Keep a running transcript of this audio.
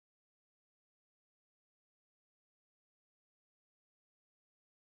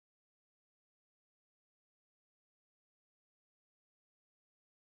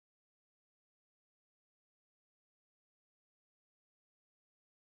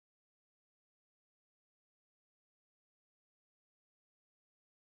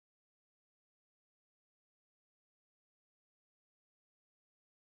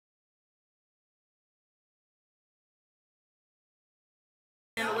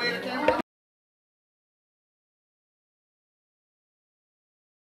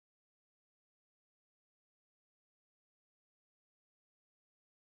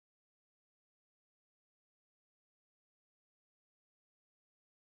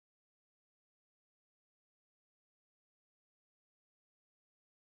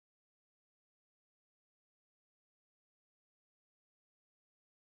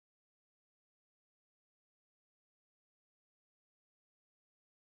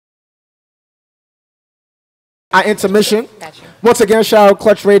Our intermission. Gotcha. Once again, shout out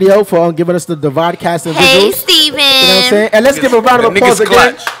Clutch Radio for giving us the Divide Casting Hey, visuals. Steven. You know what I'm saying? And let's give a round of applause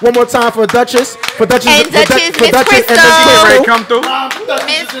again. One more time for Dutchess. For Dutchess. And Dutchess, for Miss Dutchess Crystal. and Ready to come through?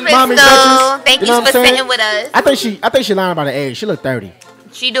 Miss Crystal. Mommy Dutchess. Thank You you know what for I'm saying? sitting with us. I think she lying about her age. She look 30.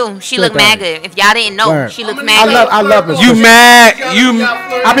 She do. She look look mad good. If y'all didn't know, Word. she looks mad good. I love Miss You Crystal. mad?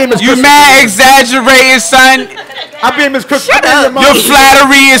 I mean Miss You Crystal. mad exaggerating, son? I mean Miss Crystal. Your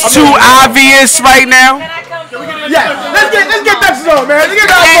flattery is too obvious right now. Yeah. Let's get Dutchess on, man. Let's get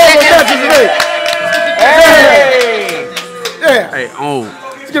that Dutchess today. Hey. Yeah. Hey, oh.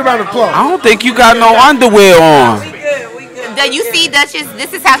 Let's get a round of applause. I don't think you got no underwear on. You see, Dutchess,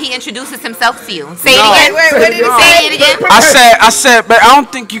 this is how he introduces himself to you. Say No. it again. Wait, what did he Say it again. I said, but I don't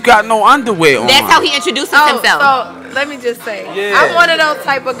think you got no underwear on. That's how he introduces himself. So let me just say, Yeah. I'm one of those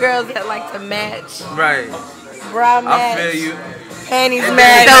type of girls that like to match, Right. bra match, I feel you. panties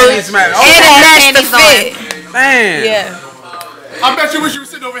match, Panties match. and Okay. it match the Panties fit. Man. Yeah. I bet you wish you were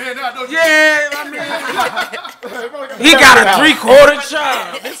sitting over here now, don't you? Yeah, I mean, he got a 3/4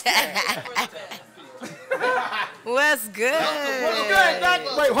 child. What's good?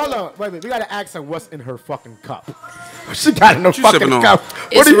 Wait, hold on. Wait. We gotta ask her what's in her fucking cup. She got no you fucking sipping on? cup.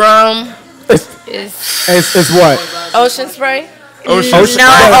 It's rum. It's It's what? ocean spray. Ocean. No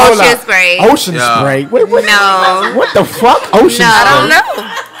hold ocean on. spray. Ocean Yeah. spray. Wait, No. what the fuck? Ocean No. spray. I don't know.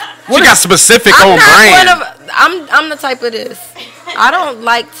 She got specific I'm on not brand. one of. I'm the type of this. I don't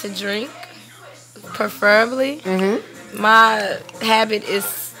like to drink. Preferably, my habit is,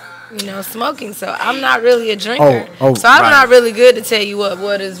 smoking. So I'm not really a drinker. Oh, so I'm right. not really good to tell you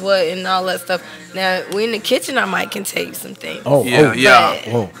what is what and all that stuff. Now, we in the kitchen, I might can tell you some things. Yeah. Yeah,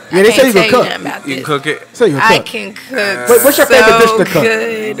 I they say you can't can tell cook. nothing about You this. can cook it. Say you I can cook. can cook. Wait, what's your favorite dish to cook?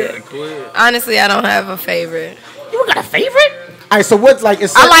 Good. Honestly, I don't have a favorite. You got a favorite? All right, so what's like?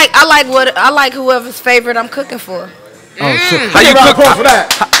 It's I like whoever's favorite I'm cooking for. Oh shit! How you cook? For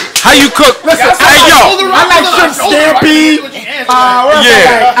that? How you cook? Listen, Hey, yo. I like shrimp scampi.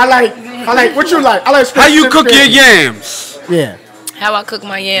 I like what you like. I like shrimp. How you shrimp cook your scampi. yams? Yeah. How I cook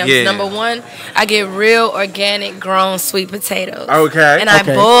my yams. Yeah. Number one, I get real organic grown sweet potatoes. Okay. And I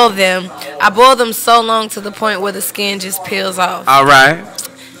Okay. boil them. I boil them so long to the point where the skin just peels off. All right.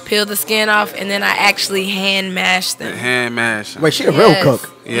 Peel the skin off, and then I actually hand mash them. Hand mash. Wait, she a real Yes. cook.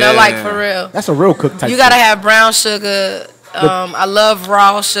 No, like Yeah. for real. That's a real cook type. You gotta have brown sugar. I love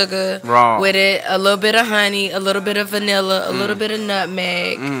raw sugar Raw. with it. A little bit of honey, a little bit of vanilla, a little bit of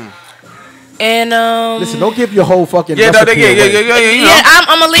nutmeg, and Listen, don't give your whole fucking Yeah, recipe yeah. away. You know.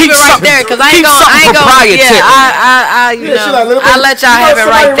 I'm gonna leave Keep it right something- there because I keep ain't gonna. something proprietary. I Yeah, she like, little bit- I'll let y'all you know have it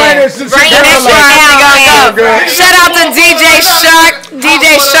right somebody there. writing some shit Right down next like- go. Shout out to DJ Shark.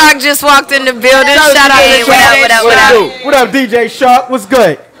 DJ Shark just walked in the building. Shout out to DJ what up, Shark. what up, what up. What up, DJ Shark? What's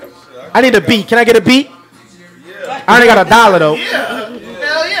good? I need a beat. Can I get a beat? I only got $1 though. Yeah.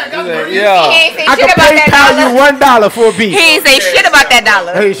 He ain't say I can shit about that PayPal dollar. you $1 for a beat. He ain't say shit about that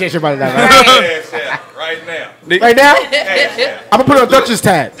dollar. Hey, shit about that. Right now. Right now, I'm gonna put it on Dutchess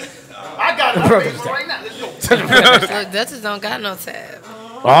tab. I got it. Right now. Let's go. Dutchess don't got no tab.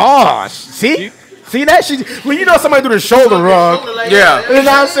 Oh, see that shit. When you know somebody do the shoulder rug, Yeah. you know what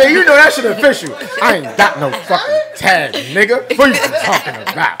I'm saying? You know that shit official. I ain't got no fucking tag, nigga. What you talking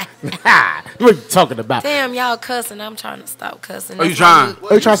about? What you talking about? Damn, y'all cussing. I'm trying to stop cussing. Are you trying?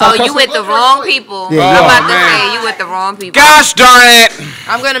 Are you trying to Oh, stop you cussing? with the wrong people. Yeah, I'm you about are. to man. say you with the wrong people. Gosh darn it.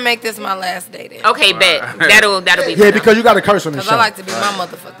 I'm gonna make this my last day then. Okay, bet. That'll be Yeah, better. because you got to curse on the Cause show. I like to be my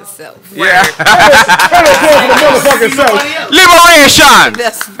motherfucking self. Yeah. Hey, for the motherfucking self. Liberation.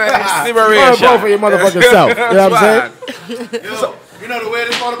 That's first. Hey, Liberation. for your motherfucking self. You know what I'm saying? Yo, you know the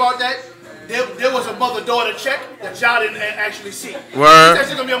weirdest part about that? There was a mother-daughter check that y'all didn't actually see. Word. She said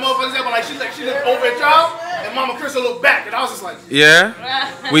she's gonna be a motherfucking example. Like she looked over at y'all, and Mama Crystal looked back, and I was just like, Yeah.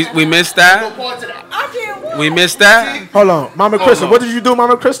 We missed no that. part to that. We missed that. Hold on, Mama Crystal. no. What did you do,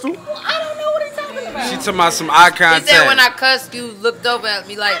 Mama Crystal? I don't know what he's talking about. She talking about some eye He said when contact. I cussed, you looked over at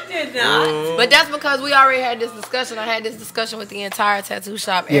me like. But that's because we already had this discussion. I had this discussion with the entire tattoo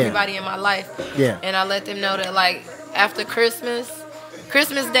shop, Yeah. everybody in my life. Yeah. And I let them know that like after Christmas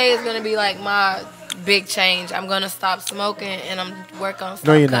Day is gonna be like my big change. I'm gonna stop smoking and I'm working on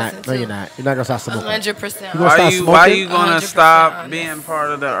No, you're cussing not. No, you're not. You're not gonna stop smoking. 100%. gonna Why stop you smoking? gonna 100% stop honest. being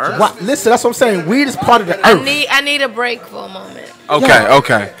part of the earth? What? Listen, that's what I'm saying. Weed is part of the earth. I need a break for a moment. Okay, Yeah.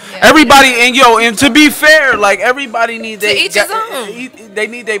 okay. Yeah. Everybody and to be fair, like everybody needs each his own. They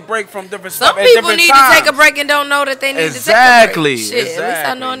need their break from different Some stuff at people different need times. to take a break and don't know that they need Exactly, to take a break. Shit, at least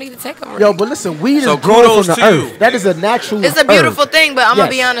I know I exactly. need to take a break. Yo, but listen, weed So is growing kudos from the to you. earth. That is a natural. It's a beautiful herb. thing, but I'm gonna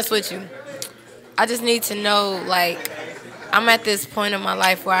be Yes. honest with you. I just need to know, like, I'm at this point in my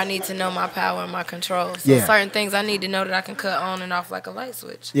life where I need to know my power and my control. So Yeah. certain things I need to know that I can cut on and off like a light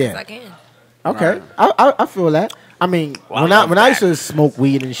switch. Yeah. 'Cause I can. Okay, I feel that. I mean, when I used to smoke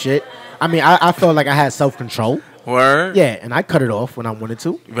weed and shit, I mean, I felt like I had self control. Word. Yeah, and I cut it off when I wanted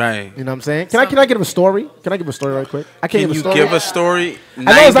to. Right. You know what I'm saying? Can I give a story? Can I give a story right quick? I can't Can give a you story. give a story? I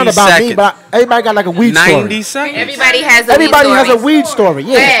know it's not about me, but everybody got like a weed 90 story. seconds. Everybody has a Everybody weed has a story. weed story.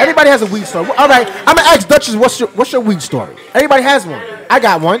 Yeah, Yeah. everybody has a weed story. All right, I'm gonna ask Dutchess, what's your weed story? Everybody has one. I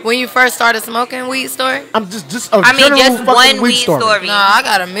got one. When you first started smoking weed story? I'm just a I mean, general just fucking one weed weed story. story. No, I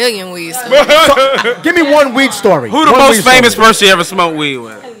got a million weed stories. So, give me one weed story. Who the One most weed famous story. person you ever smoked weed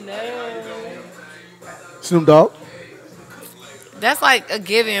with? Snoop Dogg. That's like a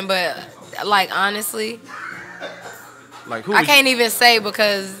given, but like honestly, Like who? I was- can't even say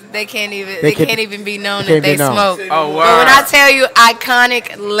because they can't They can't even be known they that they can't be known. smoke. Oh, But when I wow. tell you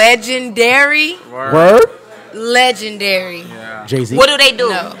iconic, legendary, Word. legendary. Yeah. Jay-Z. What do they do?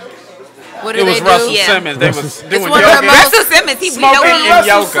 No. What do It was they Russell do? Yeah. Simmons. They was Russell- doing one of the yoga. most- Russell Simmons, he Smoking know in he- yoga.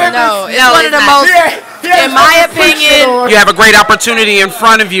 No, it's No, one of it's the not. most, in my opinion, You have a great opportunity in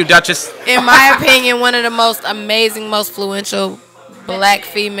front of you, Dutchess. in my opinion, one of the most amazing, most influential black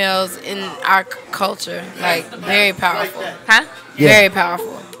females in our culture. Like very powerful, Huh? Yeah. very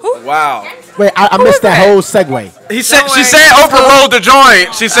powerful. Wow. Wait, I missed that whole segue. He said. Don't She worry. said Oprah rolled the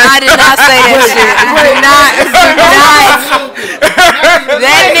joint. She said. I did not say that shit. Do not.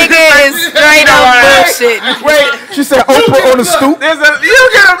 That nigga is straight up bullshit. Wait, she said Oprah on the stoop. There's a. You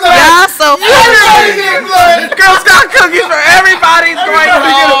get a blood. Y'all so funny. Girl Scout cookies for everybody's going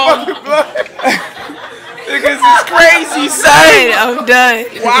home. Niggas is crazy, son. I'm done.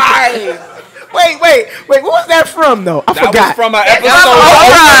 Why? Wait, what was that from though? I That forgot. was from an episode.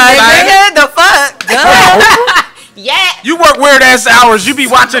 Oprah, of nigga, the fuck? Yeah. You work weird ass hours. You be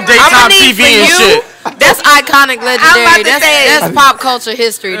watching daytime need TV for and you. shit. That's iconic, I'm about legendary. to say- That's pop culture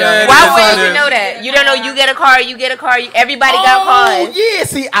history, though. Yeah, Why Yes, wouldn't it you is. know that? You don't know you get a car, everybody got Oh cars. yeah,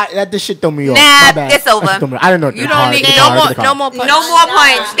 see, this shit threw me off. Nah, My bad. it's over. That shit threw me off. I didn't know. You don't need no more punch. No more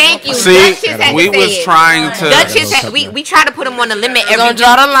points. Thank you. See, Duchess had we to say was it. trying to. Duchess had, we try to put him on the limit We're every gonna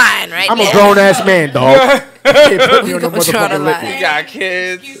draw the line right I'm there. a grown ass man, dog. You can't put me on the Gonna draw the motherfucking line. lip. We got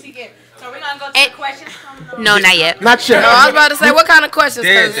kids. So we're gonna go to the questions from No, not yet. Not yet. No, I was about to say, what kind of questions?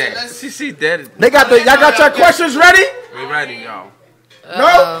 Dead, 'Cause- dead. She dead. Y'all got your questions ready? We ready, y'all.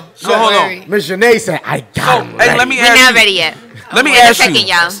 No. So hold on. Worry. Miss Janae said, "I got him." Hey, let me We're ask not you. ready yet. Let me Wait a ask second, you.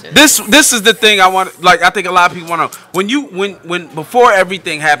 y'all. This is the thing I want. Like I think a lot of people want to. When before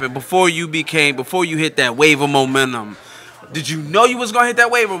everything happened, before you hit that wave of momentum, did you know you was gonna hit that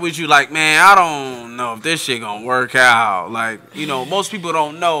wave, or was you like, man, I don't know if this shit gonna work out? Like, most people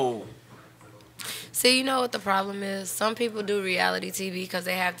don't know. See, you know what the problem is? Some people do reality TV because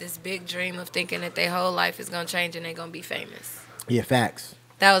they have this big dream of thinking that their whole life is gonna change and they're gonna be famous. Yeah, facts.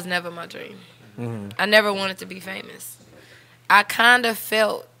 That was never my dream. I never wanted to be famous. I kind of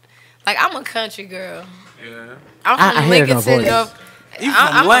felt like I'm a country girl. Yeah. I'm I from hear it in her Lincoln, voice. North. You from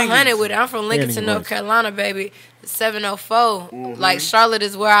I'm Lincoln. 100 with it. I'm from Hear it in Lincoln, your North voice. Carolina, baby. 704. Like Charlotte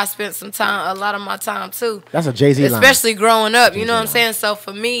is where I spent a lot of my time too. That's a Jay-Z line. Especially growing up, you know what I'm saying? So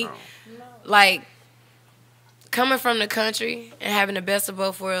for me, like coming from the country and having the best of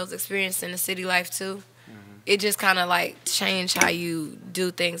both worlds, experiencing the city life too, it just kind of like changed how you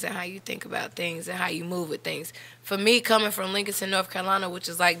do things and how you think about things and how you move with things. For me, coming from Lincoln, North Carolina, which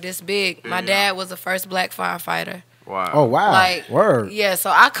is like this big, my dad was the first black firefighter. Wow. Oh wow. Like, Word. yeah, so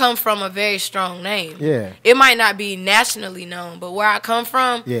I come from a very strong name. Yeah. It might not be nationally known, but where I come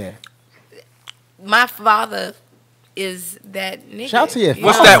from, Yeah. my father is that nigga. Shout out to your You know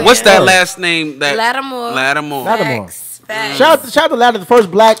What's what that? I'm What's saying? that last name? That Lattimore. Lattimore. Lattimore. Facts. Shout out to Ladder, the first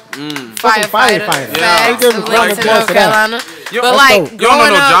black fucking Firefighter. firefighter. Yeah. They give him a round of Lincoln, applause North for that. Carolina. You- But That's like dope. You don't know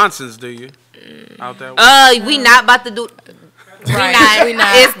growing no up, Johnsons, do you? Out there. We not about to do. Right, we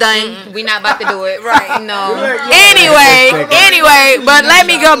not. It's done. We not about to do it. Right. No. Anyway, but let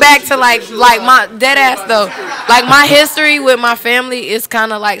me go back to like my dead ass though. Like my history with my family is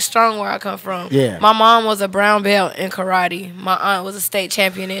kind of like strong where I come from. Yeah. My mom was a brown belt in karate. My aunt was a state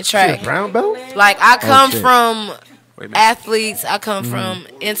champion in track. Brown belt? Like I come shit. from Wait a minute. athletes. I come from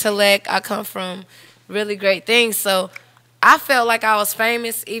intellect. I come from really great things. So I felt like I was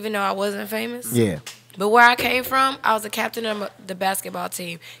famous even though I wasn't famous. Yeah. But where I came from, I was a captain of the basketball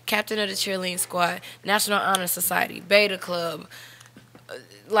team, captain of the cheerleading squad, National Honor Society, Beta Club,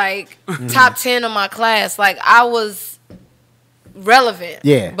 like top 10 of my class. Like I was relevant.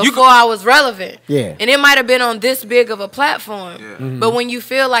 Yeah. Before I was relevant. Yeah. And it might have been on this big of a platform. But when you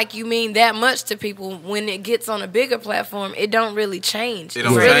feel like you mean that much to people, when it gets on a bigger platform, it don't really change. It's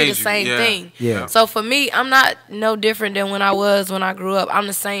really the same thing. Yeah. So for me, I'm not no different than when I grew up. I'm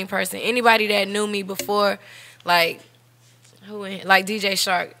the same person. Anybody that knew me before, like DJ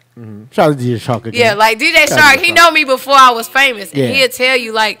Shark. Shout out to DJ Shark again. Yeah, like DJ Shark, he know me before I was famous. Yeah. And he'll tell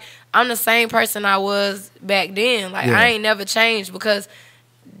you, like, I'm the same person I was back then. Like, Yeah. I ain't never changed because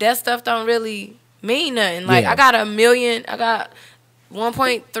that stuff don't really mean nothing. Like, I got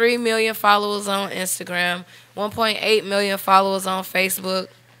 1.3 million followers on Instagram, 1.8 million followers on Facebook.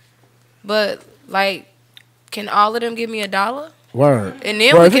 But, like, can all of them give me $1? Word. And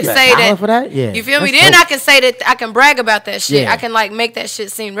then we can say that, for that? Yeah. you feel me? That's Then dope. I can say that I can brag about that shit. Yeah. I can like make that shit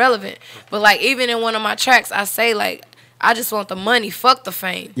seem relevant. But like even in one of my tracks, I say like I just want the money, fuck the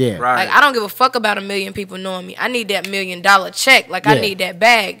fame. Yeah. Right. Like I don't give a fuck about 1 million people knowing me. I need that $1 million check. Like I Yeah. need that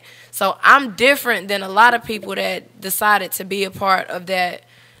bag. So I'm different than a lot of people that decided to be a part of that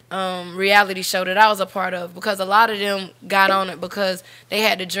reality show that I was a part of, because a lot of them got on it because they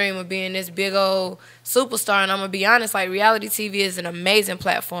had the dream of being this big old superstar. And I'm gonna be honest, like reality TV is an amazing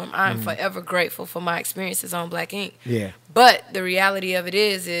platform. I'm forever grateful for my experiences on Black Ink. Yeah. But the reality of it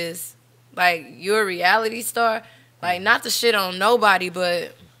is like you're a reality star, like not to shit on nobody,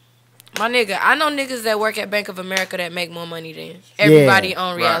 but my nigga, I know niggas that work at Bank of America that make more money than everybody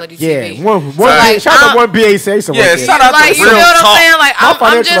on reality TV. Yeah. One like, shout out to one BA say something. Yeah, shout out Like to you know real what I'm talk. saying? Like My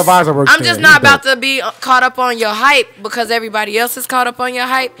financial advisor works I'm there. just He's not about dope. to be caught up on your hype because everybody else is caught up on your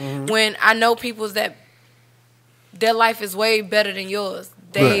hype. Mm-hmm. When I know people's that their life is way better than yours.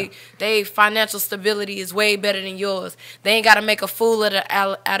 They financial stability is way better than yours. They ain't got to make a fool out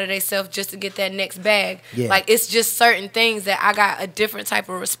of themselves just to get that next bag. Yeah. Like it's just certain things that I got a different type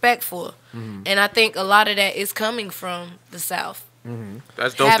of respect for, and I think a lot of that is coming from the South.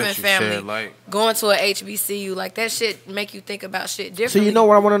 That's dope Having that you family, said. Like, going to a HBCU, like that shit make you think about shit So differently. you know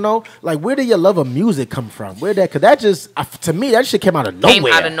what I want to know? Like, where did your love of music come from? Where that? Cause that just to me that shit came out of nowhere. Came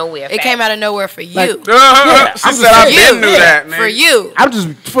out of nowhere. It came out of nowhere for you. Like, she I'm said just I saying. been knew that, man. For you. I'm just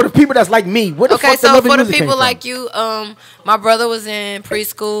for the people that's like me. What the Okay, fuck the so love of for the music came people from? like you, my brother was in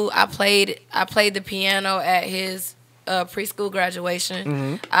preschool. I played the piano at his preschool graduation.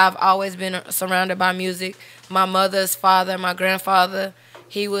 Mm-hmm. I've always been surrounded by music. My mother's father, my grandfather,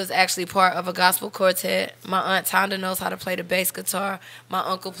 he was actually part of a gospel quartet. My aunt Tonda knows how to play the bass guitar. My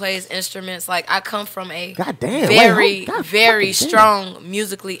uncle plays instruments. Like I come from a Goddamn, very, God very fucking damn. strong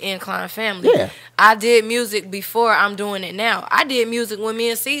musically inclined family. Yeah. I did music before I'm doing it now. I did music when me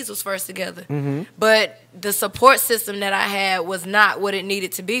and C's was first together. Mm-hmm. But the support system that I had was not what it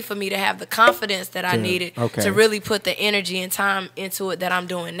needed to be for me to have the confidence that I needed okay. to really put the energy and time into it that I'm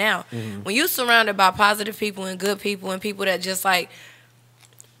doing now. Mm-hmm. When you're surrounded by positive people and good people and people that just like,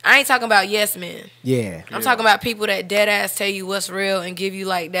 I ain't talking about yes men. Yeah. I'm talking about people that dead ass tell you what's real and give you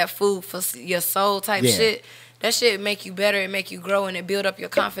like that food for your soul type Yeah. shit. That shit make you better, it make you grow, and it build up your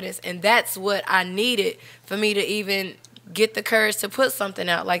confidence. And that's what I needed for me to even get the courage to put something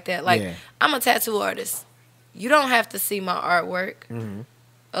out like that. Like, Yeah. I'm a tattoo artist. You don't have to see my artwork.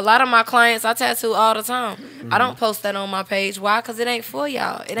 A lot of my clients, I tattoo all the time. I don't post that on my page. Why? Because it ain't for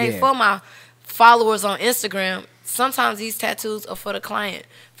y'all. It ain't Yeah. for my followers on Instagram. Sometimes these tattoos are for the client,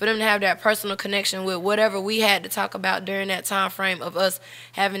 for them to have that personal connection with whatever we had to talk about during that time frame of us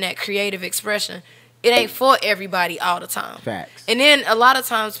having that creative expression. It ain't for everybody all the time. Facts. And then a lot of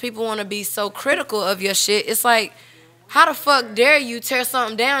times people want to be so critical of your shit. It's like, how the fuck dare you tear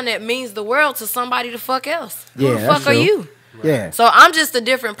something down that means the world to somebody the fuck else? Who Yeah, the that's fuck are true. you? Yeah. So I'm just a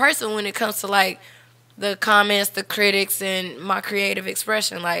different person when it comes to like the comments, the critics, and my creative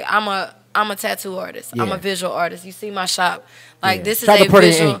expression. Like I'm a tattoo artist. I'm Yeah. a visual artist. You see my shop. Like Yeah. this is Shout out a to Pretty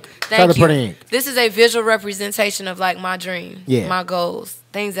visual. Ink. Shout out Thank to you. Pretty Ink. This is a visual representation of like my dream, Yeah. my goals,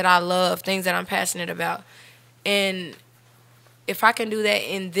 things that I love, things that I'm passionate about. And if I can do that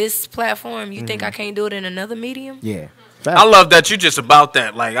in this platform, you think I can't do it in another medium? Yeah. I love that you just about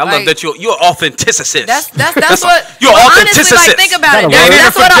that. Like, I love Like- that you're authenticist. That's what you're well, honestly, authenticist. like think about it. Is that a word?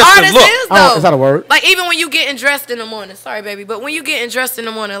 That's what Just an a artist look. is Oh, though. is that a word? Like even when you getting dressed in the morning, sorry baby, but when you getting dressed in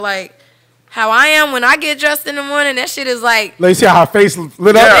the morning, like how I am when I get dressed in the morning, that shit is like Let me see how her face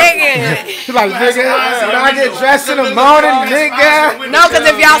lit up. nigga. She's like, nigga, when I get dressed in the morning, nigga. No, because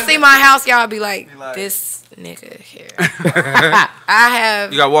if y'all see my house, y'all be like, this nigga here.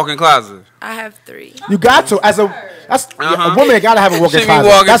 You got walk-in closet. I have 3. You got to, a woman gotta have a walk-in She be closet.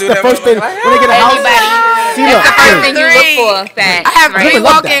 walking That's through the that first thing when they get a house. See, That's look, the first look. thing you look for. Facts. I have right? 3 Women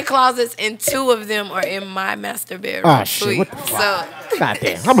love walk-in that. closets, and 2 of them are in my master bedroom. Oh, shit, suite. what the fuck? So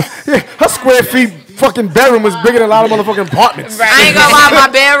Goddamn. Her square feet fucking bedroom is bigger than a lot of motherfucking apartments. I ain't gonna lie, my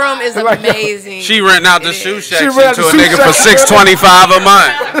bedroom is Like, amazing. She renting out the shoe section rent out to the a shoe nigga for section. $625 a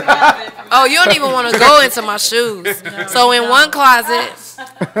month. Oh, you don't even want to go into my shoes. So in one closet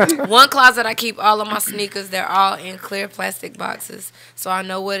I keep all of my sneakers. They're all in clear plastic boxes, so I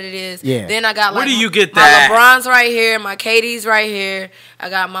know what it is. Yeah. Then I got like Where do you get my that? LeBrons right here, my KDs right here. I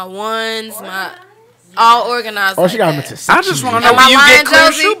got my ones, my all organized. Oh, she got like them that. into I just want to know Am where I you get lying, clear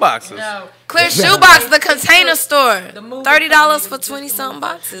Josie? shoe boxes. Clear shoebox, the container store. $30 for 20-something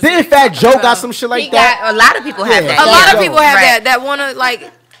boxes. Didn't Fat Joe got some shit He like that? got a lot of people have Yeah. that. A lot of Yo. people have Right. that wanna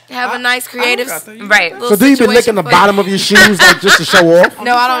like have a nice creative. Right. So do you be licking the bottom of your shoes like just to show off?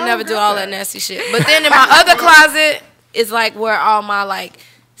 No, I don't never do all that nasty shit. But then in my other closet is like where all my like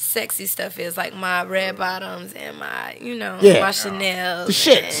sexy stuff is, like my red bottoms and my, Yeah. my Chanel. The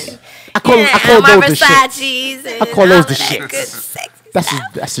shits. And, I call my those the shits. Versace's. And I call those all the of that shits. good sexy That's stuff.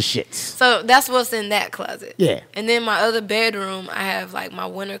 that's the shits. So that's what's in that closet. Yeah. And then my other bedroom, I have like my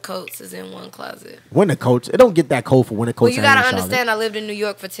winter coats is in one closet. Winter coats. It don't get that cold for winter coats. Well, you gotta in Charlotte. understand, I lived in New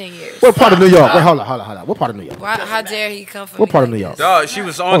York for 10 years. What part of New York? Wait, hold on. What part of New York? Why, how dare he come from? What part of New York? Dog, she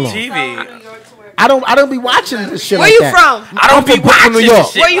was on Hold on. TV. I don't be watching this shit Where like you that. from? I don't I'm be from Brooklyn, New watching York.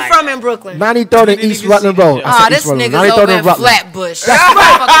 this shit Where you like from in Brooklyn? 93rd and East Rutland Road. I Oh, said this East Rutland. nigga's 93rd over in and Rutland. Flatbush. Fuck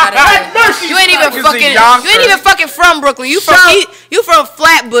out of here. You ain't even Niggas fucking. in Yonkers. You ain't even fucking from Brooklyn. You from you from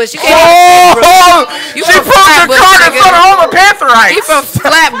Flatbush. You can't. Oh, You she from proved her Flatbush, card in nigga. front of all the Pantherites. You from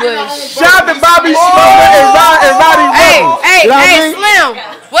Flatbush. Shout out to Bobby Smoker and Roddy Hey, Rebel. hey, You know what I hey, mean? Slim.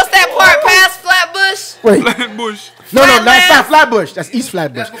 What's that part past Flatbush? Wait, Bush. no, that's Flatland? not Flatbush. That's East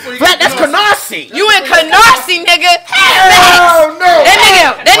Flatbush. That's Canarsie. You in Canarsie, nigga. Oh no.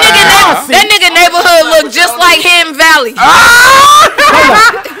 That nigga neighborhood look just like Hidden Valley.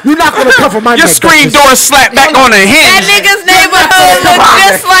 You're not gonna cover my Your neck, screen Dutchess. door slapped back on the That hinge. nigga's neighborhood look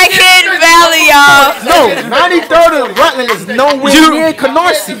just like Hidden Valley, y'all. No, 93rd and Rutland is nowhere You- near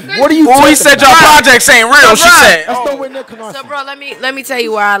Canarsie. What are you Well, talking we said about? your projects ain't real. She said. That's nowhere near Canarsie. So, bro, let me tell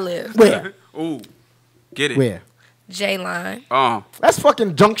you where I live. Where? Ooh, get it. Where? J-Line. That's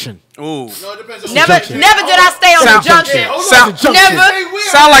fucking Junction. Ooh. Never did I stay on the junction. Sound, Never.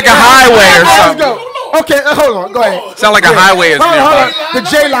 sound like a highway or Let's something. go. Okay, hold on. Go ahead. Sound like a highway is Hold nearby. on. The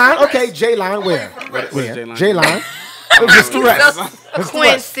J line. Okay, J line. Where? Where? J-line? J line. What's the rest? What's the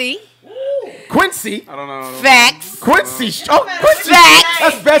rest? Quincy. Quincy. I don't know. Facts. Quincy. Oh, Quincy. Facts.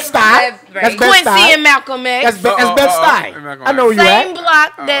 That's Best Stuy. That's Best Quincy Stuy. and Malcolm X. That's Best Stuy. I know where you Same at.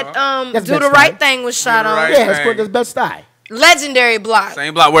 block that That's Do the Bed-Stuy. Right Thing was shot on. Right. Yeah, that's Best Stuy. Legendary block.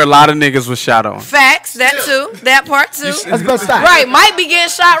 Same block where a lot of niggas was shot on. Facts. That too. That part too. That's Best Stuy. Right. Might be getting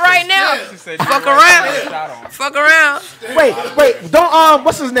shot right now. Fuck around. Fuck around. Wait. Don't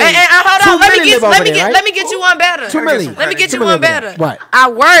what's his name? And hold on. 2 million live over there, right? Let me get you one better. 2 million. Let me get 2 you million one live over better. there. What? I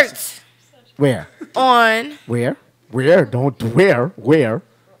worked Where? on Where? Don't where?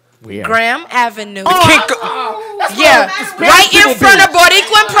 Graham Avenue. Oh, Yeah, right in front of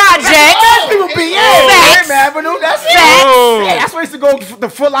Boricua Project. People be Facts. Graham Avenue. That's Facts. Yeah, that's where I used to go to the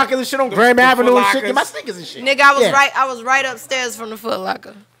Foot Locker and shit on Graham Avenue and shit. Get my sneakers and shit. Nigga, I was right upstairs from the Foot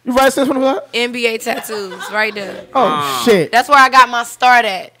Locker. You right since when was that? NBA tattoos, right there. Oh shit. That's where I got my start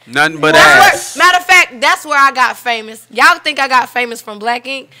at. Nothing but That's ass. where, matter of fact, that's where I got famous. Y'all think I got famous from Black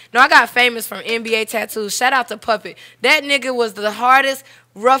Ink? No, I got famous from NBA tattoos. Shout out to Puppet. That nigga was the hardest,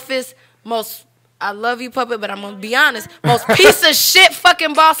 roughest, most, I love you, Puppet, but I'm gonna be honest, most piece of shit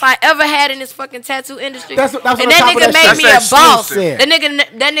fucking boss I ever had in this fucking tattoo industry. That's and on that top of nigga that made shit. me That's a boss. exclusive.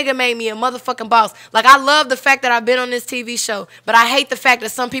 That nigga made me a motherfucking boss. Like, I love the fact that I've been on this TV show, but I hate the fact that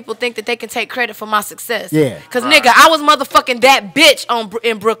some people think that they can take credit for my success. Yeah. Cause nigga, I was motherfucking that bitch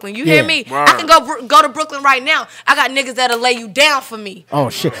in Brooklyn. You hear Yeah. me? Word. I can go to Brooklyn right now. I got niggas that'll lay you down for me. Oh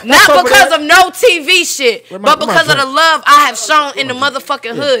shit. Not That's over because there. of no TV shit, Where my- but where my because of the drink? love I have shown in the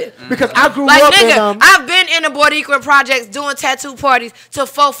motherfucking hood. Because I grew Like, up nigga, in I've been in the Boricua projects doing tattoo parties till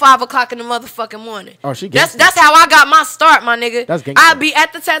 4, 5 o'clock in the motherfucking morning. Oh, she That's gangsta. how I got my start, my nigga. That's gangsta. I'd be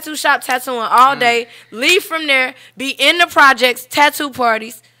at the tattoo shop tattooing all day, leave from there, be in the projects, tattoo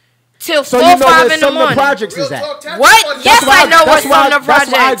parties, till so 4, you know 5 where in the some of the morning. projects is at. What? Yes, I know where That's why- some of the projects.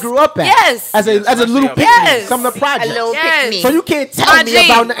 That's where I grew up at. Yes. As a little pick Yes. some of the projects. Yes. So you can't tell My me G,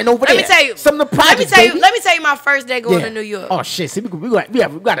 about nothing over let there. me tell you. Some of the Let me projects. tell you. baby. Let me tell you my first day going Yeah. to New York. Oh shit! See, we got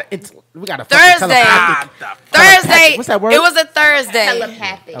a Thursday. Thursday. What's that word? It was a Thursday.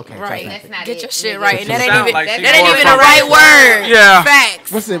 Telepathic. Okay, Right. That's not Get it. your shit right. And that Sound ain't even like she that ain't more even from- the right word. Yeah.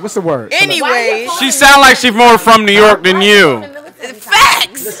 Facts. What's the word? Anyways. She sound like she's more from New York than you.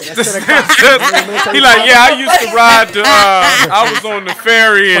 Facts. He like, yeah, I used to ride the. I was on the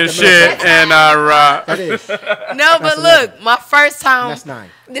ferry and shit, and That is. No, but look, my first time, That's 9.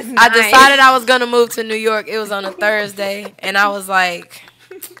 I decided I was gonna move to New York. It was on a Thursday, and I was like,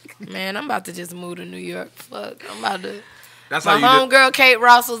 man, I'm about to just move to New York. Fuck, I'm about to. that's My how you. homegirl Kate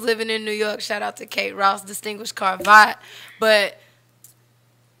Ross was living in New York. Shout out to Kate Ross, distinguished cravat. But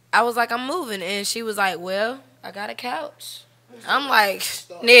I was like, I'm moving, and she was like, well, I got a couch. I'm like,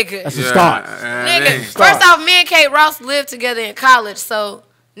 nigga. That's a start. Nigga, first off, me and Kate Ross lived together in college, so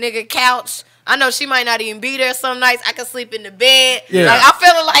nigga, couch. I know she might not even be there some nights. I can sleep in the bed. Yeah. Like, I'm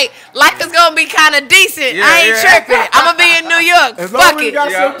feeling like life is gonna be kind of decent. Yeah, I ain't tripping. I'm gonna be in New York. As long Fuck as you it.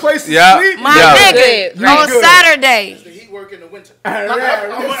 got some place to Yeah. sleep. My Yeah. nigga, Good. on Good. Saturday, The heat work in the winter.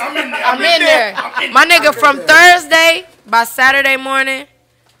 Yeah. I'm in there. My nigga, from Thursday, by Saturday morning,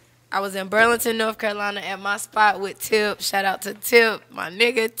 I was in Burlington, North Carolina at my spot with Tip. Shout out to Tip, my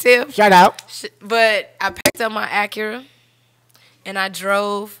nigga Tip. Shout out. But I picked up my Acura, and I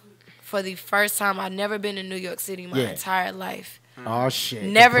drove for the first time. I'd never been in New York City my entire life. Oh, shit.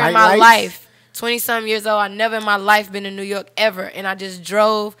 Never in Bright my lights? life. 20-something years old, I never in my life been in New York ever. And I just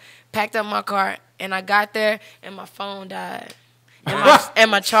drove, packed up my car, and I got there, and my phone died.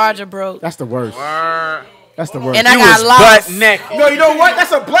 And my charger broke. That's the worst. That's the worst. And I got lost. Butt naked. No, you know what?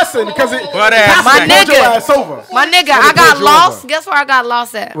 That's a blessing because it Butt ass My naked. pulled your nigga. ass over. My nigga, Let me I got pull you lost. over. Guess where I got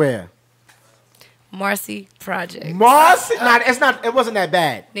lost at? Where? Marcy Project. Mars? Nah, it's not. It wasn't that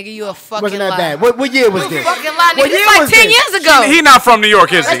bad. Nigga, you a It fucking wasn't that lie. bad. What year was this? Fucking lie, What nigga. year It's like was 10 this? years ago. He not from New York,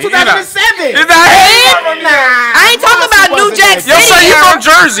 is he? That's He not. 2007. Is that him? I ain't talking about New Jack Yo, City. son, you era. from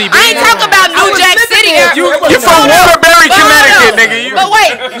Jersey, I bitch. ain't talking about New was Jack living City. there. era. You from Waterbury, But hold Connecticut, on. nigga. You But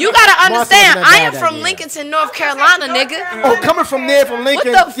wait, you gotta understand, wasn't that I am bad from that year. Lincoln, North Carolina, nigga. Oh, coming from there, from What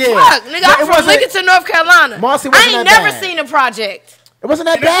Lincoln. the yeah. fuck, nigga? But I'm it from wasn't- Lincoln, North Carolina. Marcy I wasn't ain't that never bad. seen a project. It wasn't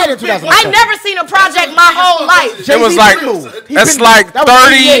that bad in 2007. I never seen a project my whole life. Jay-Z It was like- been moved. He that's been like moved. That was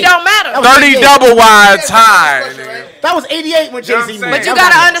 30 It 88. don't matter. That was 30 88. double wides high. That was 88 when You know what Jay-Z I'm moved. saying? But you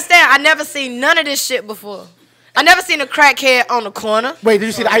gotta understand, I never seen none of this shit before. I never seen a crackhead on the corner. Wait, did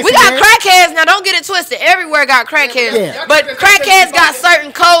you see the Icy We got Man? crackheads now. Don't get it twisted. Everywhere got crackheads, Yeah. but crackheads got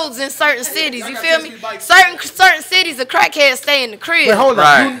certain codes in certain cities. You feel me? Certain cities, the crackheads stay in the crib. Wait, hold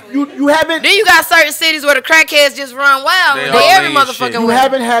Right. on. You haven't Then you got certain cities where the crackheads just run wild. They They, all every leave motherfucking shit. you way.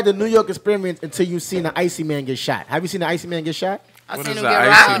 haven't had the New York experience until you've seen the Icy Man get shot. Have you seen the Icy Man get shot? I What seen is them the get Icy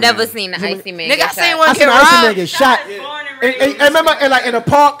robbed. Man? Never seen the Icy Man. Nigga, I get seen shot. one I get seen the Icy Man robbed. get shot. And remember, and like in the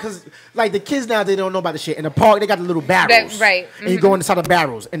park, cause like the kids now they don't know about the shit. In the park, they got the little barrels, right. And you go inside the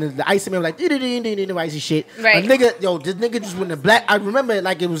barrels, and the Icy Man was like, ding, icy shit. Right. A nigga, this nigga just went in the black. I remember it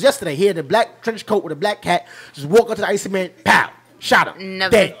like it was yesterday. He had a black trench coat with a black cat. Just walk up to the Icy Man, pow, shot him.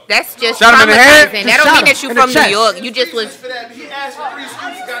 Never. Dead. That's just Shot him in the head? traumatizing. Just That don't shot mean him that you in the from New chest. York. You just was. For that, he asked for 3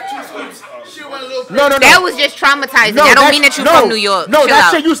 scoops, he got 2 scoops. Shit went a little No. That was just traumatizing. That don't mean that you from New York. No, Chill that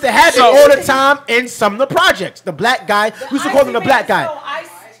out. shit used to happen all the time in some of the projects. The black guy, we used to call him the black guy.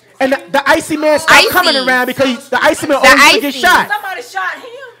 And the Icy Man stopped Icy. coming around because the Icy Man The always used to get Icy. shot. Somebody shot him.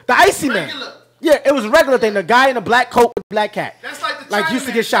 The Icy Man. Regular. Yeah, it was a regular thing. The guy in the black coat with the black cat. That's like the Like, Chinaman. used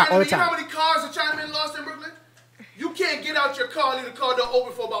to get shot all the You know how time. many cars the Chinaman lost in Brooklyn? You can't get out your car, leave the car door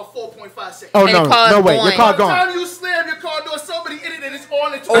open for about 4.5 seconds. Oh, And no, the car's no way. gone. Your car By the gone. time you slam your car door, somebody in it and it's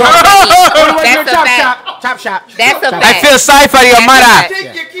on its That's a Chop fact. shop. Chop shop. That's a Chop fact. I feel sorry for your That's a mother. fact.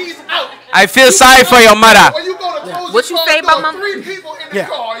 Take your keys out. I feel sorry for your mother. When you go to close What your you car say about door, my- 3 people in the Yeah.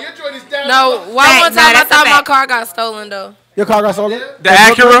 car. Your joint is down. No, one Fact. time No, I that's a thought my fact. car got stolen though. Your car got stolen? The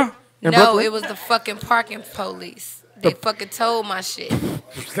Acura? In No, Brooklyn? it was the fucking parking police. They fucking told my shit.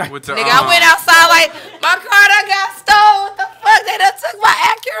 With the, Nigga, I went outside like, my car done got stolen. What the fuck? They done took my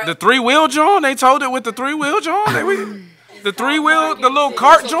Acura. the 3-wheel John. They told it with the 3-wheel John. The 3-wheel, the little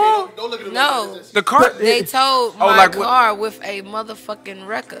cart John. Don't look at the No, The cart. they told Oh, my like what- car with a motherfucking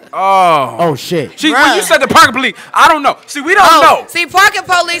wrecker. Oh. Oh, shit. See, when Bruh. you said the parking police, I don't know. See, we don't know. See, parking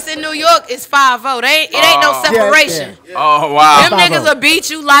police in New York is 5-0. It ain't no separation. Oh, wow. Them niggas will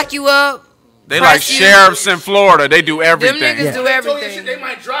beat you, lock you up. They like press you. sheriffs in Florida. They do Them everything. niggas do They told you shit, everything. they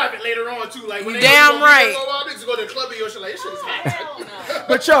might drive it later on too. Like when they Damn go right. Niggas go to the club and your shit like this shit is hot.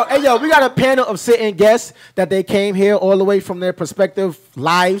 But yo, hey yo, we got a panel of sitting guests that they came here all the way from their prospective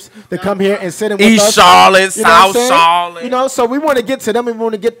lives to come here and sit in with East us. Charlotte, You know what I'm South saying? Charlotte. You know, so we want to get to them. We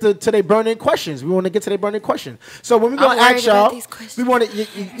want to get to their burning questions. We want to get to their burning questions. So when we I'm gonna ask worried about y'all, these questions. we want to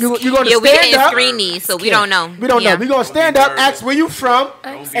you're gonna Yeah, we stand didn't up. screen these, so we don't know. We don't know. Yeah. We're gonna stand up, ask where you from,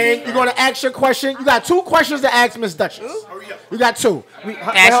 and you're gonna ask your question. You got 2 questions to ask Miss Dutchess. You got 2.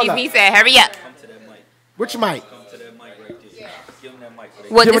 He said, hurry up. Which mic?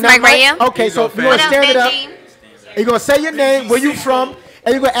 What, Give this him that mic right here? Okay, so we're What gonna up, stand it up. Benji? You're gonna say your name, where you from,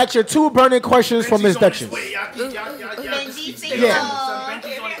 and you're gonna ask your 2 burning questions from Miss Dutchess. Yeah.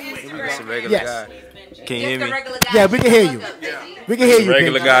 Some regular Yes. guy. Can you hear me? Yeah, we can hear you. We can hear you.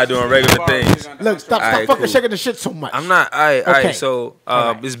 Regular Big. guy doing regular things. Look, stop Alright, fucking cool. shaking the shit so much. I'm not. Alright, Okay. so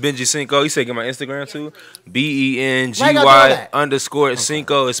it's Benji Cinco. You say get my Instagram too. Why you gotta do BENGY that? _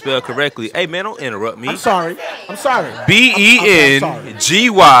 Cinco is spelled correctly. Hey man, don't interrupt me. I'm sorry. BENGY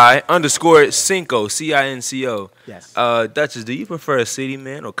 _ Cinco CINCO. Yes. Dutchess, do you prefer a city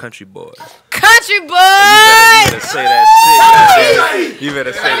man or country boy? Country boy. You better say that shit. You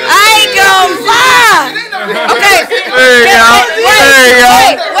better say that. I ain't gonna lie. Okay.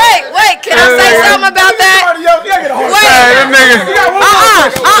 Wait. Can I say something about that?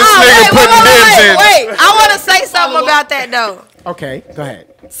 Wait. I want to say something about that though. Okay, go ahead.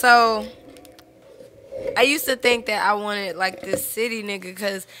 So, I used to think that I wanted like this city nigga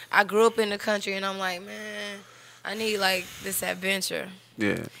because I grew up in the country and I'm like, man, I need like this adventure.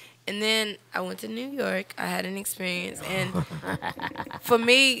 Yeah. And then I went to New York. I had an experience, and for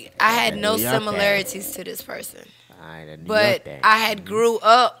me, I had no similarities to this person. But I grew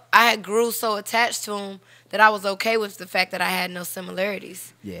so attached to him that I was okay with the fact that I had no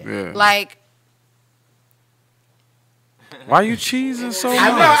similarities. Yeah. Like, Why you cheesing so much?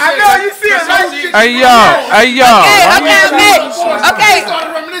 I know, you see it. Hey yo.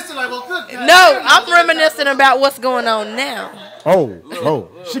 Okay. No, I'm reminiscing about what's going on now. Oh,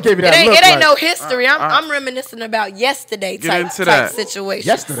 she gave you that look. It ain't no history. I'm reminiscing about yesterday type situation.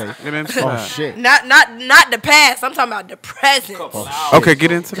 Yesterday? Get into Oh, that. shit. Not the past. I'm talking about the present. Okay,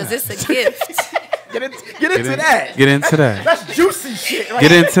 get into that. Because it's a gift. Get into that. Get into that. That's juicy shit. Right?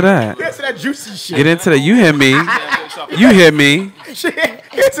 Get into that. Get into that juicy shit. Get into that. You hear me? You hear me? Get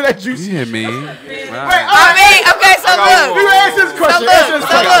into that juicy You hear me? shit. I mean, okay, so look. You answer this question.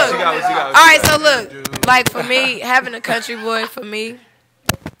 All right, so look. Like for me, having a country boy, for me,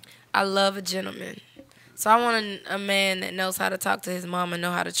 I love a gentleman. So I want a man that knows how to talk to his mama,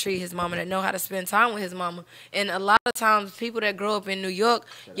 know how to treat his mama, that know how to spend time with his mama. And a lot of times, people that grow up in New York,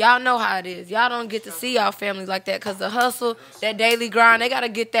 y'all know how it is. Y'all don't get to see y'all family like that because the hustle, that daily grind, they got to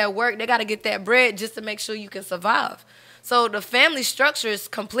get that work, they got to get that bread just to make sure you can survive. So the family structure is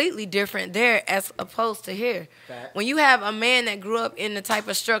completely different there as opposed to here. When you have a man that grew up in the type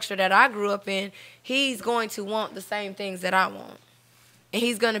of structure that I grew up in, he's going to want the same things that I want. And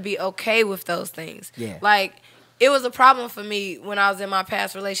he's going to be okay with those things. Yeah. Like, it was a problem for me when I was in my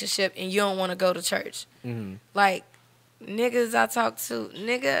past relationship and you don't want to go to church. Mm-hmm. Like, niggas I talk to,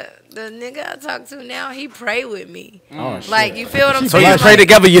 the nigga I talk to now, he pray with me. Oh, like, you feel what I'm saying? So you pray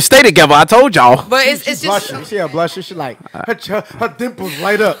together, you stay together. I told y'all. But it's just blushing. You see her blushing? She like, her dimples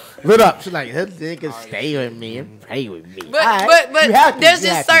lit up. She's like, her nigga stay with me and pray with me. But there's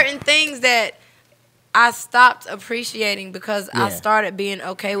just certain things that I stopped appreciating because I started being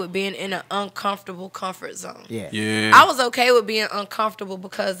okay with being in an uncomfortable comfort zone. Yeah. I was okay with being uncomfortable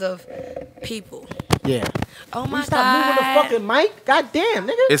because of people. Yeah. Oh my God. Stop moving the fucking mic. God damn,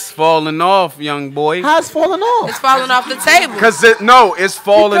 nigga. It's falling off, young boy. How's it falling off? It's falling off the table. It's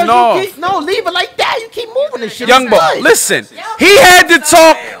falling off. Leave it like that. You keep moving this shit. Young boy, listen. He had to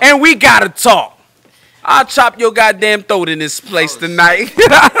talk, and we gotta talk. I'll chop your goddamn throat in this place tonight.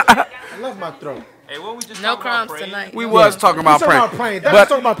 I love my throat. Hey, what we just no crimes tonight. We was talking about praying. But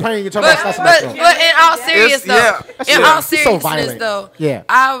talking about praying. You're talking about but in all seriousness, though,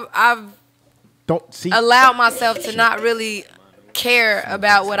 I've allowed myself to not really care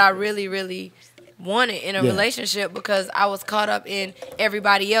about what I really, really wanted in a relationship because I was caught up in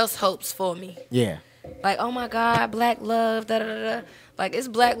everybody else's hopes for me. Yeah. Like, oh my God, black love, da da da. Like, it's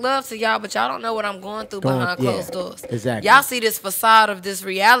black love to y'all, but y'all don't know what I'm going through behind closed doors. Exactly. Y'all see this facade of this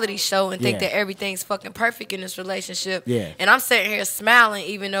reality show and think that everything's fucking perfect in this relationship. Yeah. And I'm sitting here smiling,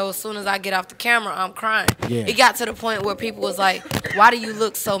 even though as soon as I get off the camera, I'm crying. Yeah. It got to the point where people was like, why do you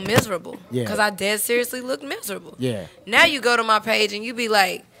look so miserable? Because I dead seriously look miserable. Yeah. Now you go to my page and you be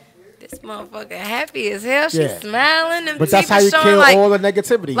like, this motherfucker happy as hell. She's smiling. And but that's how you kill all the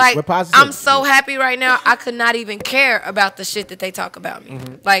negativity. Like, with positivity. I'm so happy right now. I could not even care about the shit that they talk about me.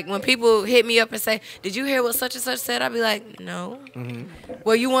 Mm-hmm. Like, when people hit me up and say, did you hear what such and such said? I'd be like, no. Mm-hmm.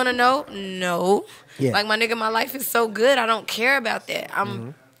 Well, you want to know? No. Yeah. Like, my nigga, my life is so good. I don't care about that.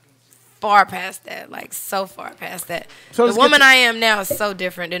 I'm far past that. Like, so far past that. So the woman I am now is so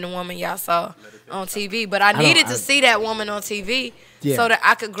different than the woman y'all saw on TV. But I needed to see that woman on TV so that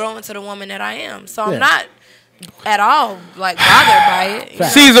I could grow into the woman that I am. So I'm not at all, like, bothered by it.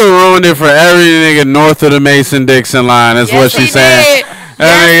 Caesar ruined it for every nigga north of the Mason-Dixon line. That's what she's saying.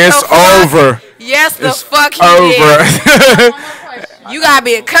 It's over. Yes, the fuck he over. did. You gotta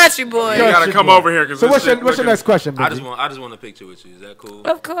be a country boy. You gotta come over here. So what's your next question, I baby? just want a picture with you. Is that cool?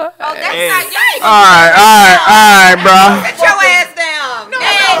 Of course. Oh, that's Hey. not gay. All right, bro. Sit your ass down.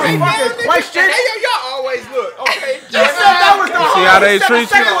 Question. Y'all always look. Okay. You see how they treat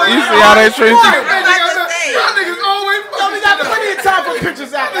you? You see how they treat you? Y'all niggas always. We got plenty of time for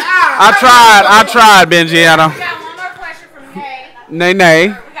pictures after. I tried, Benjiano. We got one more question from Nay. Nay, nay.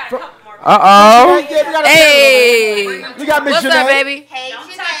 We got a couple more. Uh-oh. Hey. We got Miss What's Janae. up, baby? Hey, Don't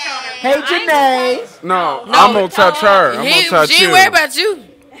touch on her. Hey, Janae. No, I'm gonna touch her. I'm gonna touch She you. ain't worried about you.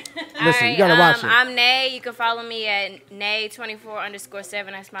 Listen, you gotta watch it. I'm Nay. You can follow me at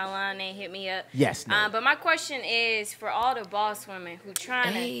Nay24_7. That's my line name. Hit me up. Yes. Nay. But my question is for all the boss women who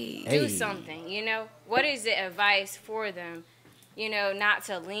trying to do something, you know, what is the advice for them, you know, not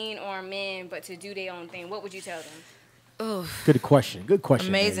to lean on men, but to do their own thing? What would you tell them? Oof. Good question. Good question.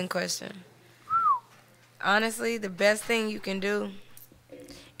 Amazing question. Honestly, the best thing you can do,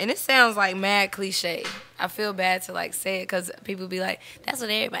 and it sounds like mad cliche. I feel bad to like say it because people be like, that's what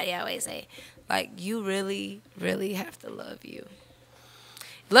everybody always say. Like, you really, really have to love you.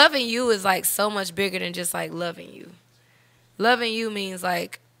 Loving you is like so much bigger than just like loving you. Loving you means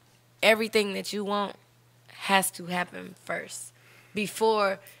like everything that you want has to happen first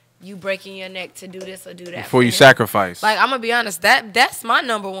before you breaking your neck to do this or do that. Before you him. sacrifice. Like, I'm gonna be honest, that's my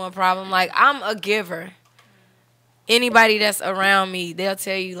number one problem. Like, I'm a giver. Anybody that's around me, they'll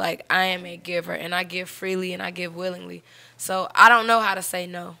tell you like I am a giver and I give freely and I give willingly. So I don't know how to say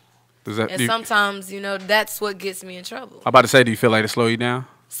no. And sometimes, you know, that's what gets me in trouble. I'm about to say, do you feel like it slow you down?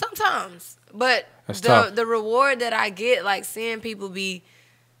 Sometimes. But tough. the reward that I get, like seeing people be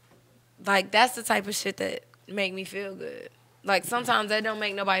like, that's the type of shit that make me feel good. Like, sometimes that don't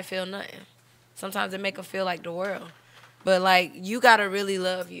make nobody feel nothing. Sometimes it make them feel like the world. But like, you gotta really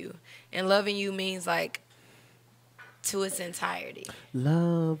love you. And loving you means like to its entirety.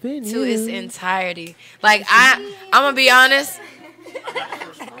 Loving you. To its entirety. Like, I'm gonna be honest.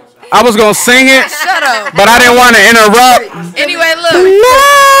 I was gonna sing it, Shut up. but I didn't want to interrupt. Anyway, look.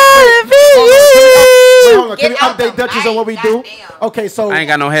 Hold on, can we update Dutchess on what we do? Okay, so I ain't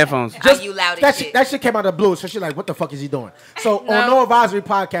got no headphones. Just, you loud as shit. that shit came out of the blue, so she's like, what the fuck is he doing? So on No Advisory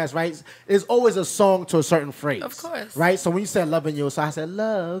Podcast, right, there's always a song to a certain phrase. Of course. Right? So when you said loving you, so I said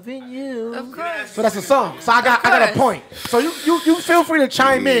loving you. Of course. So that's a song. So I got a point. So you feel free to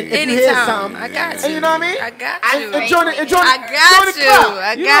chime in if you hear something. I got you. And you know what I mean? I got you. And join the I got you.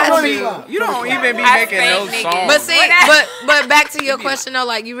 I got you. You don't even be making no songs. But see, but back to your question though,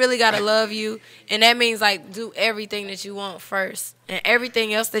 like, you really gotta love you, and that means like do everything that you want first, and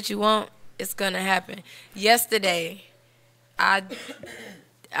everything else that you want, it's gonna happen. Yesterday, I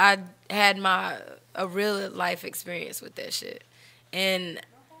had a real life experience with that shit, and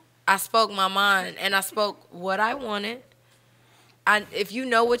I spoke my mind, and I spoke what I wanted. If you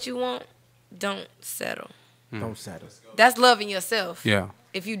know what you want, don't settle. Don't settle. That's loving yourself. Yeah.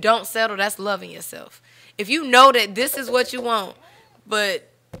 If you don't settle, that's loving yourself. If you know that this is what you want, but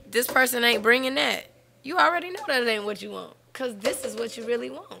this person ain't bringing that, you already know that it ain't what you want, because this is what you really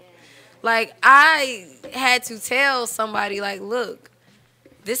want. Like, I had to tell somebody, like, look,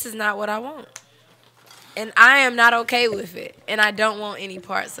 this is not what I want. And I am not okay with it, and I don't want any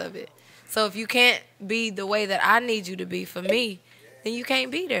parts of it. So if you can't be the way that I need you to be for me, then you can't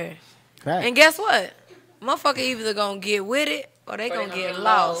be there. Right. And guess what? Motherfucker either gonna get with it or they gonna get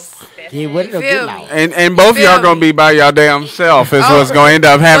lost. Get with it or get lost. And both Feel y'all gonna me? be by your damn self is what's gonna end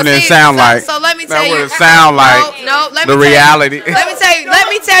up having Well, it see, sound like. So let me tell That you. would sound like No, let the me tell you- reality. Let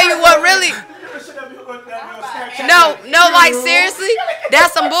me tell you what really. No, like, seriously,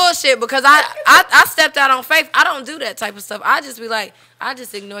 that's some bullshit, because I stepped out on faith. I don't do that type of stuff. I just be like, I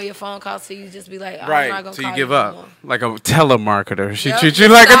just ignore your phone calls till you just be like, oh, I'm not Right, gonna so call you give no up more. like a telemarketer. She Yep. treats you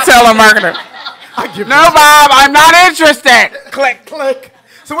like a telemarketer. No, Bob, I'm not interested. Click. Click.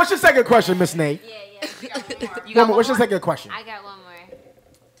 So what's your second question, Miss Nay? What's your second question? I got one more.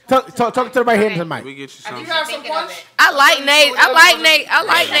 Talk to everybody here in the mic. We get you some. You have some punch? I like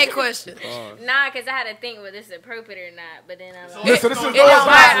Nate question. Nah, because I had to think whether this is appropriate or not, but then I'm like, Listen, this is It don't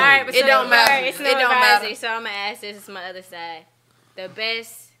matter. Alright, but It don't matter. It's no It don't advisory, matter. so I'm going to ask this. This is my other side. The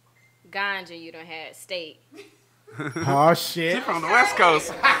best ganja you done had, state. Oh shit. She from the West Coast.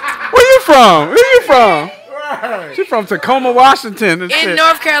 Where you from? Where you from? She from Tacoma, Washington. And In shit.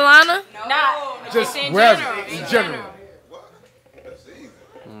 North Carolina? Not Just in wherever. general. In general.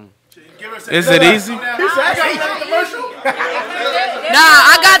 Is it easy? Nah,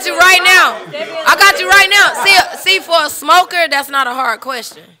 I got you right now. See, for a smoker, that's not a hard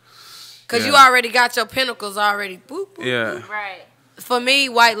question, because you already got your pinnacles already. Boop, boop. Yeah. Right. For me,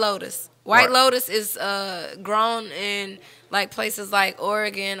 White Lotus. White Lotus is grown in like places like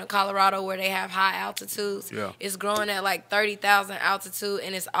Oregon or Colorado where they have high altitudes. Yeah. It's growing at like 30,000 altitude,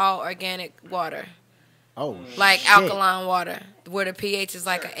 and it's all organic water. Oh, Like shit. alkaline water, where the pH is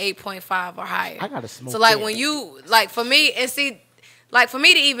like an 8.5 or higher. I gotta smoke So like that. when you like for me and see, like for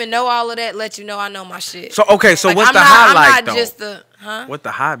me to even know all of that, let you know I know my shit. So okay, so Like, what's I'm the not, high I'm like not though? just the What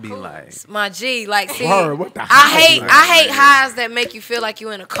the high be like? my G. Like see, Word, what the I high be like? hate highs that make you feel like you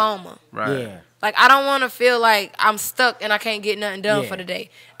in a coma. Right. Yeah. Like I don't want to feel like I'm stuck and I can't get nothing done Yeah. for the day.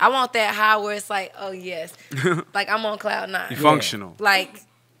 I want that high where it's like, oh yes, like I'm on cloud 9. You functional. Like.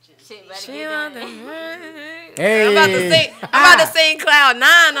 Shit, better get done. Hey. I'm about to sing Cloud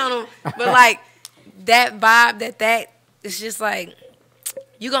 9 on them. But like that vibe, that it's just like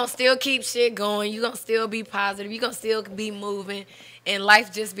you gonna still keep shit going. You gonna still be positive. You gonna still be moving, and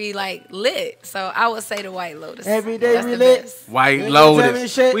life just be like lit. So I would say the White Lotus. Every day That's we the lit. best. White You ain't gonna tell me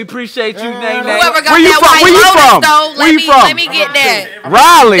Lotus. shit. We appreciate you, Nay Nay. Whoever got Where you that from? White Where you Lotus from? though, Where you from? let me get that.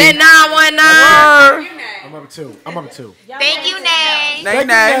 Raleigh. That 919. Word. I'm up 2. I'm up 2. Thank you, Nay. Nay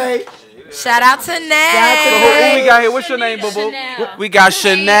Nay. Shout out to So Nat. who we got here? What's your name, boo boo? Chanel. We got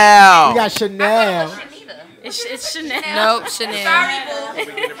Chanel. We got Chanel. It's Chanel. Nope, Chanel.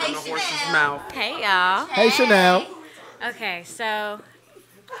 Mouth. Hey y'all. Hey, Chanel. Okay, so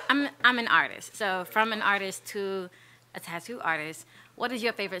I'm an artist. So from an artist to a tattoo artist, what is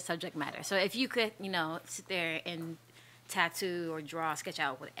your favorite subject matter? So if you could, sit there and tattoo or draw, sketch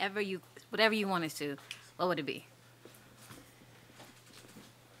out whatever you wanted to, what would it be?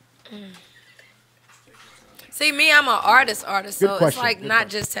 See, me, I'm an artist, so Good it's question, like good not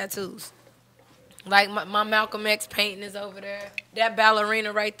just tattoos. Like my Malcolm X painting is over there. That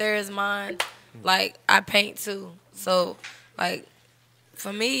ballerina right there is mine. Like I paint too. So like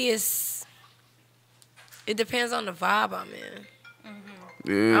for me, it depends on the vibe I'm in.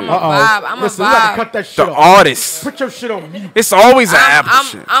 I'm a vibe. I'm Listen, a you gotta vibe. cut that shit The off. artist. Put your shit on mute. It's always an apple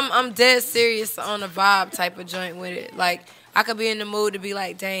shit. I'm dead serious on a vibe type of joint with it. Like I could be in the mood to be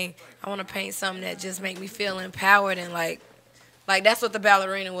like, dang, I want to paint something that just make me feel empowered and like that's what the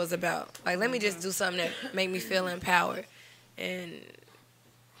ballerina was about. Like let me just do something that make me feel empowered, and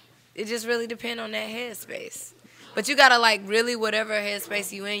it just really depend on that headspace. But you gotta like really whatever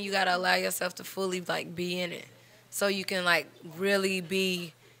headspace you in, you gotta allow yourself to fully like be in it, so you can like really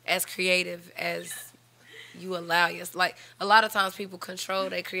be as creative as you allow yourself. Like a lot of times people control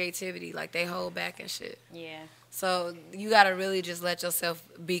their creativity, like they hold back and shit. Yeah. So you gotta really just let yourself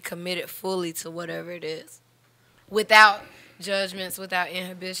be committed fully to whatever it is, without judgments, without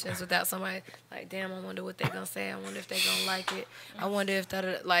inhibitions, without somebody like, damn, I wonder what they gonna say. I wonder if they gonna like it. I wonder if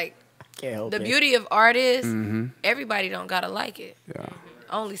that like. Can't help The it. beauty of art is everybody don't gotta like it. Yeah.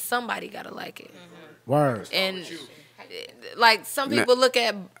 Only somebody gotta like it. Word. And like some people look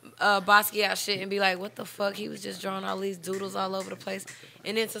at Basquiat shit and be like, what the fuck? He was just drawing all these doodles all over the place.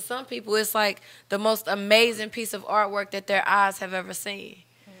 And then to some people, it's like the most amazing piece of artwork that their eyes have ever seen.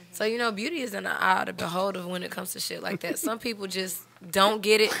 So, beauty is in the eye of the beholder when it comes to shit like that. Some people just don't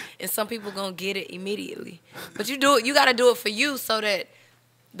get it, and some people gonna get it immediately. But you gotta do it for you, so that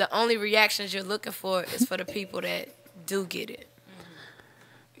the only reactions you're looking for is for the people that do get it.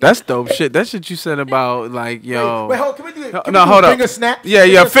 That's dope shit. That shit you said about like, yo. Wait, hold, can we do it? Can No, we do hold up. finger snap?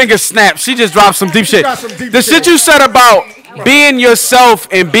 Yeah, finger snap. She just dropped some deep shit. dropped some deep The shit. shit you said about being yourself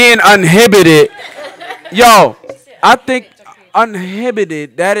and being uninhibited. Yo, I think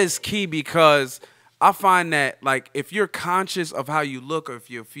uninhibited, that is key, because I find that like if you're conscious of how you look, or if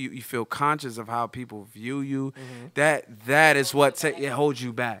you feel conscious of how people view you, that is what it holds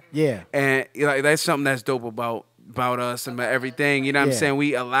you back. Yeah. And like that's something that's dope about us and about everything. You know what I'm Yeah. saying?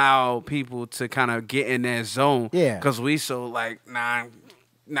 We allow people to kind of get in that zone. Yeah. Because we so like not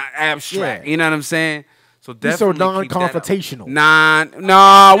abstract. Yeah. You know what I'm saying? So so definitely keep that up. non-confrontational.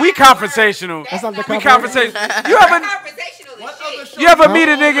 No, we confrontational. That's not the We confrontation. confrontational. You ever meet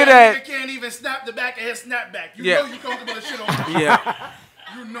a nigga Nigga that can't even snap the back of his snapback. You Yeah. know you comfortable as shit on. yeah.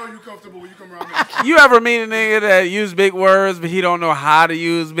 You know you comfortable when you come around me. You ever meet a nigga that use big words but he don't know how to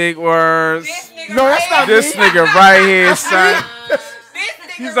use big words? No, that's not This me. nigga right here, son.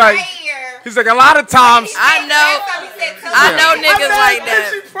 He's like a lot of times. I know niggas like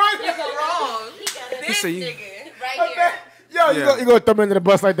that. He said, Yo, you gonna throw me under the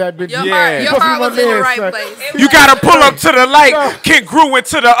bus like that, bitch? Your Yeah. heart, your Pussy heart my was in the man, right son. place. you gotta pull up to the light. Kid grew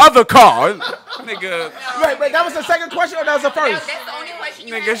into the other car. Nigga, Wait, that was the second question or that was the first?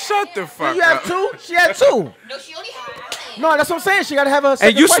 nigga, shut the fuck You have up. two? She had two. No, she only had No, that's what I'm saying. She gotta have a And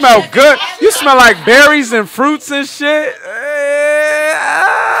second you question. smell good. You smell like berries and fruits and shit.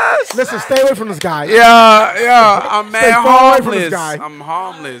 Listen, stay away from this guy. Yeah, I'm mad far away from this harmless. guy. I'm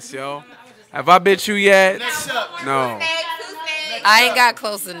harmless, yo. Have I bit you yet? Next up. No. Next, I ain't got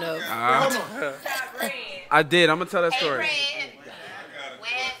close enough. I did. I'm gonna tell that story.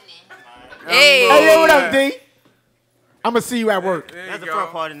 Hey. Hey, what up, D? I'm gonna see you at work. That's the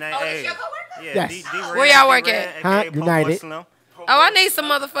front part of the name. Hey. Yeah, Yes. Where y'all work at? Huh? United. Oh, I need some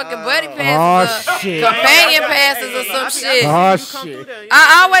motherfucking buddy passes or shit. companion passes or some shit. Oh shit.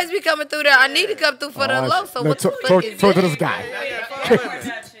 I always be coming through there. I need to come through for the low. So what the fuck is Talk to it? this guy.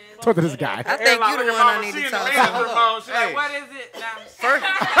 Talk to this guy. I think you the one I need to talk to. Hey. What is it? First,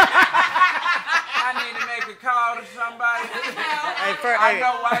 I need to make a call to somebody. I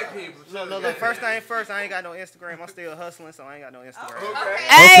know white people. Look, first thing first, I ain't got no Instagram. I'm still hustling, so I ain't got no Instagram.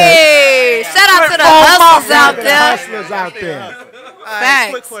 Hey, shout out to the hustlers out there. Hustlers out there.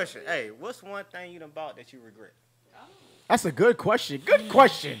 Facts. Quick question. Hey, what's one thing you done bought that you regret? That's a good question. Good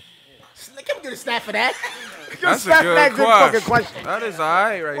question. Can we get a snap for that? That's a Good good fucking question. question. That is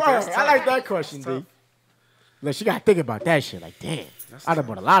alright right Word, there. I like that question, D. Look, she got to think about that shit. Like, damn, I done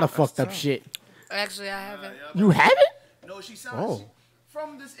bought a lot of fucked up shit. Actually, I haven't. You haven't? No, she sounds. Oh.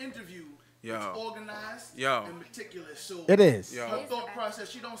 From this interview, it's organized and meticulous. So It is. her thought process,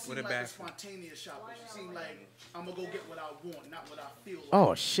 she don't seem With a like a bag. spontaneous shopper. She seems like I'm gonna go get what I want, not what I feel.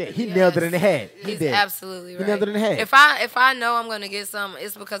 Oh shit, he nailed it in the head. He He's did. absolutely right. He nailed it in the head. If I know I'm gonna get something,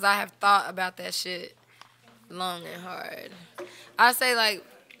 it's because I have thought about that shit long and hard. I say like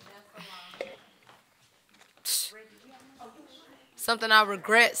something I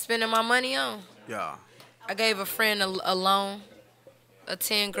regret spending my money on. Yeah. I gave a friend a loan, a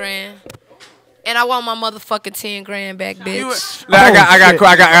 10 grand. And I want my motherfucking 10 grand back, bitch.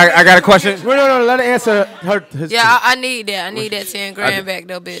 I got a question. Wait, no, let her answer his. Yeah, I need that. I need that 10 grand back,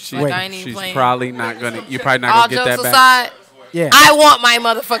 though, bitch. Like, I ain't even She's playing. probably not gonna. You're probably not All gonna get jokes that back. aside, Yeah. I want my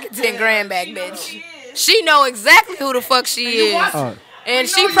motherfucking 10 grand back, bitch. She know exactly who the fuck she is. And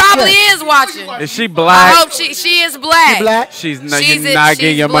she probably is watching. Is she I black? hope she is black. She black? She's not. She's You're not she's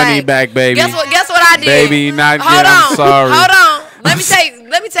getting your black. money back, baby. Guess what I did? Baby, you're not Hold getting. on. I'm sorry. Hold on.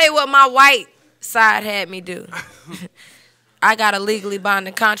 Let me tell you what my white side had me do. I got a legally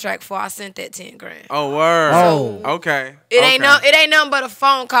binding contract before I sent that 10 grand. Oh, word. Oh. Okay. It ain't nothing but a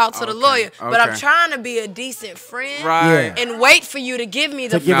phone call to the lawyer. But I'm Okay. trying to be a decent friend Right. and wait for you to give me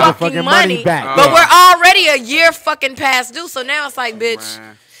the give her the fucking fucking money. money back. But we're already a year fucking past due, so now it's like, bitch,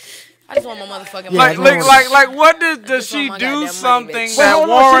 Man. I just want my motherfucking Yeah, money. Like, what does just want she my do goddamn money, something bitch. Wait, that hold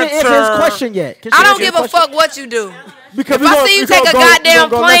on, she warrants didn't answer his her? question yet. Can she I don't answer give his a question? fuck what you do. Because If I see you take a goddamn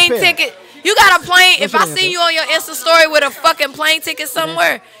plane ticket. ticket, you got a plane. No, If she I didn't see answer. you on your Insta story with a fucking plane ticket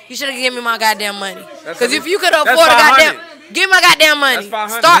somewhere, you should have given me my goddamn money. Because if you could afford a goddamn, give me my goddamn money.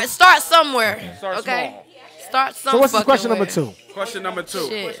 That's $500. Start somewhere. Start Okay. small. Start some. So what's his fucking question number where. 2? Question number 2.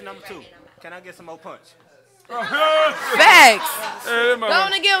 Shit. Question number 2. Can I get some more punch? Facts. Hey, Go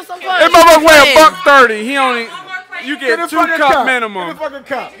on and give him some fun. that motherfucker weigh $130. He only. You get Get a 2 fucking cup Get a minimum. fucking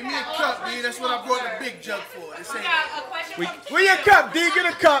cup. Give me a cup, D. That's what I brought the big jug for. This ain't. Where your cup, D? Get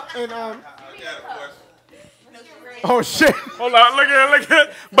a cup and Oh shit. Hold on, look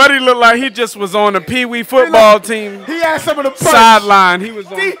at. Buddy looked like he just was on the Pee Wee football team He had some of the punch. sideline. He was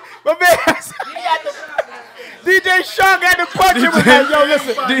on. D, my man. DJ Sean got the punch. He was like, yo,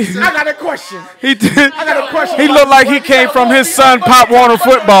 listen, I got a question. He did. I got a question. He looked like he came from his son Pop Warner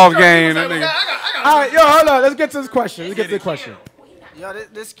football game. That nigga. All right, yo, hold on. Let's get to this question. Yo,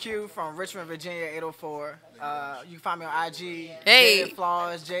 this Q from Richmond, Virginia, 804. You can find me on IG. Hey. Jaded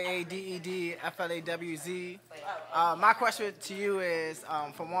Flaws, JADED FLAWZ. My question to you is,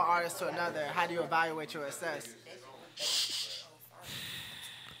 from one artist to another, how do you evaluate your success?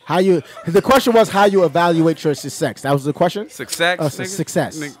 The question was how you evaluate your success. That was the question? Success. nigga?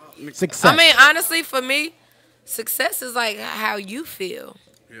 Success. Nigga. Success. I mean, honestly, for me, success is like how you feel.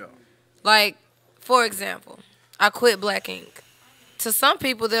 Yeah. Like, for example, I quit Black Ink. To some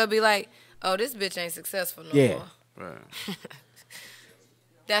people, they'll be like, oh, this bitch ain't successful no Yeah. more. Right.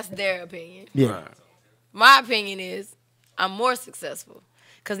 That's their opinion. Yeah. Right. My opinion is I'm more successful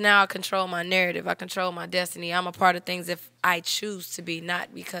because now I control my narrative. I control my destiny. I'm a part of things if I choose to be,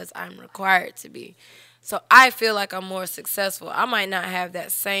 not because I'm required to be. So I feel like I'm more successful. I might not have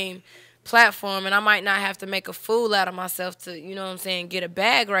that same platform, and I might not have to make a fool out of myself to, you know what I'm saying, get a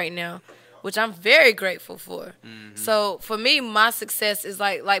bag right now, which I'm very grateful for. Mm-hmm. So for me, my success is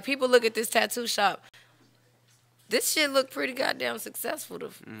like people look at this tattoo shop. This shit look pretty goddamn successful.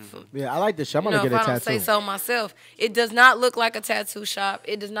 Yeah, I like this shit. I'm You going know, to if get a I don't tattoo. say so myself, it does not look like a tattoo shop.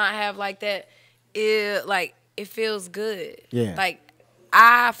 It does not have like that. It feels good. Yeah. Like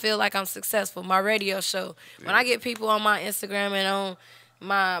I feel like I'm successful. My radio show. When I get people on my Instagram and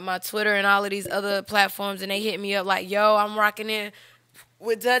on my Twitter and all of these other platforms, and they hit me up like, "Yo, I'm rocking in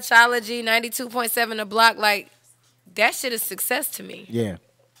with Dutchology 92.7 The Block." Like, that shit is success to me. Yeah.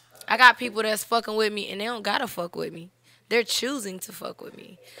 I got people that's fucking with me, and they don't gotta fuck with me. They're choosing to fuck with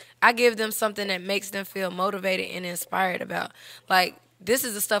me. I give them something that makes them feel motivated and inspired about. Like, this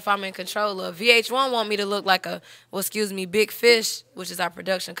is the stuff I'm in control of. VH1 want me to look like Big Fish, which is our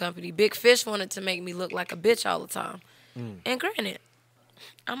production company. Big Fish wanted to make me look like a bitch all the time. And granted,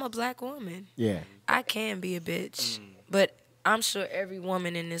 I'm a black woman. Yeah. I can be a bitch. But I'm sure every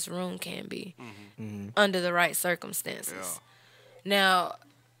woman in this room can be under the right circumstances. Now,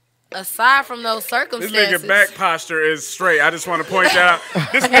 aside from those circumstances, This nigga back posture is straight. I just want to point that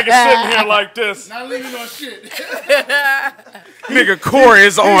out. This nigga sitting here like this. Not leaving on shit. Nigga core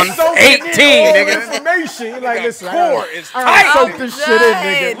is on 18, nigga. Information. Like, listen, Core is I gotta tight. soak this shit in,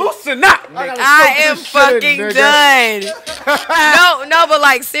 nigga. Loosen up. I am fucking done. No, but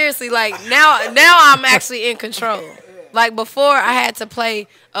like seriously, like now I'm actually in control. Like before, I had to play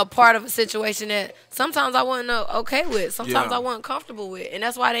a part of a situation that sometimes I wasn't okay with. Sometimes I wasn't comfortable with. And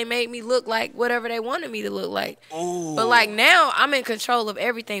that's why they made me look like whatever they wanted me to look like. Ooh. But like now, I'm in control of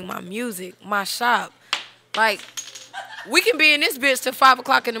everything. My music, my shop. Like, we can be in this bitch till 5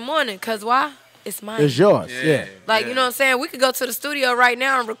 o'clock in the morning. Because why? It's mine. It's yours. Yeah. Like, you know what I'm saying? We could go to the studio right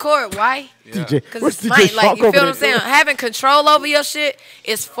now and record. Why? DJ. Because What's it's DJ mine. Like, you Shark feel over what I'm saying? Having control over your shit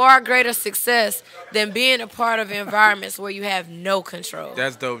is far greater success than being a part of environments where you have no control.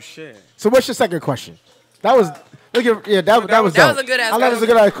 That's dope shit. So what's your second question? That was, look at, yeah, that was dope. That was a good ass I thought it was a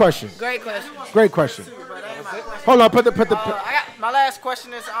good ass question. Great question. Great question. Hold on, put the. I got, my last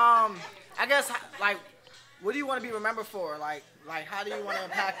question is, I guess, like, what do you want to be remembered for? Like how do you want to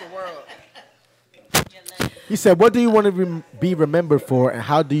impact the world? He said, what do you want to be remembered for, and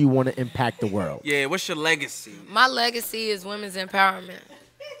how do you want to impact the world? Yeah, what's your legacy? My legacy is women's empowerment.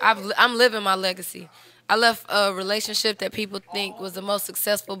 I'm living my legacy. I left a relationship that people think was the most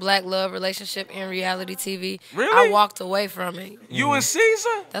successful black love relationship in reality TV. Really? I walked away from it. You and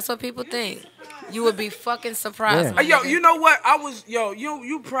Caesar? That's what people think. You would be fucking surprised. Yeah. Yo, you know what?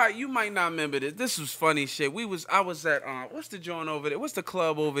 You might not remember this. This was funny shit. I was at what's the joint over there? What's the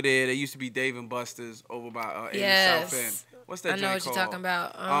club over there that used to be Dave and Buster's over by in South End? What's that I know joint what called? you're talking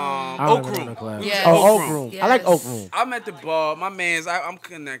about. Oak Room. Yes. Oh, Oak Room. Yes. I like Oak Room. I'm at the bar. My man's. I'm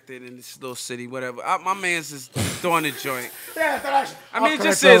connected in this little city. Whatever. My man's is throwing the joint. I mean, it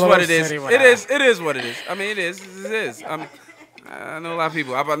just is what it is. It is what it is. I mean, it is. It is. I know a lot of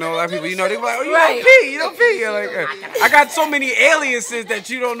people. You know, they be like, oh, you don't pee. You don't pee. You're like, I got so many aliases that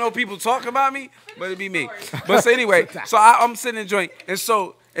you don't know people talk about me, but it'd be me. But so anyway, so I'm sitting enjoying,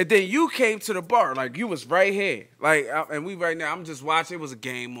 and then you came to the bar, like you was right here, like, and we right now. I'm just watching. It was a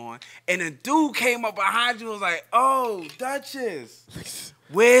game on, and a dude came up behind you. And was like, "Oh, Dutchess,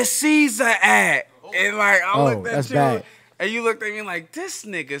 where's Caesar at?" And like, I looked at you, bad. and you looked at me like, "This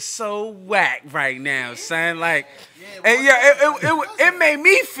nigga's so whack right now, son." Like, and yeah, it made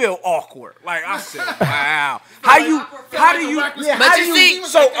me feel awkward. Like I said, "Wow, how do you?" But you see,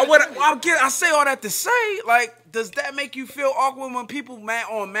 So I say all that to say, like, does that make you feel awkward when people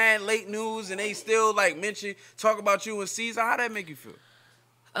on mad late news and they still like talk about you and Caesar? How that make you feel?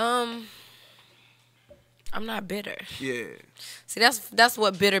 I'm not bitter. Yeah. See, that's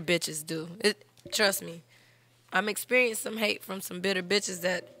what bitter bitches do. Trust me. I'm experiencing some hate from some bitter bitches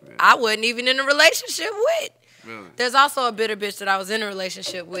that I wasn't even in a relationship with. Really? There's also a bitter bitch that I was in a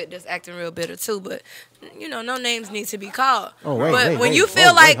relationship with that's acting real bitter too, but you know, no names need to be called. Oh, wait, but wait, when wait. you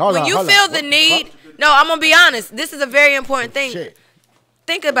feel the need, no, I'm gonna be honest. This is a very important thing. Shit.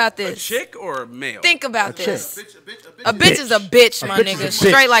 Think about A this. chick or a male? Think about this. A A bitch is a bitch, my bitch is a nigga. bitch.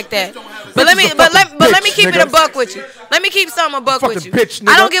 Straight like that. But let me keep it a buck with you. Let me keep something a buck with you. Fucking bitch,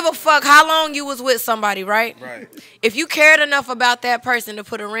 I nigga. don't give a fuck how long you was with somebody, right? Right. If you cared enough about that person to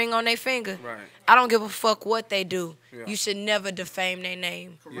put a ring on their finger, Right. I don't give a fuck what they do. Yeah. You should never defame their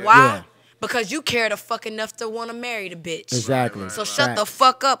name. Yeah. Why? Yeah. Because you cared a fuck enough to want to marry the bitch. Exactly. So shut the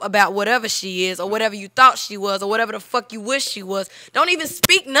fuck up about whatever she is or whatever you thought she was or whatever the fuck you wish she was. Don't even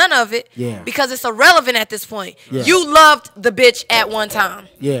speak none of it Yeah. because it's irrelevant at this point. Yeah. You loved the bitch at one time.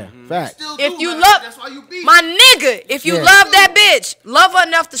 Yeah, fact. If you love my nigga, if you Yeah. love that bitch, love her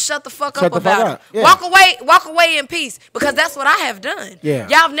enough to shut the fuck Shut up the fuck about up. it. Yeah. Walk away in peace because that's what I have done. Yeah.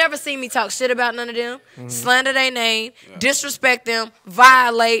 Y'all have never seen me talk shit about none of them, slander their name, disrespect them,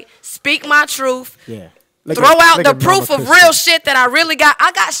 violate, speak my truth. Yeah. Throw out the proof of real shit that I really got.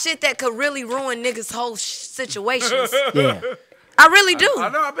 I got shit that could really ruin niggas' whole situations. Yeah. I really do. I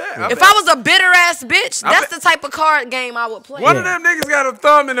know. I bet. If I was a bitter ass bitch, that's the type of card game I would play. One of them niggas got a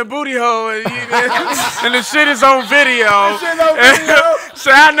thumb in the booty hole, and the shit is on video. So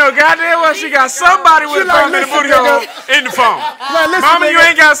I know goddamn well she got somebody with a thumb in the booty hole in the phone. Mama, you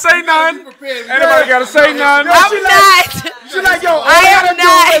ain't gotta say nothing. Anybody gotta say nothing. I'm not. She like, yo, all I I am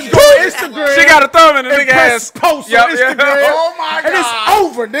gotta do is go to Instagram. She got a thumb in the and nigga press ass. post on Instagram. Oh my And it's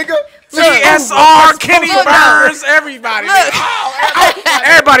over, nigga. TSR, Kenny Look, Burns, everybody. Look.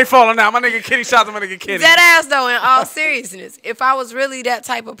 Everybody falling out. My nigga Kenny shot to my nigga Kenny. That ass though, in all seriousness, if I was really that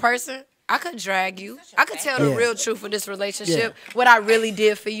type of person, I could drag you. I could tell the real truth of this relationship, what I really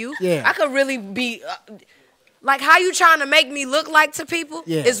did for you. Yeah. I could really be like how you trying to make me look like to people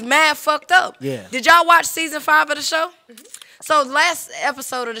is mad fucked up. Yeah. Did y'all watch season 5 of the show? So last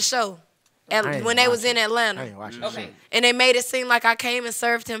episode of the show, when they was in Atlanta, I ain't watching shit. and they made it seem like I came and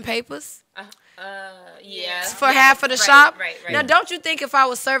served him papers. Yeah. For half of the shop. Right. Now, don't you think if I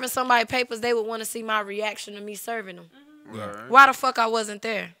was serving somebody papers, they would want to see my reaction to me serving them? Yeah. Why the fuck I wasn't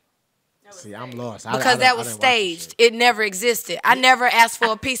there? See, I'm lost. Because that was staged. It never existed. I never asked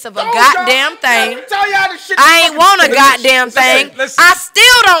for a piece of a goddamn thing. I ain't want a goddamn thing. I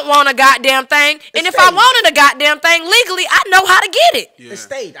still don't want a goddamn thing. And if I wanted a goddamn thing legally, I know how to get it. It's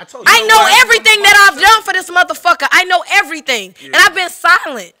staged. I told you. I know everything that I've done for this motherfucker. I know everything. And I've been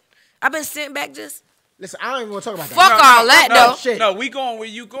silent. I've been sitting back just... Listen, I don't even want to talk about that. Fuck all that, though. No, we going where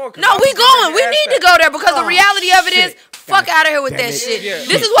you going. No, we going. We need to go there because the reality of it is, fuck out of here with that shit.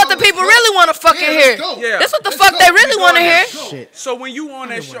 This is what the people really want to fucking hear. This what the fuck they really want to hear. So when you on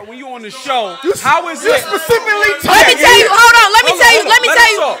that show, when you on the show, how is it? Specifically, let me tell you. Hold on. Let me tell you. Let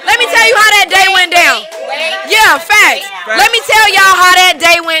me tell you how that day went down. Yeah, facts. Let me tell y'all how that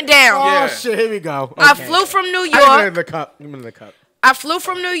day went down. Oh shit, here we go. I flew from New Give me York. the cup. Give me the cup. I flew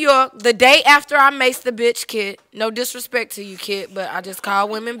from New York the day after I maced the bitch, kid. No disrespect to you, kid, but I just call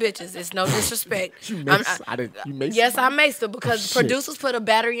women bitches. It's no disrespect. You maced Yes, I maced her because producers put a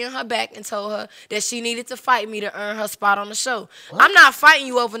battery in her back and told her that she needed to fight me to earn her spot on the show. What? I'm not fighting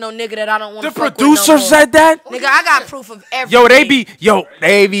you over no nigga that I don't want to fuck with no more. The producer said that? Nigga, I got proof of everything.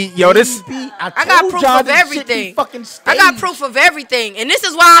 This. I got proof of everything. I got proof of everything. And this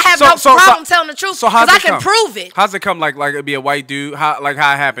is why I have no problem telling the truth. Because I can prove it. How's it come like it'd be a white dude? How it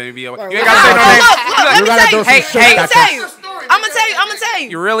happened? It'd be a, you ain't gotta say no name. Let me tell you. Hey, let me tell you. I'm gonna tell you.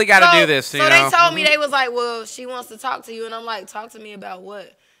 You really gotta do this. So they told me, they was like, well, she wants to talk to you. And I'm like, talk to me about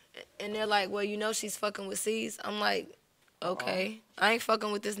what? And they're like, well, you know she's fucking with C's. I'm like, okay. I ain't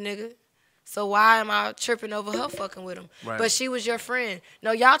fucking with this nigga. So why am I tripping over her fucking with him? Right. But she was your friend.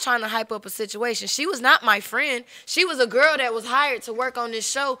 No, y'all trying to hype up a situation. She was not my friend. She was a girl that was hired to work on this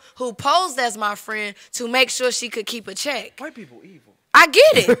show who posed as my friend to make sure she could keep a check. White people evil. I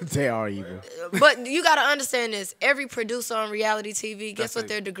get it. They are evil. But you got to understand this. Every producer on reality TV, guess what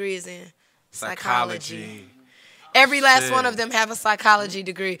their degree is in? Psychology. Every last one of them have a psychology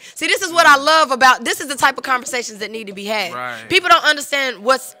degree. See, this is what I love about, this is the type of conversations that need to be had. Right. People don't understand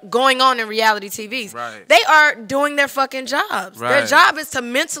what's going on in reality TVs. Right. They are doing their fucking jobs. Right. Their job is to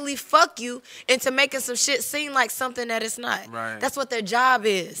mentally fuck you into making some shit seem like something that it's not. Right. That's what their job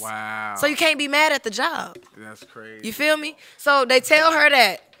is. Wow. So you can't be mad at the job. That's crazy. You feel me? So they tell her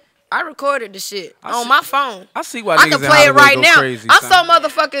that. I recorded the shit on my phone. I see why I can niggas in play it Hollywood right go now. crazy, I'm so son.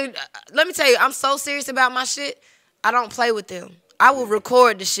 motherfucking. Let me tell you, I'm so serious about my shit. I don't play with them. I will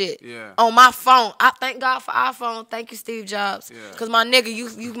record the shit on my phone. I thank God for iPhone. Thank you, Steve Jobs. Because my nigga,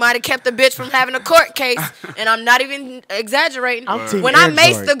 you might have kept the bitch from having a court case, and I'm not even exaggerating. When I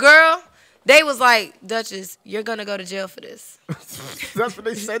maced the girl, they was like, Dutchess, you're going to go to jail for this. That's what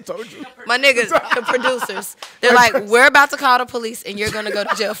they said, told you. My niggas, the producers, they're like, we're about to call the police, and you're going to go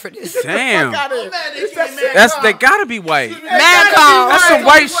to jail for this. Damn. They gotta be white. Mad call. That's some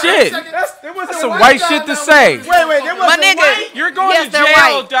white shit. That's some white shit to say. Wait, there My wasn't nigga, white? You're going to they're jail,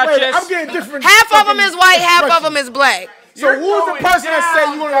 white. Dutchess. Wait, I'm getting different. Half of them is white, half of them is black. So who's the person that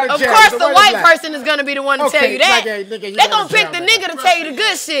said you want to go to Of jail? course, the white person is gonna be the one to tell you that. Like, hey, nigga, They gonna pick the nigga to tell you the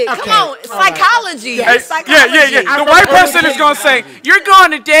good shit. Come on, psychology. Yeah. It's psychology. The white person is gonna say, "You're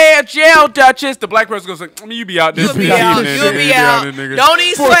going to jail, Dutchess." The black person gonna say, I mean, "You be out this You'll be out. You'll be out. Don't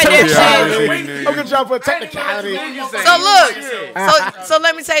even sweat that shit. I'm gonna jump for a technicality. So look, so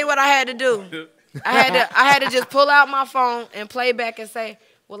let me tell you what I had to do. I had to just pull out my phone and play back and say,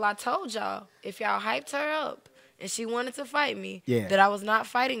 well, I told y'all if y'all hyped her up and she wanted to fight me, that I was not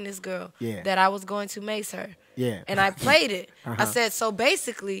fighting this girl, that I was going to mace her. And I played it. I said, so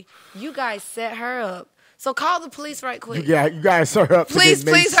basically, you guys set her up. So call the police right quick. You guys set her up.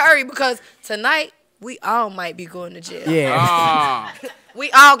 Please hurry, because tonight we all might be going to jail. We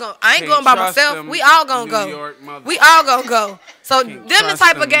all go. I ain't Can't going by trust myself. them We all gonna New go. York mother- We all gonna go. So Can't them the trust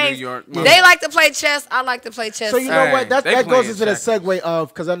type of them New games. York They mother- like to play chess. I like to play chess. So you know Hey, what? That they goes playing into the checkers. segue of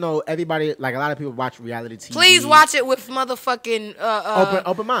because I know everybody, like a lot of people watch reality TV. Please watch it with motherfucking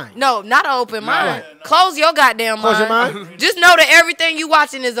open mind. No, not an open mind. Right. Close your goddamn Close your mind. mind? Just know that everything you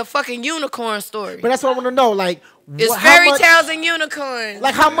watching is a fucking unicorn story. But that's what I want to know. Like, It's how fairy much- tales and unicorns.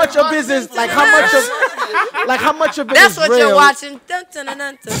 Like how much of this is like how much of it That's is what real? you're watching. Dun, dun, dun,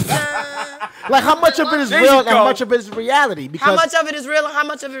 dun, dun, dun. Like how much of it is There real you and go. how much of it is reality? Because How much of it is real and how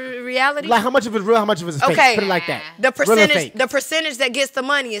much of it is reality? like how much of it is real, how much of it is fake? Okay. Put it like that. The Real and percentage, fake. the percentage that gets the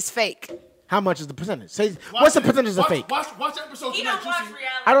money is fake. How much is the percentage? Say what's the percentage of fake? Watch the episode tonight, Juicy.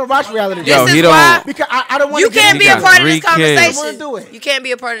 I don't watch reality. Yo, This he is don't. why Because I don't want you to can't be He a got part of 3 this kids. conversation. I wanna do it. You can't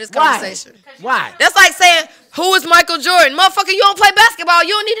be a part of this Why? conversation. Why? That's like saying, who is Michael Jordan? Motherfucker, you don't play basketball. You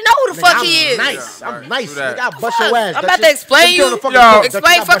don't need to know who the fuck I'm he is. Nice. I'm nice. do that. Nigga, I'll bust your ass. I'm about to Dutchess. explain Let's get on you. the fucking Yo. court, Explain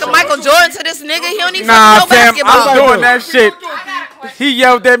Dutchess. I'll bust fucking your Michael ass. Jordan to this nigga. He don't even Nah, fucking know fam, basketball. I'm doing do? that shit. He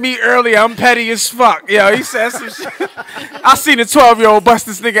yelled at me earlier. I'm petty as fuck. Yo, he said some shit. I seen a 12-year-old bust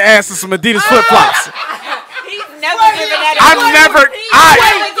this nigga ass in some Adidas flip flops. He's never given that.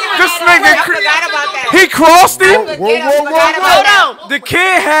 This nigga, Forgot about that. he crossed him. Hold on. The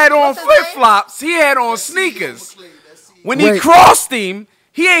kid had on flip flops. He had on sneakers. When he Wait. crossed him,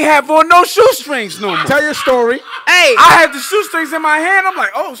 he ain't have on no shoestrings no more. Tell your story. Hey, I had the shoestrings in my hand. I'm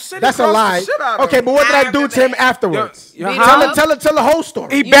like, oh shit. he That's a crossed the lie. shit out of Okay, him. but what did I do to him afterwards? Yo, Beat huh? him up. Tell the whole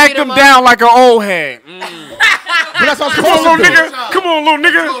story. He You backed beat him him down like an old head. But that's what I'm Come on, supposed little to do. nigga. Come on,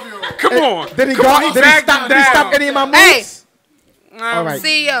 little nigga. Come on. Did he Come go? on, Did he backed stop? him Did he stop down. any of my moves? Hey. All right.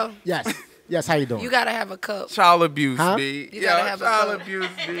 CEO, Yes. Yes. How you doing? you gotta have a cup. Child abuse, Huh? B. You gotta have a child club. abuse,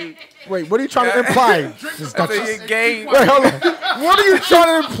 B. Wait. What are you trying to imply, Miss So Dutchess? you gay. Wait, hold on. What are you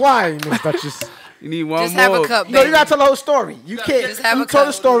trying to imply, Miss Duchess? You need one Just more. have a cup, baby. No, you gotta tell the whole story. You can't. Just have you a told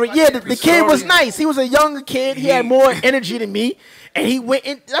the cup. story. Yeah, the kid was story. nice. He was a younger kid. He had more energy than me, and he went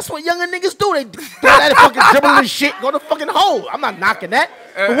in. That's what younger niggas do. They throw that fucking dribbling shit, go to fucking hole. I'm not knocking that.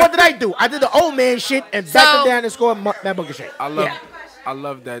 But what did I do? I did the old man shit and backed him down and scored that bucket shit. I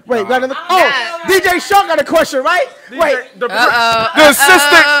love that. Wait, got another. Oh, DJ Shaw got a question, right? Wait, The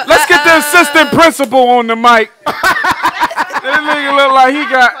assistant. Let's get the assistant principal on the mic. This nigga look like he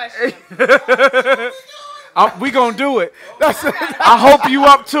got. We gonna do it. I hope you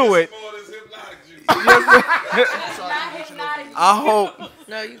up to it. I hope.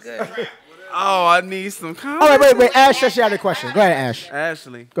 No, you good. Oh, I need some. oh wait. Ash, she had a question. Go ahead, Ash.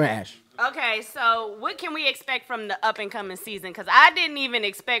 Ashley. Go ahead, Ash. Okay, so what can we expect from the up and coming season? Because I didn't even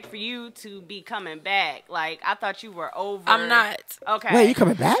expect for you to be coming back. Like, I thought you were over. I'm not. Okay. Wait, you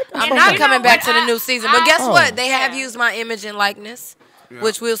coming back? I'm You not know coming back what? to the new season. But guess Oh. what? They have used my image and likeness,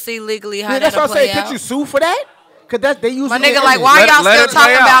 which we'll see legally how Yeah, that's that'll what I'm saying. play Could out. you sue for that? Cause they use My it nigga, on like, image. why Let- y'all let still it play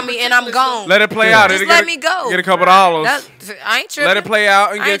talking out. about me and I'm gone? Let it play out. Just It'll let get me go. Get a couple dollars. I ain't tripping. Let it play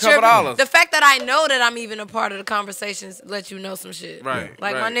out and I get a ain't couple tripping. dollars. The fact that I know that I'm even a part of the conversations let you know some shit. Right,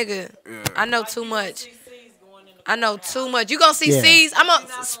 Like, right. my nigga, I know too much. I know too much. You gonna see Yeah. C's. I'm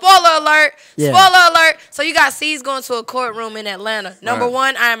a spoiler alert. Yeah. Spoiler alert. So you got C's going to a courtroom in Atlanta. Number Right.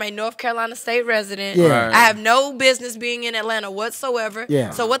 one, I am a North Carolina state resident. Yeah. Right. I have no business being in Atlanta whatsoever. Yeah.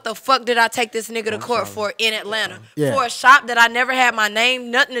 So what the fuck did I take this nigga to court for in Atlanta? Yeah. For a shop that I never had my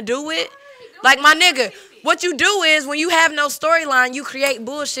name, nothing to do with? Like, my nigga, what you do is when you have no storyline, you create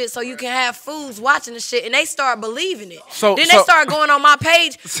bullshit so you can have fools watching the shit and they start believing it. So- then so- they start going on my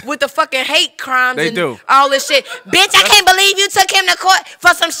page with the fucking hate crimes They and do. all this shit. Bitch, I can't believe you took him to court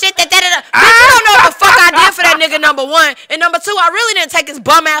for some shit that da-da-da. Bitch, you don't know what the fuck I did for that nigga, number one. And number two, I really didn't take his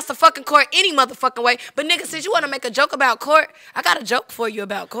bum ass to fucking court any motherfucking way. But nigga, since you want to make a joke about court, I got a joke for you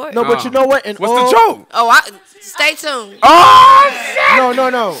about court. No, but you know what? In What's all, the joke? Oh, stay tuned. Oh shit! No. And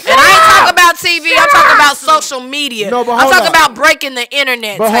I ain't talking about TV. I'm talking about social media. No, but I'm hold talking up. about breaking the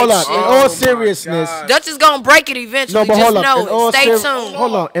internet. But type hold up. shit. In all seriousness. Dutch is gonna break it eventually. No, but Just hold up. In know all it. Stay tuned.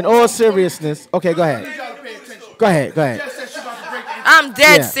 Hold on. In all seriousness. Okay, go ahead. Go ahead. Jess said she about to break the I'm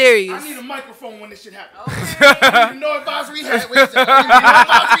dead Yeah. serious. I need a microphone when this shit happens. No advisory hat. Wait a second. No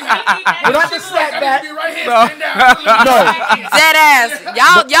advisory hat. But I just snap back. Be right here. Stand down. No. Dead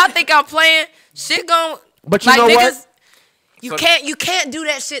ass. Y'all think I'm playing? Shit gon' But you like know niggas. what? You can't do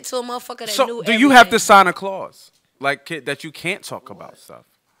that shit to a motherfucker that So knew do you have to everything. sign a clause like that you can't talk about stuff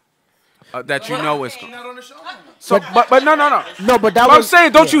that you know is going? Not on the show. So, but no. No, but that But I'm was.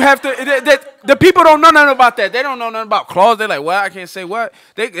 saying, don't you have to? The people don't know nothing about that. They don't know nothing about clause. They're like, well, I can't say what.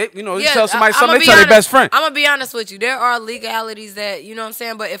 They you know, you tell somebody something, they tell their best friend. I'm gonna be honest with you. There are legalities that you know what I'm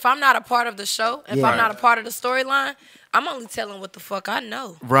saying. But if I'm not a part of the show, if I'm not a part of the storyline, I'm only telling what the fuck I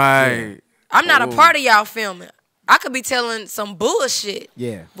know. Right. I'm not a part of y'all filming. I could be telling some bullshit.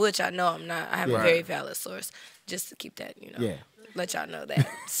 Yeah. Which I know I'm not. I have a very valid source. Just to keep that, Yeah. let y'all know that.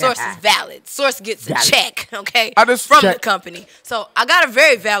 Source is valid. Source gets a check, okay? I just from the company. So I got a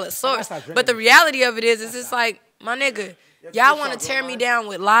very valid source. But the reality of it is it's like, my nigga, y'all want to tear me down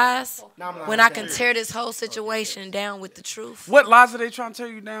with lies when I can tear this whole situation down with the truth? What lies are they trying to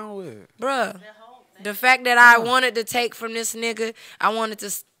tear you down with? Bruh, the fact that I wanted to take from this nigga, I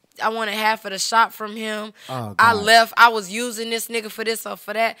wanted half of the shop from him. Oh, I left. I was using this nigga for this or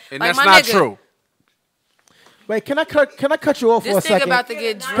for that. And like, that's not true. Wait, can I cut you off for a This second? nigga about to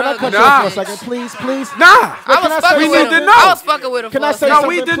get Can I drugged. cut you off for a second, please? Nah. I was fucking with him. I was fucking with him. Can I say No, something,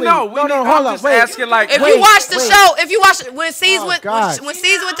 we didn't please? know. No, hold on. Wait. Asking like, If you watch the show, if you watch when C's went to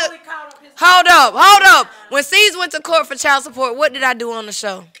hold up. When C's went to court for child support, what did I do on the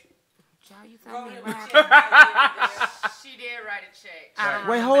show? She did write a check.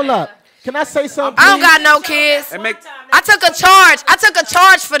 Wait, hold up. Can I say something? I don't got no kids. I took a charge. I took a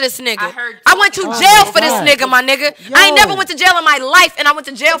charge for this nigga. I went to jail for this nigga, my nigga. I ain't never went to jail in my life, and I went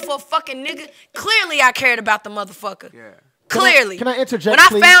to jail for a fucking nigga. Clearly, I cared about the motherfucker. Yeah. Clearly. Can I interject, When I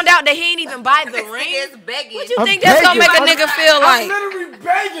please? found out that he ain't even buy the ring, what you I'm think that's gonna make a begging. nigga feel like? literally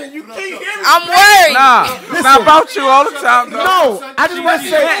begging. You can't hear me. I'm worried. Nah, it's not about you all the time, though. No, I just want to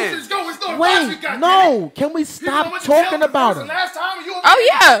say. Let's go. Wait, no. Can we stop talking about him? Oh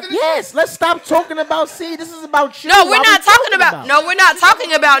yeah. Yes, let's stop talking about C. This is about you. No, we're What not we talking about. No, we're not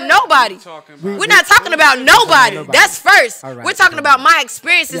talking about nobody. We're not talking about nobody. That's first. All right. We're talking about my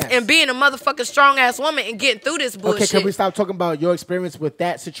experiences Yes. and being a motherfucking strong ass woman and getting through this bullshit. Okay, can we stop talking about your experience with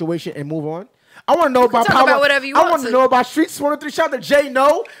that situation and move on? I want to know about talk about whatever you I want want to. to know about Streets 103. Shout out to Jay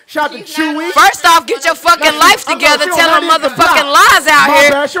No. Shout out to Chewy. First off, get your fucking life together, telling motherfucking lies out My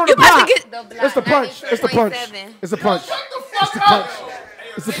here. bad, she on You the about to block. get. It's the punch. It's the punch. It's the punch. It's the punch.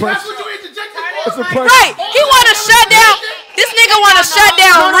 It's the punch. It's the punch. Right, he want to shut down. This nigga want to shut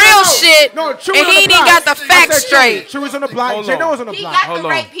down real shit, No, and he ain't even got the facts straight. Chewy's on the block. Jay No was on the block. Hold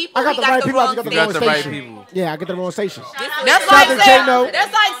on. I got the right people. I just got the wrong got the right station. people. Yeah, I get the wrong station. That's Shout like out to Jay No.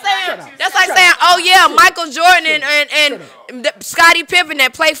 saying. That's like saying, oh yeah, Michael Jordan and Scottie Pippen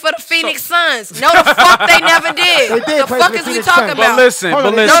that played for the Phoenix Suns. No, the fuck they never did. They did The play fuck for the is we Phoenix talking Suns. about? But listen, Hold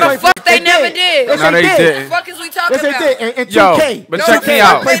on, but they No, listen. the fuck they never did. did. Yes, No, they The didn't. fuck is we talking Yes, they about? did. And Yo, 2K. but No, check they me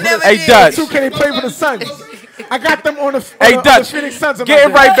out. never Hey, did. Dutch. 2K, they play for the Suns. I got them on the Hey, the Dutch. Phoenix Suns.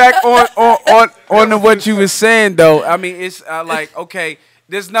 Getting right back on to what you was saying though. I mean, it's like okay,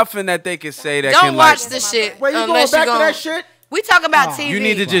 there's nothing that they can say that Don't can watch like. the shit. Wait, you going unless back you to gon- that shit? We talking about TV. You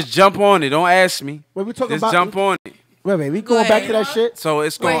need to just jump on it. Don't ask me. Wait, we talking Just about. jump on it. Wait, we going back to that shit? So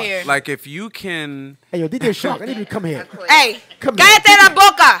it's We're going here. like if you can. Hey, yo, DJ Shark, I need you to come here. Hey, Come here. cállate la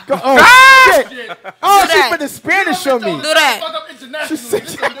boca. Go, oh, shit. Oh, Do she that. put the Spanish on me. Do that.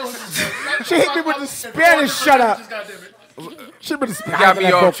 She hit me with the Spanish. Shut up. She put the You Spanish. got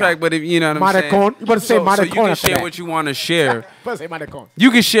me off track, but if you know what I'm saying. Maricon. You better say So you maricon can after share that. what you want to share. Better say maricon.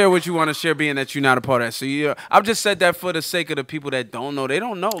 You can share what you want to share, being that you're not a part of that. So I've just said that for the sake of the people that don't know. They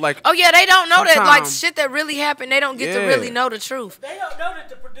don't know. Like, Oh yeah, they don't know that like Sometimes- shit that really happened. They don't get to Yeah. really know the truth. They don't know that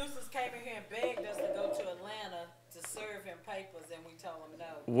the producers came in here and begged us to go to Atlanta to serve him papers, and we told them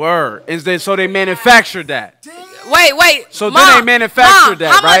no. word is they so they manufactured that. Wait. So Mom, then they manufactured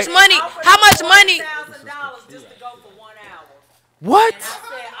that, how right? much money? How much money? $1,000 just to go for 1 hour. What? And I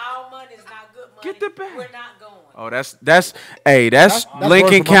said, all money is not good money. Get the bag. We're not going. Oh, that's that's worse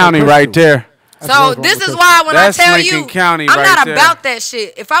Lincoln than County Mama right Crystal. there. So this is why when That's I tell Lincoln you, County I'm right not there. about that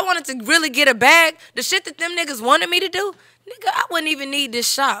shit. If I wanted to really get a bag, the shit that them niggas wanted me to do, nigga, I wouldn't even need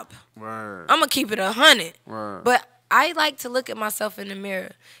this shop. Word. I'm gonna keep it 100. Word. But I like to look at myself in the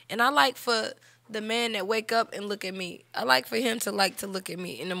mirror, and I like for the man that wake up and look at me. I like for him to look at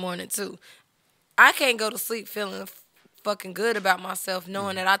me in the morning too. I can't go to sleep feeling fucking good about myself,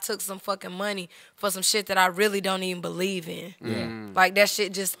 knowing that I took some fucking money for some shit that I really don't even believe in. Yeah. Like that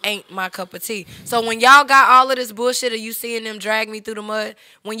shit just ain't my cup of tea. So when y'all got all of this bullshit, or you seeing them drag me through the mud,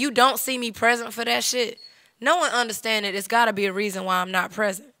 when you don't see me present for that shit, no one understand it. It's got to be a reason why I'm not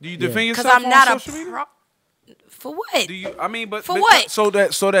present. Do you defend Because yourself I'm on not social a media? pro. For what? Do you? I mean, but For what? So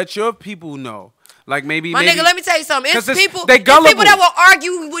that your people know, like maybe. My nigga, let me tell you something. It's 'Cause people. they It's gullible. people that will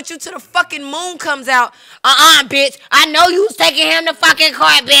argue with you till the fucking moon comes out. Bitch. I know you was taking him to fucking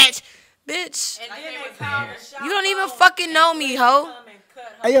court, bitch. Bitch. And then they called the shop. You don't even fucking know me, ho.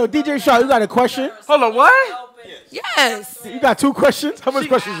 Hey, yo, DJ Shark, you got a question? Hold on, what? Yes. You got 2 questions? How much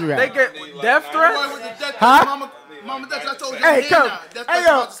questions you They got? get death threats. Huh? Mama, that's I told you. Hey, come.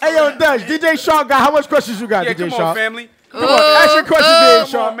 Hey, yo, Dutch. DJ Shark got how much questions you got, Yeah, DJ come on, Shark? family. Come on, ask your question, then,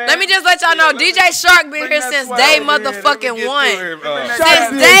 Shark. Let me just let y'all know, DJ Shark been here since day motherfucking one. Since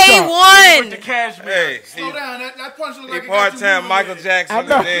Shark day Shark. one. Hey, Slow down. That punch look he like it got you part-time moving Michael a little. Jackson, and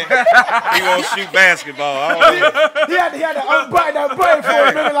then he won't shoot basketball. I don't know. He had to unbutton that button for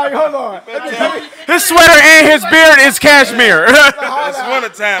a minute. Like, hold on. his sweater and his beard is cashmere. It's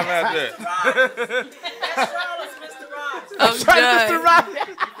wintertime out there. I'm done.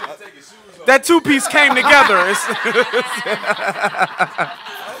 That two-piece came together.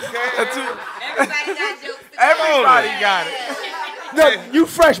 Everybody got it. No, you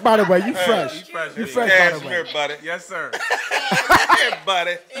fresh, by the way. You fresh. You fresh, by the way. Cashmere, buddy. Yes, sir. Yeah,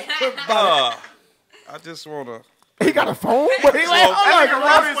 buddy. I just want to. He got a phone? Wait, hold on.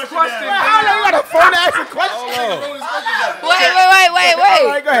 Wrote his question. How long you got a phone to ask a question? Hold on. Wait. All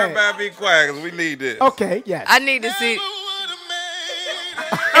right, go ahead. Everybody be quiet because we need this. Okay, yes. I need to see. He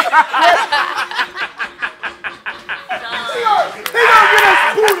gonna get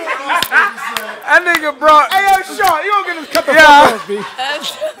us booted. That nigga brought. Hey, yo, Sean, you gonna get us cut the Yeah. fuck off, B.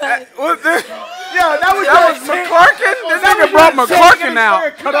 What the? Yo, that was McClarkin? This nigga brought McClarkin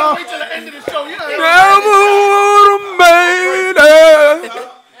out. Cut off. Wait till the end of the show. You know Never would've made it.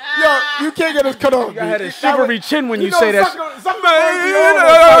 Yo, you can't get us cut off, B. I had a shivery chin when you say that.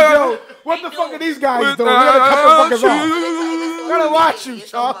 Yo, what the fuck are these guys doing? We gotta cut the fuckers off. Gotta watch you,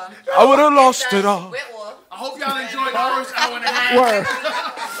 Sean. I would have lost it all. I hope y'all enjoyed the first hour and a half. Word.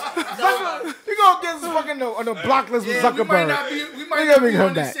 You gonna get us fucking on the block list with Yeah, we might Zuckerberg. not be, we might We not gotta be come on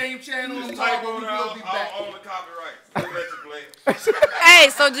the back. same channel tomorrow, but we will be back. All the copyrights. Hey,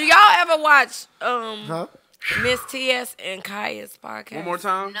 so do y'all ever watch Huh? Miss TS and Kaya's podcast? One more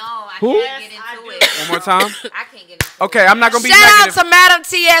time. No, I Who? can't get into it. One more time. I can't get into it. Okay, I'm not gonna be Shout out negative. to Madam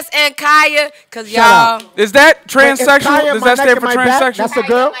TS and Kaya, cause Shout y'all Is that Is transsexual? Kaya Does my that neck stand and for my back? transsexual? That's a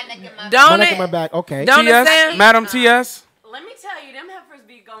girl? My neck and my don't My neck and my it? back, okay. Don't TS, understand? Madam TS. Let me tell you, them heifers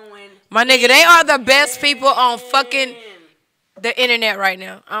be going. My nigga, they are the best people on fucking the internet right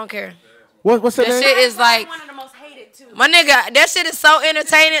now. I don't care. What's the That name? shit is like, One of the most hated too. my nigga, that shit is so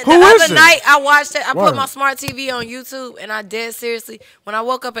entertaining. Who The is other it? night I watched it. I Word. put my smart TV on YouTube, and I dead seriously, when I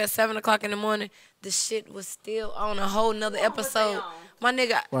woke up at 7 o'clock in the morning, the shit was still on a whole nother episode. on? My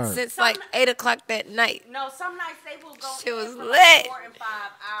nigga, Word. since like 8 o'clock that night. No, some nights they will go Shit was in for lit. like 4 and 5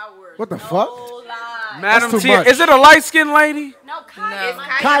 hours. What the no fuck? Lie. Madam too TS. much. Is it a light-skinned lady? No, Kaya. No.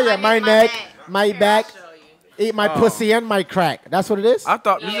 Kaya, my neck, my back, eat my pussy and my crack. That's what it is? I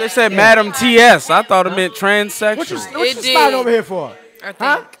thought they said Madam TS. I thought it meant transsexual. What you It sliding did. over here for? I think.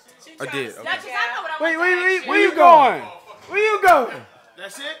 Huh? I did. Okay. Dutchess, I know what I want. Where you going? Where you going?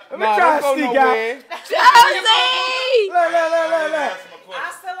 That's it? Let me try to sneak out. Josie! Look. I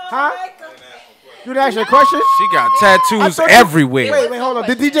still on Huh? the makeup. You didn't ask your question? She got I tattoos thought you- everywhere. Wait, hold on.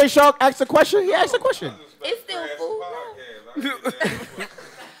 Did DJ Shark ask the question? He asked the question. It's still food.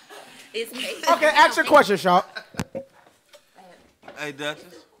 It's cake. Okay, ask your question, Shark. Hey,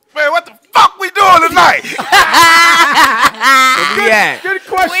 Dutchess. Man, what the fuck we doing tonight? Where we at? Good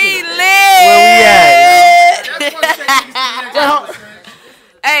question. We Where we at? lit!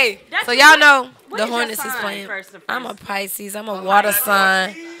 Hey, so y'all know What the is your Hornets is sign, playing. first and I'm a first? Pisces. I'm a water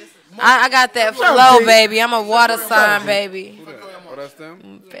sign. I got that What's up, flow, G? baby. I'm a water sign, baby. Oh, that's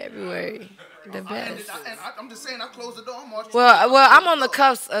them? February, the best. I'm just saying, I closed the door. I'm March. Well, I'm on the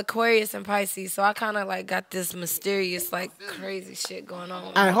cuffs, Aquarius and Pisces, so I kind of like got this mysterious, like crazy shit going on.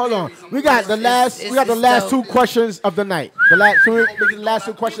 All right, hold on. We got the last. We got the it's last dope. 2 questions of the night. The last 2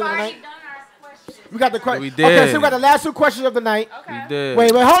 questions of the night. We got the question. We Okay, did. so we got the last 2 questions of the night. We did.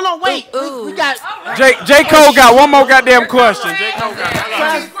 Wait, hold on, wait. Ooh. We got. J. Cole got one more goddamn question. J. Cole got.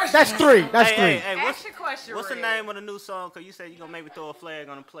 That's 3. That's 3. Hey, Ask your question, what's the Red. name of the new song? Because you said you're going to maybe throw a flag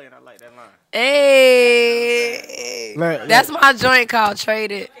on the play, and I like that line. Hey, Look. that's my joint called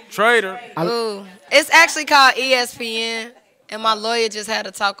Traded. Trader. Ooh, it's actually called ESPN, and my lawyer just had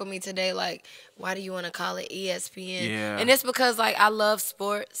to talk with me today. Like, why do you want to call it ESPN? Yeah. And it's because like I love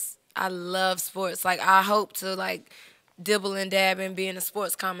sports. I love sports. Like I hope to like dibble and dab in being a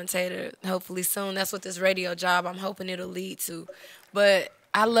sports commentator. Hopefully soon. That's what this radio job I'm hoping it'll lead to. But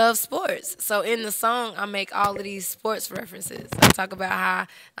I love sports. So in the song, I make all of these sports references. I talk about how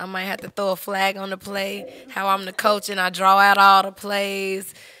I might have to throw a flag on the play, how I'm the coach and I draw out all the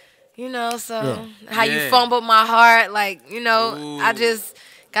plays. You know, so how you Yeah. fumbled my heart. Like, you know, I Ooh. just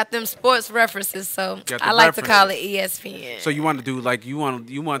got them sports references. So Got the I like to call it references. ESPN. So you want to do like you want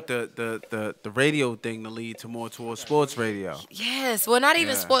the radio thing to lead to more towards sports radio. Yes. Well, not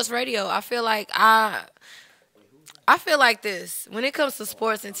even Yeah. sports radio. I feel like I feel like this. When it comes to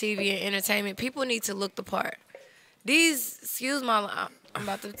sports and TV and entertainment, people need to look the part. These, excuse my, I'm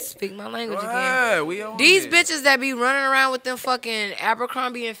about to speak my language Yeah, again. we on These it. bitches that be running around with them fucking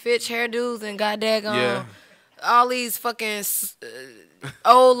Abercrombie and Fitch hairdos and goddamn all these fucking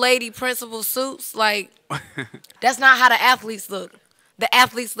old lady principal suits, like that's not how the athletes look. The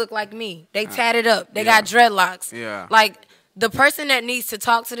athletes look like me. They tatted up. They got dreadlocks. Yeah. Like the person that needs to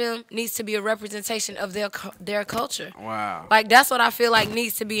talk to them needs to be a representation of their culture. Wow. Like that's what I feel like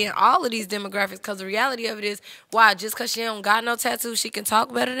needs to be in all of these demographics. Because the reality of it is, why? Just because she don't got no tattoos, she can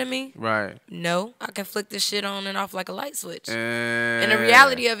talk better than me? Right. No, I can flick this shit on and off like a light switch. And the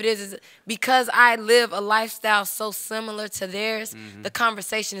reality of it is because I live a lifestyle so similar to theirs, the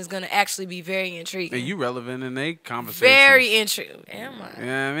conversation is going to actually be very intriguing. And you relevant in a conversation. Very intriguing. Am I? You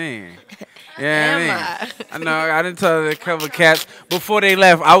know what I mean? Yeah, I know. I didn't tell a couple of cats before they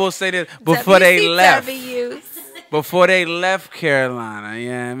left. I will say this before they left. Before they left Carolina, you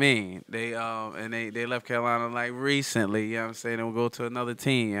know what I mean? They and they left Carolina like recently, you know what I'm saying? They'll go to another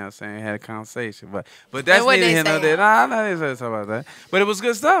team, you know what I'm saying? Had a conversation. But that's neither here nor there. Nah, they said something about that. But it was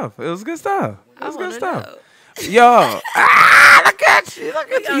good stuff. It was good stuff. It was good stuff. Yo, look at you.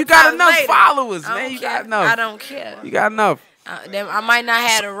 Look at you. You got enough followers, man. You got enough. I don't care. You got enough. I might not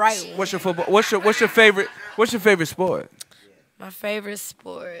have the right one. What's your football? What's your favorite sport? My favorite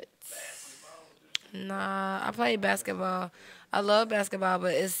sport. Nah, I play basketball. I love basketball,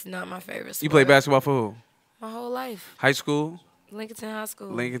 but it's not my favorite sport. You play basketball for who? My whole life. High school? Lincoln High School.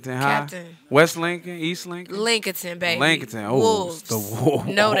 Lincoln High? Captain. West Lincoln? East Lincoln? Lincoln, baby. Lincoln. Oh, Wolves. the Wolves.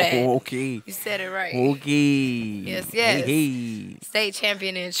 Know that. Okay. You said it right. Okay. Yes. Hey. State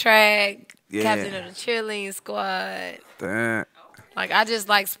champion in track. Yeah. Captain of the cheerleading squad. That. Like, I just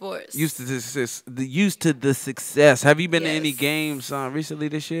like sports. Used to the success. Have you been to any games recently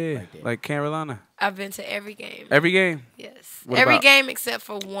this year? Like Carolina? I've been to every game. Every game? Yes. What every about? game except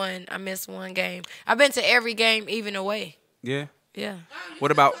for one. I missed one game. I've been to every game, even away. Yeah? Yeah.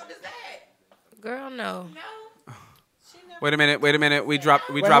 What about? Girl, no. Wait a minute. We dropped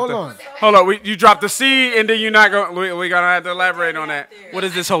hold the. on. Hold on, you dropped the C, and then you're not going. We're gonna have to elaborate on that. What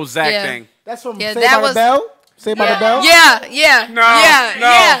is this whole Zach thing? That's from Yeah, Saved that by the was- Bell? Saved by the Bell? Yeah.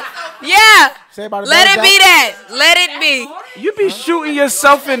 Saved by the Let Bell, it be Zach? that. Let it be. You be shooting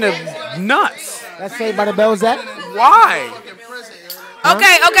yourself in the nuts. That's Saved by the Bell, Zach? Why?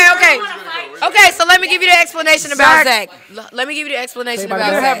 Okay, so let me give you the explanation about Zach. Let me give you the explanation by the about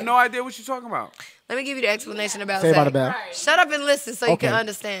I Bell. have Zach. no idea what you're talking about. Let me give you the explanation about Saved by Zach. the Bell. Shut up and listen so you Okay. can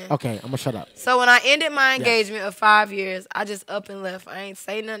understand. Okay, I'm going to shut up. So when I ended my engagement of 5 years, I just up and left. I ain't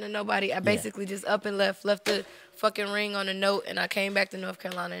say nothing to nobody. I basically just up and left the fucking ring on a note, and I came back to North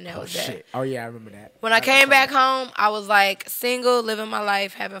Carolina, and that was that. Shit. Oh, yeah, I remember that. When I came back home, I was like single, living my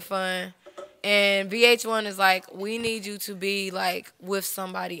life, having fun. And VH1 is like, we need you to be like with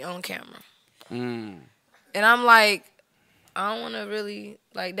somebody on camera. And I'm like, I don't want to really,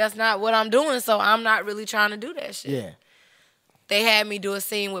 like, that's not what I'm doing, so I'm not really trying to do that shit. Yeah. They had me do a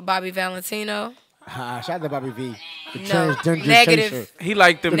scene with Bobby Valentino. Shout out to Bobby V. The No. transgender Negative. chaser. He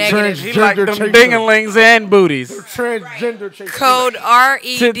like them. Negative. He like them Transgender dinglings and booties. Transgender chaser. Code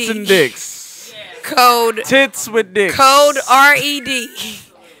RED. Tits and dicks. Code Tits with dicks. Code RED.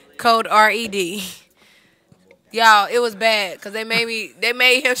 Code RED. Y'all, it was bad because they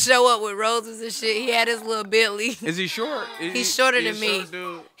made him show up with roses and shit. He had his little Bentley. Is he short? He's shorter than me.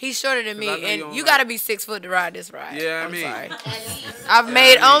 He's shorter than me, and you gotta be 6 foot to ride this ride. Yeah, I'm sorry. I've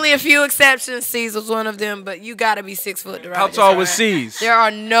made only a few exceptions. C's was one of them, but you gotta be 6 foot to ride. How this tall ride. was C's? There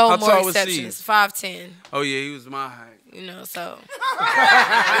are no How more tall was exceptions. C's? 5'10". Oh yeah, he was my height. You know, so.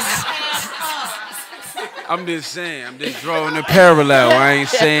 I'm just saying. I'm just drawing a parallel. I ain't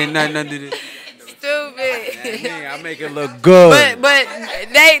saying nothing to this. Stupid. Yeah, I make it look good. But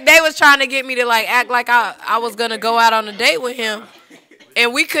they was trying to get me to like act like I was gonna go out on a date with him,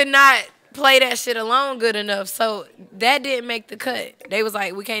 and we could not play that shit alone good enough. So that didn't make the cut. They was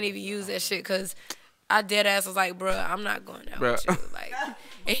like, we can't even use that shit because I dead ass was like, bruh, I'm not going out with you. Like,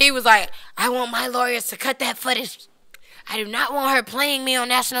 and he was like, I want my lawyers to cut that footage. I do not want her playing me on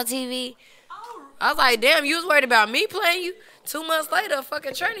national TV. I was like, damn, you was worried about me playing you? 2 months later, a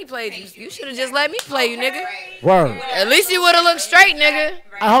fucking tranny played you. You should have just let me play you, nigga. Word. At least you would have looked straight, nigga.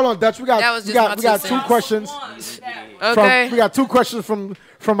 Hold on, Dutch. We got That was we just got, my we got 2 two cents. questions. Okay. We got 2 questions from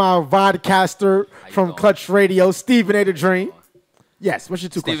our vodcaster from Clutch Radio, Stephen A. The Dream. Yes, what's your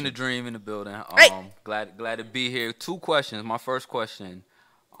 2 Stephen questions? the Dream in the building. Hey. Glad to be here. 2 questions. My first question,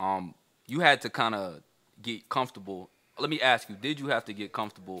 you had to kind of get comfortable. Let me ask you, did you have to get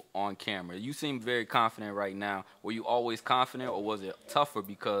comfortable on camera? You seem very confident right now. Were you always confident, or was it tougher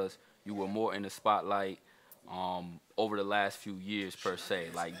because you were more in the spotlight over the last few years per se?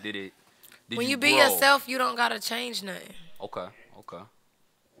 Like, did when you be grow? yourself, you don't gotta change nothing. Okay.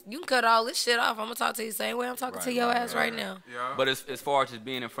 You can cut all this shit off. I'm gonna talk to you the same way I'm talking to your ass right now. Yeah. But as far as just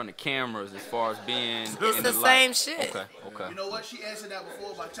being in front of cameras, as far as being it's in the same shit. Okay. You know what? She answered that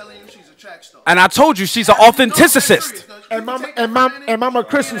before by telling you she's a track star. And I told you she's an authenticist. And Mama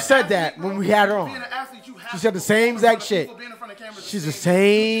Crystal said that when we had her on. She said the same exact shit. She's the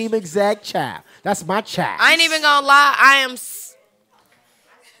same exact child. That's my child. I ain't even gonna lie. I am.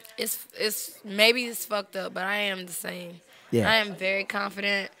 It's maybe it's fucked up, but I am the same. Yeah. I am very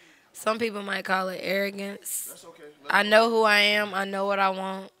confident. Some people might call it arrogance. That's okay. I know who I am. I know what I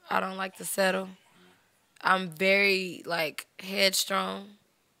want. I don't like to settle. I'm very, like, headstrong.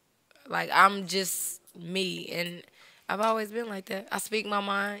 Like, I'm just me. And I've always been like that. I speak my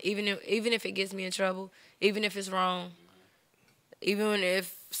mind, even if it gets me in trouble, even if it's wrong, even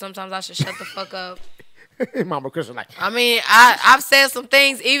if sometimes I should shut the fuck up. Mama Crystal like. I mean, I've said some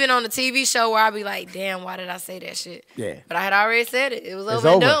things even on the TV show where I be like, damn, why did I say that shit? Yeah. But I had already said it. It was It's over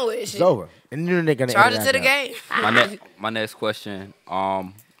and done with. It's Shit. over. And you're not gonna charge it to the game. My next question.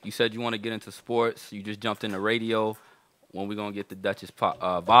 You said you want to get into sports. You just jumped into radio. When we gonna get the Dutchess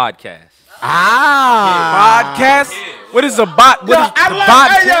vodcast? Vodcast? What is a bot? What is the vodcast?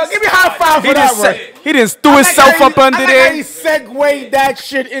 Hey, yo, give me a high five for that one. He didn't threw himself up under there. He segued that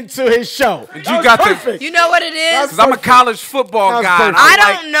shit into his show. You got perfect. You know what it is? Because I'm a college football guy. I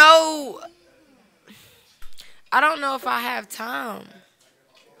don't know. I don't know if I have time.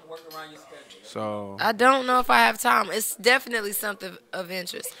 So I don't know if I have time. It's definitely something of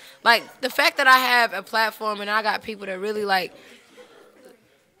interest. Like the fact that I have a platform and I got people that really like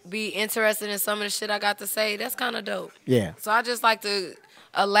be interested in some of the shit I got to say, that's kind of dope. Yeah. So I just like to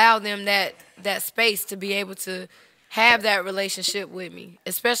allow them that space to be able to have that relationship with me,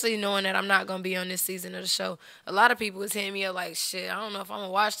 especially knowing that I'm not going to be on this season of the show. A lot of people was hitting me up like, shit, I don't know if I'm going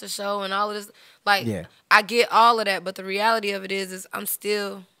to watch the show and all of this. Like, yeah. I get all of that, but the reality of it is I'm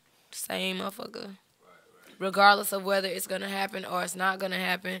still the same motherfucker. Regardless of whether it's going to happen or it's not going to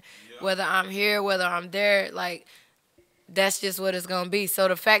happen, whether I'm here, whether I'm there, like, that's just what it's going to be. So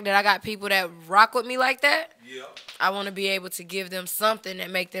the fact that I got people that rock with me like that, I want to be able to give them something that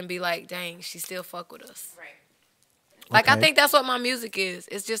make them be like, dang, she still fuck with us. Right. Like, I think that's what my music is.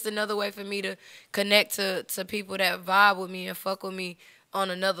 It's just another way for me to connect to people that vibe with me and fuck with me on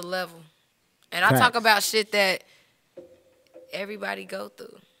another level. And I talk about shit that everybody go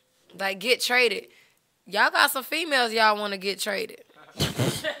through. Like, get traded. Y'all got some females y'all want to get traded.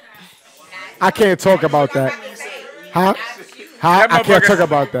 I can't talk about that. Huh? I can't talk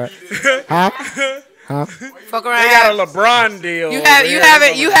about that. Huh? Fuck around. They got a LeBron deal.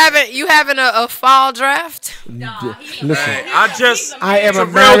 You having a fall draft? Listen, I am a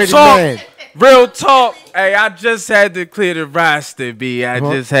married man. Real talk. Hey, I just had to clear the roster, B. I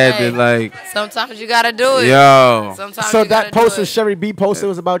just had to like. Sometimes you gotta do it. Yo. Sometimes so you that poster Sherry B posted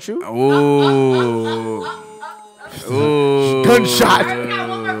was about you? Ooh. Ooh. Gunshot.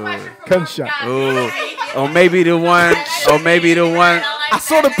 Gunshot. Ooh. Or maybe the one. I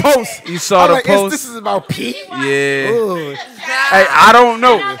saw the post. You saw the post. This is about Pete. Yeah. Ooh. Hey, I don't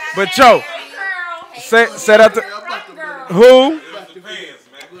know, but yo, set up the who?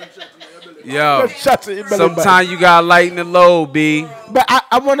 Yo, sometimes you gotta lighten the load, B. But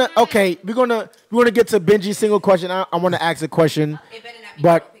I wanna. Okay, we're gonna get to Benji's single question. I wanna ask a question,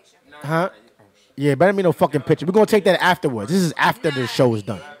 but yeah, better be no fucking picture. We're gonna take that afterwards. This is after the show is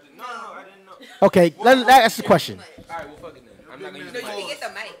done. Okay, let's ask the question.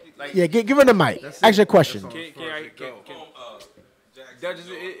 Yeah, give her the mic. Ask your question. Hey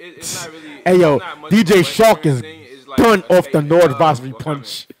yo, DJ Shark is done off the Nord Vasily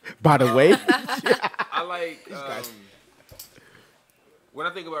punch. By the way, I like when I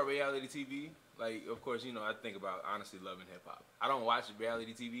think about reality TV. Like, of course, you know, I think about honestly loving hip hop. I don't watch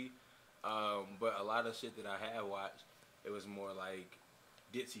reality TV, but a lot of shit that I have watched, it was more like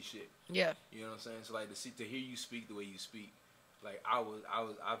ditzy shit. Yeah. You know what I'm saying? So like to hear you speak the way you speak, like I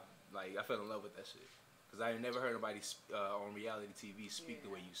fell in love with that shit. Because I never heard nobody on reality TV speak the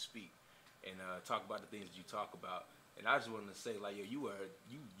way you speak and talk about the things that you talk about. And I just wanted to say, like, yo, you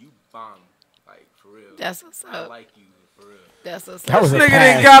bomb, like, for real. That's what's up. I like you, for real. That's what's up. This nigga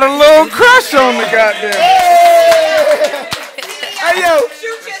done got a little crush on the goddamn. Hey, yo,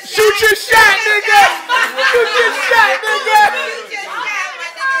 shoot your shot, nigga. Shoot your shot, nigga.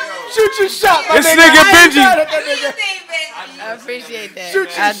 Shoot your shot, my this nigga Benji. I appreciate that. Shoot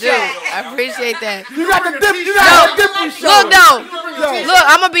your I do. shot. I appreciate that. You got the dip. You got the dip. Look, though. Look,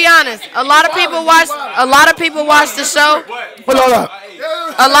 I'm gonna be honest. A lot of people watch the show. Hold on.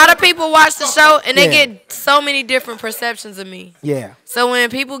 A lot of people watch the show and they get so many different perceptions of me. Yeah. So when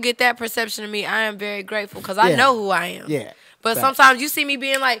people get that perception of me, I am very grateful because I know who I am. Yeah. But sometimes you see me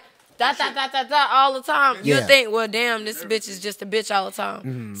being like, da all the time. You'll think, well, damn, this bitch is just a bitch all the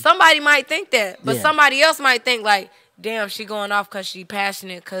time. Somebody might think that, but somebody else might think like, damn, she going off because she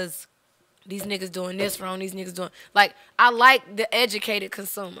passionate because these niggas doing this wrong, these niggas doing... Like, I like the educated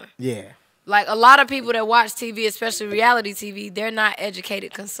consumer. Yeah. Like, a lot of people that watch TV, especially reality TV, they're not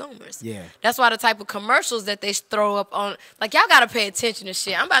educated consumers. Yeah. That's why the type of commercials that they throw up on... Like, y'all got to pay attention to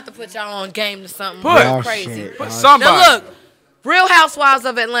shit. I'm about to put y'all on game to something crazy. Put somebody. Now, look. Real Housewives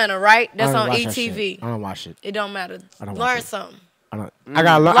of Atlanta, right? That's on ETV. I don't watch it. It don't matter. I don't Learn watch it. something. I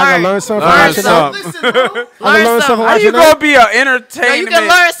gotta learn something. Learn something. Learn something. How you gonna be an entertainment you can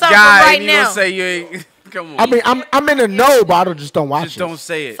learn something guy right and you now. gonna say you ain't? Come on. I mean, I'm in the know, but I just don't watch it. Just don't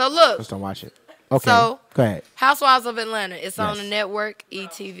say it. So look. Just don't watch it. Okay. So go ahead. Housewives of Atlanta. It's on the network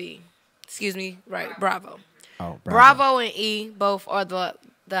ETV. Excuse me. Right. Bravo. Oh, Bravo and E both are the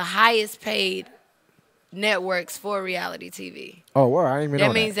highest paid networks for reality TV. Oh, well, I didn't even know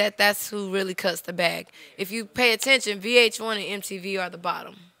That means that's who really cuts the bag. If you pay attention, VH1 and MTV are the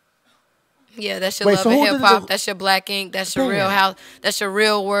bottom. Yeah, that's your Love and Hip Hop. That's your Black Ink. That's your Real House. That's your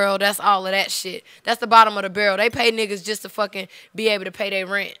Real World. That's all of that shit. That's the bottom of the barrel. They pay niggas just to fucking be able to pay their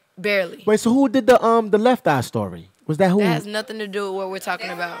rent. Barely. Wait, so who did the Left Eye story? Was that who? That has nothing to do with what we're talking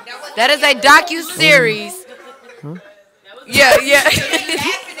about. That is a docu-series. Huh? Yeah.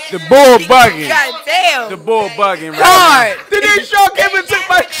 The bull bugging. God damn. The bull bugging. Hard. Did they show Kevin took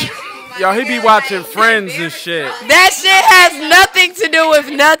my... Yo, he be watching Friends and shit. That shit has nothing to do with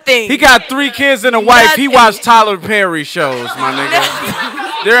nothing. He got 3 kids and a wife. He watched Tyler Perry shows, my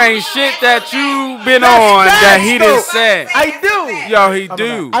nigga. There ain't shit that you been on that he didn't say. I do. Yo, he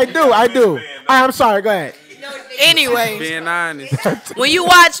do. I do. I'm sorry. Go ahead. Anyway, being honest. When you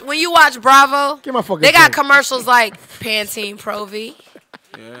watch Bravo, they got drink. commercials like Pantene Pro V,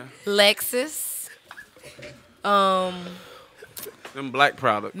 Yeah. Lexus, Them black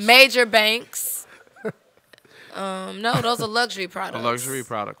products. Major Banks. No, those are luxury products. A luxury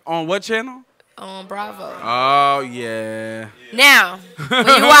product. On what channel? On Bravo. Oh, yeah. Now, when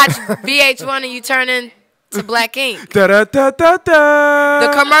you watch VH1 and you turn into Black Ink, Da, da, da, da, da.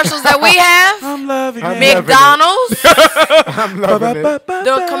 the commercials that we have, I'm loving it. McDonald's, I'm loving it.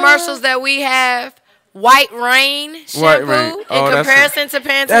 the commercials that we have, White Rain shampoo in comparison to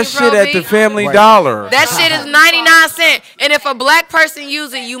Pantene that Pro shit at V. the Family Dollar. That shit is 99 cents. And if a black person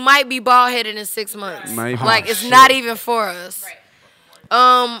use it, you might be bald-headed in 6 months. Like, it's not even for us.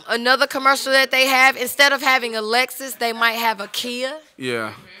 Another commercial that they have, instead of having a Lexus, they might have a Kia.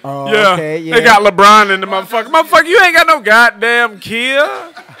 Yeah. Oh, yeah. okay, yeah. They got LeBron in the motherfucker. Motherfucker, you ain't got no goddamn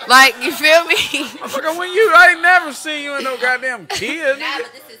Kia. Like, you feel me? Motherfucker, I ain't never seen you in no goddamn Kia.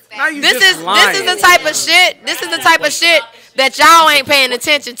 Now you This just is lying. the type of shit. This is the type of shit that y'all ain't paying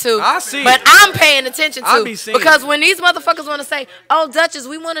attention to. I see but it. I'm paying attention I to. be seeing Because it. when these motherfuckers want to say, "Oh, Dutchess,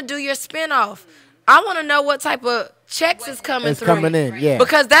 we want to do your spinoff," I want to know what type of checks is coming through. Coming in, yeah.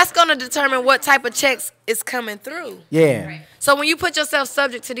 Because that's gonna determine what type of checks is coming through. Yeah. So when you put yourself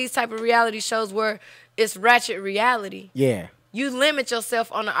subject to these type of reality shows where it's ratchet reality, Yeah. you limit yourself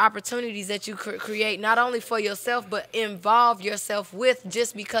on the opportunities that you create, not only for yourself, but involve yourself with,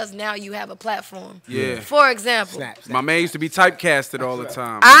 just because now you have a platform. Yeah. For example, My man used to be typecasted all the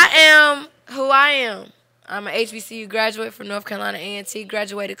time. I am who I am. I'm an HBCU graduate from North Carolina A&T,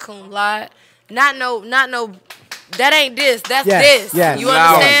 graduated cum laude. Not no, that ain't this. That's this. yes. You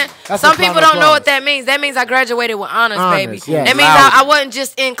understand? That's Some a people proper don't know applause. what that means. That means I graduated with honors, baby. yes. That means I wasn't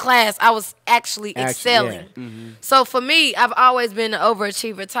just in class. I was actually excelling. yeah. So for me, I've always been an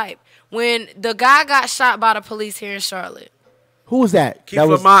overachiever type. When the guy got shot by the police here in Charlotte. Who was that? Keith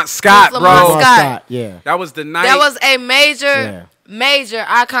Lamont Scott, Keith bro. Lamont Scott. Yeah. That was the night. That was a major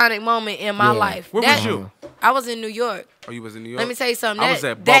iconic moment in my life. Where was you? I was in New York. Oh, you was in New York? Let me tell you something. I was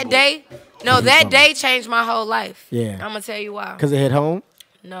at that Bubble. day, that day changed my whole life. Yeah. I'm gonna tell you why. Because it hit home?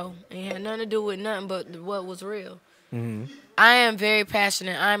 No, it had nothing to do with nothing but what was real. Mm-hmm. I am very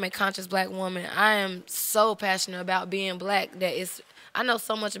passionate. I am a conscious black woman. I am so passionate about being black that I know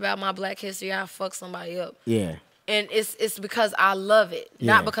so much about my black history. I fuck somebody up. Yeah. And it's because I love it,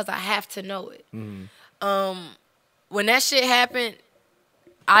 Yeah. not because I have to know it. Mm-hmm. When that shit happened,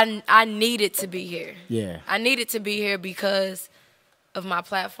 I needed to be here. Yeah. I needed to be here because of my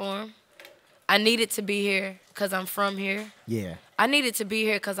platform. I needed to be here because I'm from here. Yeah. I needed to be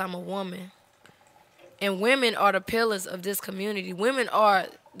here because I'm a woman. And women are the pillars of this community. Women are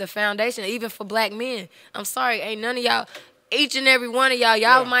the foundation, even for black men. I'm sorry, ain't none of y'all, each and every one of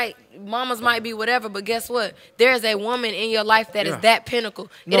y'all mamas might be whatever, but guess what? There is a woman in your life that is that pinnacle.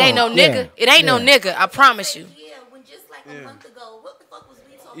 It ain't no nigga. It ain't no nigga, I promise you.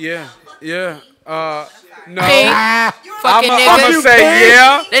 Yeah. No. Fucking nigga. I'm gonna say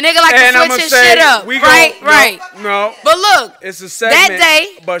yeah. The nigga like and to I'ma switch his say shit up. we Right, gon- right. No. But look, it's a segment. that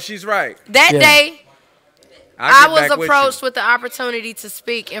day, but she's right. That day, I was approached with the opportunity to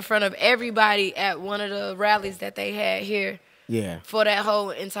speak in front of everybody at one of the rallies that they had here. Yeah. For that whole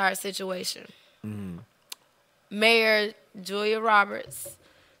entire situation. Mayor Julia Roberts,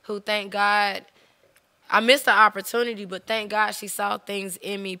 who thank God, I missed the opportunity, but thank God she saw things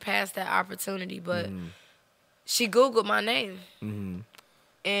in me past that opportunity. But she Googled my name.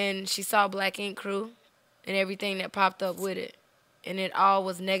 And she saw Black Ink Crew and everything that popped up with it. And it all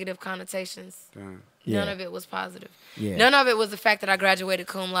was negative connotations. None of it was positive. None of it was the fact that I graduated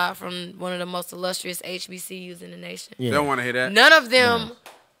cum laude from one of the most illustrious HBCUs in the nation. They don't want to hear that. None of them,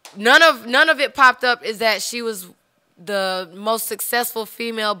 none of it popped up is that she was the most successful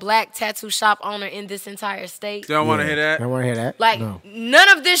female Black tattoo shop owner in this entire state. They don't want to hear that. Don't want to hear that. Like, none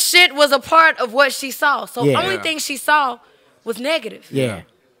of this shit was a part of what she saw. So the only thing she saw was negative. Yeah.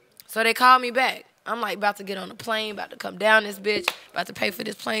 So they called me back. I'm like about to get on a plane, about to come down this bitch, about to pay for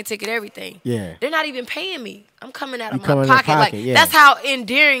this plane ticket, everything. Yeah. They're not even paying me. I'm coming out of coming my in the pocket. Like, pocket, that's how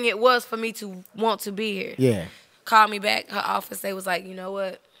endearing it was for me to want to be here. Yeah. Called me back, her office, they was like, you know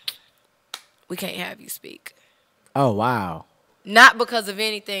what? We can't have you speak. Oh, wow. Not because of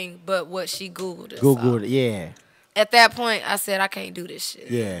anything, but what she Googled. Googled, yeah. At that point, I said, I can't do this shit.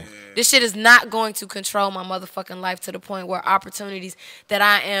 Yeah. This shit is not going to control my motherfucking life to the point where opportunities that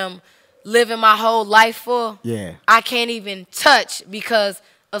I am living my whole life for, I can't even touch because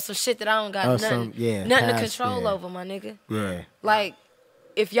of some shit that I don't got nothing to control over, my nigga. Yeah. Like,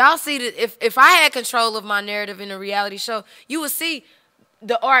 if y'all see if I had control of my narrative in a reality show, you would see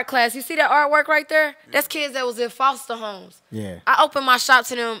the art class. You see that artwork right there? That's kids that was in foster homes. Yeah. I opened my shop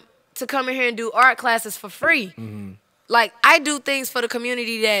to them to come in here and do art classes for free. Like, I do things for the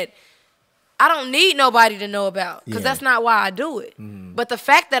community that I don't need nobody to know about because that's not why I do it. But the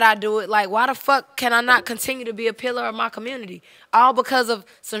fact that I do it, like, why the fuck can I not continue to be a pillar of my community? All because of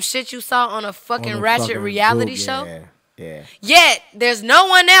some shit you saw on a fucking ratchet reality show? Yeah. Yet, there's no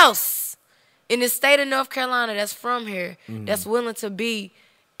one else in the state of North Carolina that's from here that's willing to be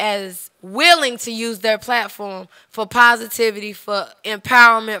as willing to use their platform for positivity, for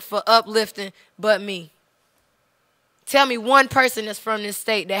empowerment, for uplifting, but me. Tell me one person that's from this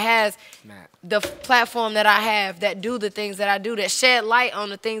state that has the platform that I have, that do the things that I do, that shed light on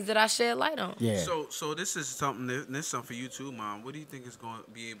the things that I shed light on. Yeah. So this is something. This is something for you too, Mom. What do you think is going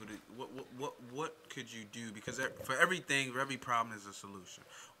to be able to? What could you do? Because for everything, for every problem is a solution.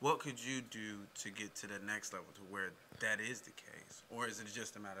 What could you do to get to the next level to where that is the case, or is it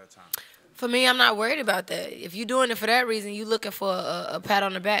just a matter of time? For me, I'm not worried about that. If you're doing it for that reason, you looking for a pat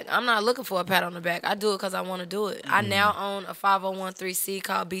on the back. I'm not looking for a pat on the back. I do it because I want to do it. I now own a 501(c)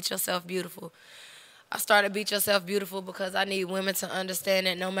 called Beat Yourself Beautiful. I started Beat Yourself Beautiful because I need women to understand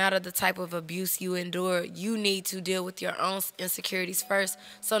that no matter the type of abuse you endure, you need to deal with your own insecurities first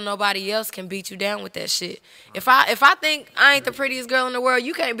so nobody else can beat you down with that shit. If I think I ain't the prettiest girl in the world,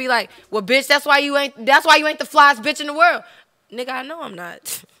 you can't be like, well, bitch, that's why you ain't the flyest bitch in the world. Nigga, I know I'm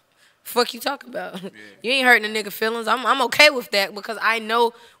not. Fuck you talking about? You ain't hurting a nigga feelings. I'm okay with that because I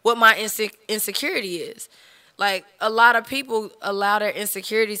know what my insecurity is. Like, a lot of people allow their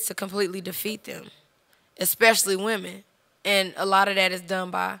insecurities to completely defeat them, especially women. And a lot of that is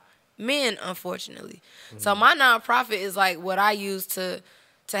done by men, unfortunately. So my nonprofit is like what I use to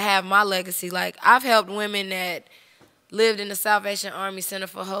have my legacy. Like, I've helped women that lived in the Salvation Army Center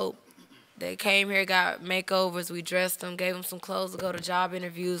for Hope. They came here, got makeovers, we dressed them, gave them some clothes to go to job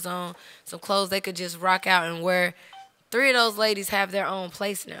interviews on, some clothes they could just rock out and wear. 3 of those ladies have their own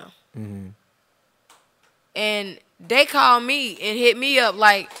place now. And they call me and hit me up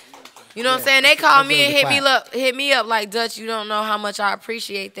like, you know what I'm saying? They call me and hit me up like, Dutch, you don't know how much I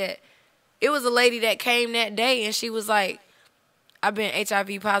appreciate that. It was a lady that came that day and she was like, I've been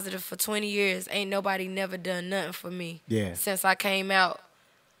HIV positive for 20 years. Ain't nobody never done nothing for me since I came out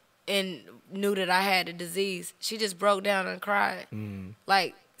and knew that I had the disease. She just broke down and cried.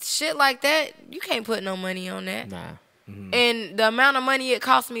 Like, shit like that, you can't put no money on that. And the amount of money it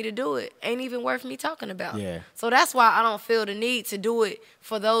cost me to do it ain't even worth me talking about. So that's why I don't feel the need to do it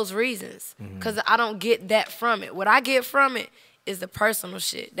for those reasons. Because I don't get that from it. What I get from it is the personal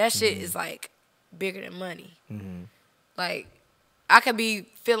shit. That shit is, like, bigger than money. Like, I could be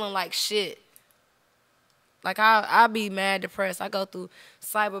feeling like shit. Like, I'll be mad depressed. I go through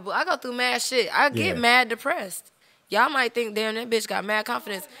cyberbullying. I go through mad shit. I get mad depressed. Y'all might think, damn, that bitch got mad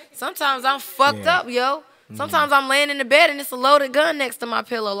confidence. Sometimes I'm fucked up, yo. Sometimes I'm laying in the bed and it's a loaded gun next to my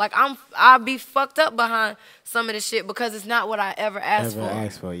pillow. Like, I'll be fucked up behind some of the shit because it's not what I ever asked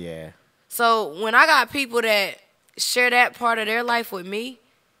for. Yeah. So when I got people that share that part of their life with me,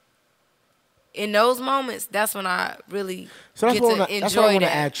 in those moments, that's when I really get to enjoy that's what I want to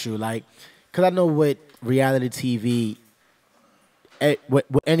that. ask you, like, because I know with reality TV, with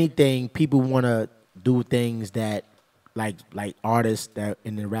anything, people want to do things that, like artists that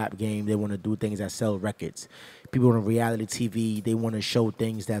in the rap game, they want to do things that sell records. People on reality TV, they want to show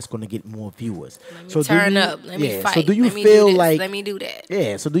things that's going to get more viewers. Let me turn up. Let me fight. So do you Let me feel do this. like? Let me do that.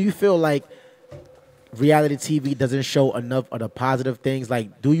 Yeah. So do you feel like reality TV doesn't show enough of the positive things?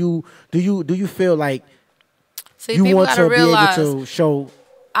 Like, do you feel like See, you people want gotta to realize, be able to show?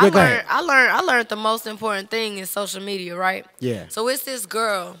 I Yeah, go ahead. learned the most important thing in social media, right? Yeah. So it's this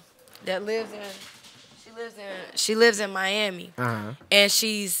girl that she lives in Miami, and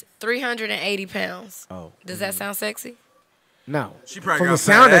she's 380 pounds. Oh. Does that sound sexy? No. She probably From got the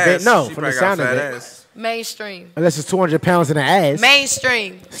sound fat of it, ass. no. She From the probably got sound of fat it. ass. Mainstream. Unless it's 200 pounds in the ass.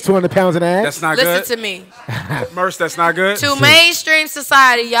 Mainstream. It's 200 pounds in the ass. That's not good. Listen to me. Merce, that's not good. To mainstream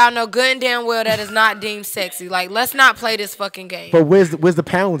society, y'all know good and damn well that is not deemed sexy. Like, let's not play this fucking game. But where's the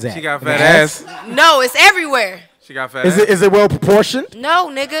pounds at? She got In the fat ass. No, it's everywhere. She got fat Is ass. it well proportioned? No,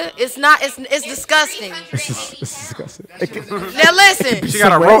 nigga, it's not. It's disgusting. It's disgusting. Now listen. She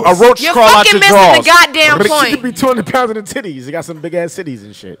got a roach You're crawl out fucking your missing drawers. the goddamn But it point. could be 200 pounds in the titties. It got some big ass titties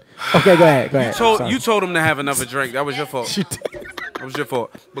and shit. Okay, go ahead. Go ahead. You told him to have another drink. That was your fault. That was your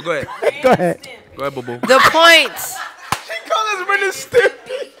fault. But go ahead. Go ahead. Go ahead, boo boo. The point. She called us really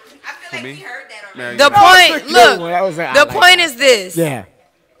stupid. For me? Man, The you know. point. Look. That was like, The point is this. Yeah.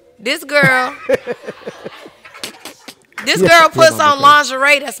 This girl. This Yeah, girl puts yeah, on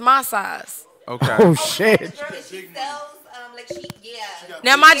lingerie that's my size. Okay. Oh shit.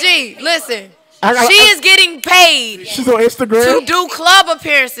 Now, my G, listen. I- She is getting paid She's on Instagram. to do club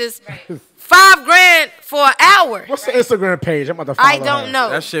appearances. $5 grand for an hour. What's the Instagram page? I'm about to follow I don't her. know.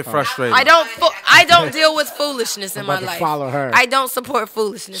 That shit frustrating. I don't deal with foolishness in I'm my about to life. follow her. I don't support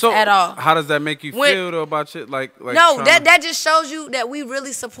foolishness So at all. how does that make you When- feel though about shit like No, trying that just shows you that we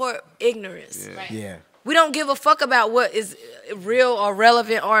really support ignorance. Yeah. We don't give a fuck about what is real or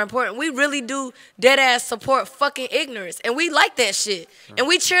relevant or important. We really do dead ass support fucking ignorance. And we like that shit. And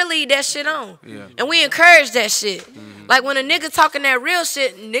we cheerlead that shit on. Yeah. And we encourage that shit. Like when a nigga talking that real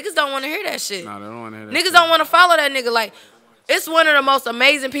shit, niggas don't want to hear that shit. No, they don't want to hear that. Niggas don't want to follow that nigga. Like, it's one of the most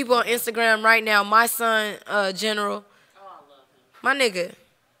amazing people on Instagram right now. My son, General. My nigga,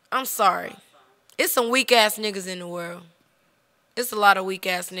 I'm sorry. It's some weak ass niggas in the world. It's a lot of weak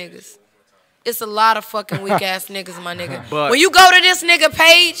ass niggas. It's a lot of fucking weak ass niggas, my nigga. But- when you go to this nigga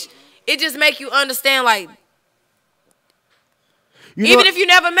page, it just make you understand, like, even if you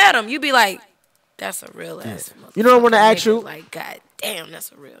never met him, you be like, that's a real ass motherfucker. You know what I want to ask nigga. you? Like, god damn,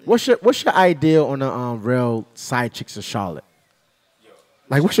 that's a real nigga. What's your idea on the real side chicks of Charlotte?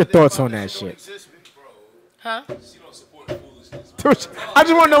 Like, what's your thoughts on that shit? Huh? I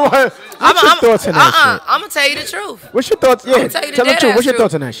just want to know what's your thoughts on that shit. I'm gonna tell you the truth. What's your thoughts? Yeah, I'ma tell you tell the dead truth. ass What's your truth.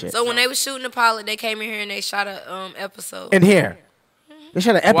 thoughts on that shit? So when they was shooting the pilot, they came in here and they shot a episode. In here, they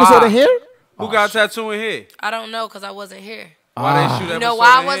shot an episode Why? in here. Who got a tattoo in here? I don't know, cause I wasn't here. Why they shoot You know episode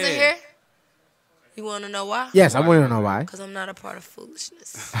why I in wasn't here? You want to know why? Yes, I want to know why. Cause I'm not a part of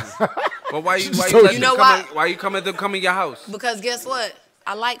foolishness. But why you told let you. them know come why? in, why you coming them come in your house? Because guess what?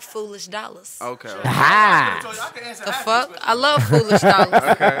 I like foolish dollars. Okay. Ah. The fuck? I love foolish dollars.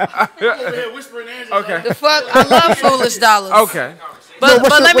 Okay. The fuck? I love foolish dollars. Okay. But No, what's but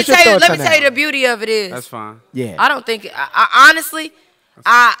your- let me what's your tell you thoughts let on me tell that? you the beauty of it is. That's fine. Yeah. I don't think I honestly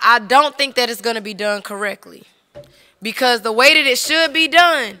I don't think that it's gonna be done correctly. Because the way that it should be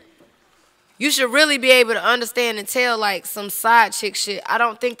done, you should really be able to understand and tell like some side chick shit. I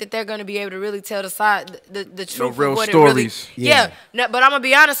don't think that they're gonna be able to really tell the side the truth real of what stories. it really. Yeah. No, but I'm gonna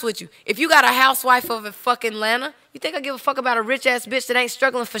be honest with you. If you got a housewife of a fucking Atlanta, you think I give a fuck about a rich ass bitch that ain't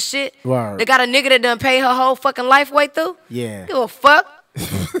struggling for shit? Word. They got a nigga that done pay her whole fucking life way through? Yeah. Give a fuck.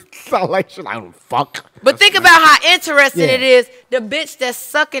 Sound like shit. I don't fuck. But think about how interesting Yeah. it is. The bitch that's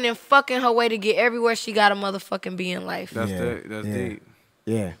sucking and fucking her way to get everywhere she got to motherfucking be in life. That's Yeah. that's Yeah. deep.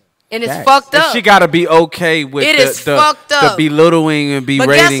 Yeah. And it's Facts. fucked And up. she gotta be okay with It the, is fucked the up. belittling and But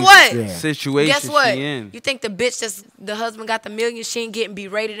berating guess what? Yeah. situation Guess what? she in. You think the bitch that's the husband got the million, she ain't getting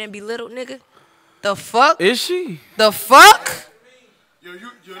berated and belittled, nigga? The fuck? Is she? The fuck?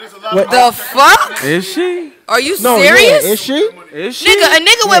 What? The fuck? Is she? Are you No, serious? yeah, is she? Is she? Nigga, a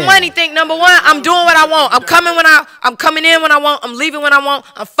nigga with Yeah. money think number one, I'm doing what I want. I'm coming in when I want. I'm leaving when I want.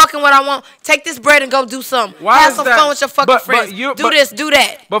 I'm fucking what I want. Take this bread and go do something. Why Have is some that- fun with your fucking friends. you- do this, do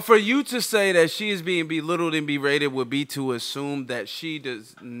that. But for you to say that she is being belittled and berated would be to assume that she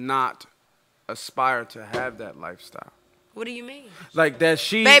does not aspire to have that lifestyle. What do you mean? Like that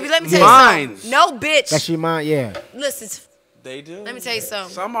she Baby, let me tell you mine. something. No bitch. That she mine, yeah. Listen. They do. Let me tell you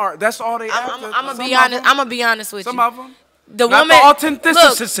something. Some are. That's all they. I'm gonna be honest. I'm gonna be honest with you. Some of them. The Not woman, the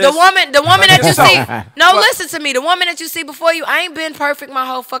authenticity. look, the woman that you see. No, But- listen to me. The woman that you see before you, I ain't been perfect my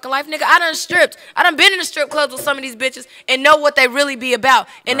whole fucking life, nigga. I done stripped. I done been in the strip clubs with some of these bitches and know what they really be about.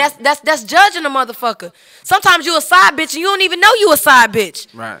 And that's judging a motherfucker. Sometimes you a side bitch and you don't even know you a side bitch.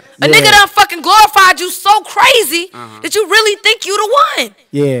 Right. A nigga done fucking glorified you so crazy that you really think you the one.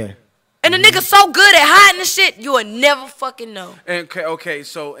 Yeah. And the nigga so good at hiding the shit, you will never fucking know. And okay,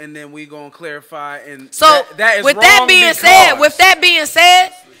 so and then we gonna clarify and So that is with wrong that being because-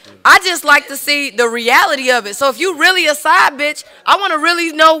 said, I just like to see the reality of it. So if you really a side bitch, I want to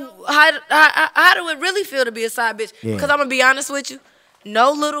really know how do it really feel to be a side bitch? Yeah. Because I'm gonna be honest with you,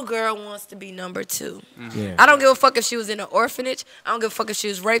 no little girl wants to be number 2. Yeah. I don't give a fuck if she was in an orphanage. I don't give a fuck if she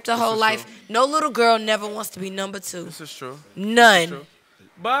was raped her whole life. No little girl never wants to be number 2. This is true. None. This is true.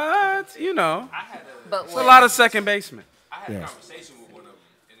 But you know, it's a what? lot of second basemen. I had a conversation with one of them,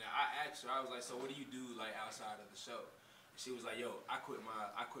 and I asked her. I was like, "So what do you do like outside of the show?" She was like, "Yo, I quit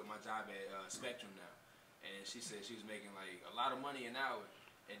my job at Spectrum now," and she said she was making like a lot of money an hour.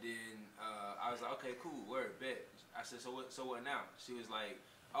 And then I was like, "Okay, cool, word, bet." I said, "So what now?" She was like,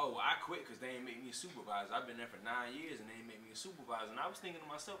 "Oh, well, I quit because they ain't make me a supervisor. I've been there for 9 years and they ain't make me a supervisor." And I was thinking to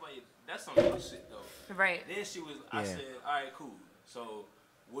myself, like, that's some good shit though. Right. Then she was, I said, "All right, cool. So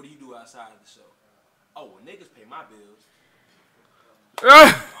what do you do outside of the show?" "Oh, well, niggas pay my bills."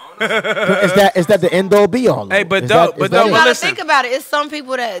 Is that the end all be all? Hey, but Is though, that- but is though, that You it? gotta listen. think about it. It's some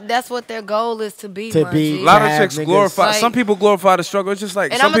people that's what their goal is to be. To my be- G. A lot of have chicks niggas- glorify. Like- some people glorify the struggle. It's just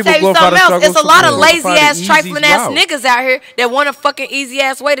like And some I'm gonna people tell you glorify something the else. struggle. It's a some lot of people lazy glorify the ass, easy trifling ass route. niggas out here that want a fucking easy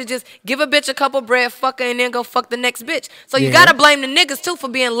ass way to just give a bitch a couple bread, fuck her, and then go fuck the next bitch. So you Yeah. gotta blame the niggas too for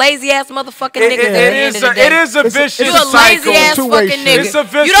being lazy ass motherfucking niggas at the end of the day. It is a vicious You a lazy cycle. ass Two-way fucking shit. nigga. It's a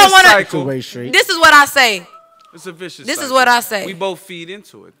vicious You don't wanna. cycle. Two-way street. This is what I say. It's a vicious. This is cycle. what I say. We both feed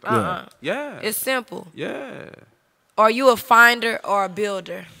into it. Though. Yeah. It's simple. Yeah. Are you a finder or a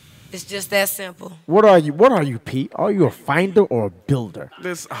builder? It's just that simple. What are you? What are you, Pete? Are you a finder or a builder?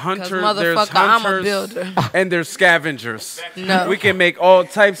 There's 'Cause there's motherfucker, I'm a hunters, builder. and there's scavengers. No. We can make all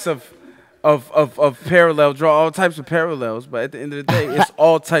types of parallel, draw all types of parallels, but at the end of the day, it's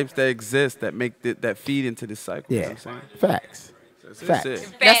all types that exist that make that feed into this cycle. You know Yeah. what I'm saying? Facts. That's Facts. it.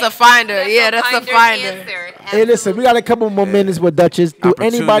 That's a finder. Yeah, that's a finder. Hey, listen, we got a couple more minutes with Dutchess. Do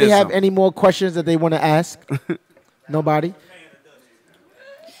anybody have Opportunism. any more questions that they want to ask? Nobody?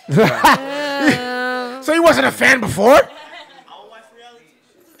 So he wasn't a fan before?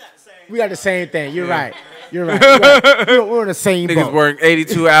 We got the same thing. You're right. You're right. We're in the same Niggas boat. work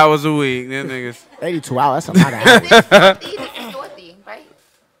 82 hours a week. Them niggas. 82 hours. That's a lot of hours. Dorothy, right?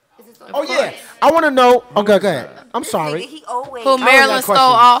 Is this Dorothy? Oh, yeah. I want to know. Okay, go ahead. I'm sorry. He always. Who Marilyn stole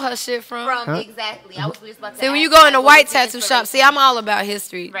all her shit from? Exactly. I was just about to See, when ask you go in the what white was the tattoo shop, see, I'm all about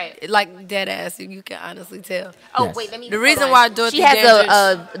history. Right. Like dead ass, you can honestly tell. Oh, wait, let me. The hold reason on. why Dorothy she has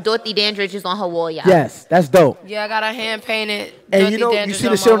Dandridge- a Dorothy Dandridge is on her wall, y'all. Yes, that's dope. Yeah, I got a hand painted. And Dorothy you know, you Dandridge see the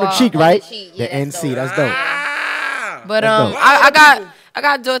my shit on the wall. cheek, right? Yeah, The NC. That's dope. But That's dope. I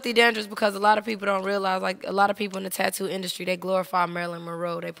got Dorothy Dandridge because a lot of people don't realize, like a lot of people in the tattoo industry, they glorify Marilyn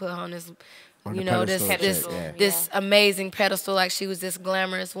Monroe. They put her on this, On you the know, this pedestal and shit, yeah. this amazing pedestal, like she was this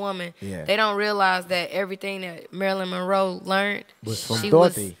glamorous woman. Yeah. They don't realize that everything that Marilyn Monroe learned Was from she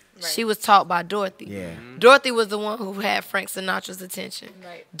Dorothy. She was taught by Dorothy. Yeah. Dorothy was the one who had Frank Sinatra's attention.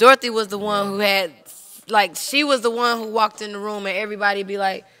 Right. Dorothy was the one who had, like, she was the one who walked in the room and everybody be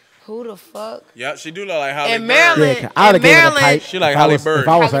like, who the fuck? Yeah, she do look like Halle And Berry. Marilyn, Yeah, I would have and given her a Marilyn, pipe. She like if I Halle was- Berry. If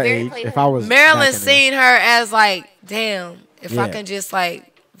I was her Halle Berry age, played if her. I was Marilyn back in the day. seen her as like, damn, if I Yeah. can just like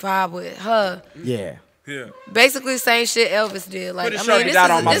vibe with her. Yeah. Yeah. Basically, same shit Elvis did. Like, Put a I shorty mean, down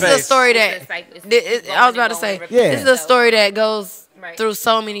on my this is a face. story It's that a cycle. I was about to say. Yeah. This is a story that goes Right. through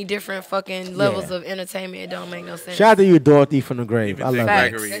so many different fucking levels Yeah. of entertainment. It don't make no sense. Shout out to you, Dorothy from the grave. Even I Dick love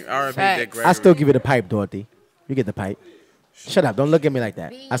Facts. that. Gregory. R.I.P. Facts. Dick Gregory. I still give it a pipe, Dorothy. You get the pipe. Shut up. Don't look at me like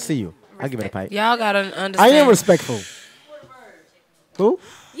that. I see you. I give it a pipe. Y'all gotta I understand. am respectful. Who?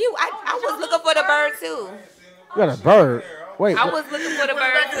 I was looking for the bird too. You got a bird. Wait, I was looking for the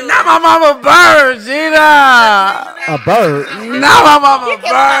bird too. Not my mama bird, Gina. a bird? Not my mama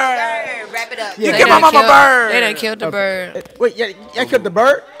bird. Wrap it up. You They give my done mama killed- bird. They done killed the bird. Wait, y'all killed the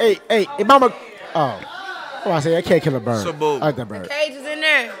bird? Hey, mama. Oh. Oh, I say I can't kill a bird. So boo. I like the bird. Cage is in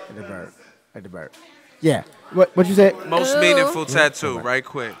there. I like the bird. I like the bird. Yeah. What you said? Most Ew. meaningful tattoo, right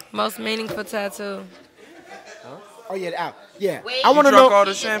quick. Most meaningful tattoo. Oh yeah, out. Yeah. Wait, I want to You drunk know. all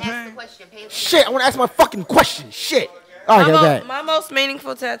the Just ask the champagne? question. Pay attention. Shit, I want to ask my fucking question. Shit. All right, okay. My most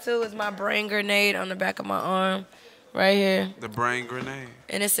meaningful tattoo is my brain grenade on the back of my arm. right here. The brain grenade.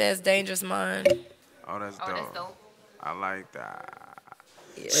 And it says Dangerous Mind. Oh, that's dope. I like that.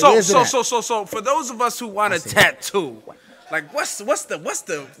 Yeah. So for those of us who want a tattoo, like what's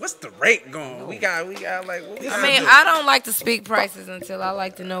the rate going? We got like. What we I mean, I don't like to speak prices until I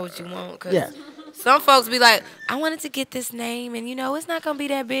like to know what you want. Cause some folks be like, I wanted to get this name, and it's not gonna be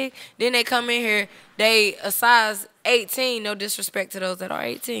that big. Then they come in here, they a size 18. No disrespect to those that are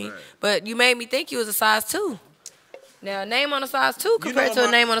 18, but you made me think you was a size 2. Now, a name on a size 2 compared to a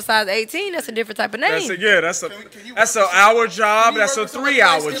name on a size 18, that's a different type of name. That's an hour job. That's a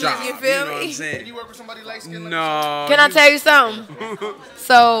 3-hour job. You feel me? What I'm saying? Can you work with somebody light skinned? No. Can I tell you something?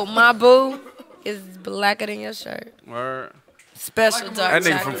 So, my boo is blacker than your shirt. Word. Special dark That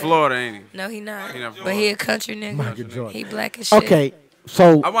nigga chocolate. from Florida, ain't he? No, he not. He not from But he a country nigga. Michael Jordan. He black as shit. Okay,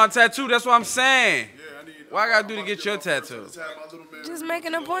 so I want a tattoo. That's what I'm saying. What I gotta do to get your tattoo? Just make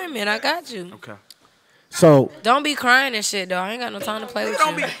an appointment. I got you. Okay. So Don't be crying and shit, though. I ain't got no time to play with you.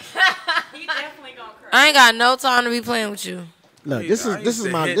 He definitely gonna cry. I ain't got no time to be playing with you. look, this is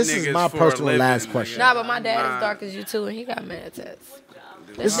my personal last question. Nah, but my dad is dark as you too, and he got mad tats.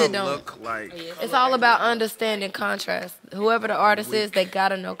 That This shit is- don't. Look like. It's all about understanding contrast. Whoever the artist is, they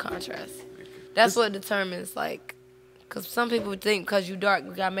gotta know contrast. That's what determines, like, because some people think because you dark,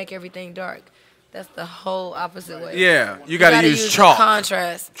 you gotta make everything dark. That's the whole opposite way. Yeah, you gotta use the chalk.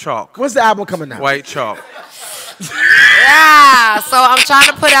 contrast. Chalk. When's the album coming out? White chalk. Yeah, so I'm trying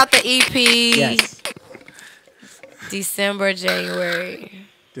to put out the EP. Yes. December, January.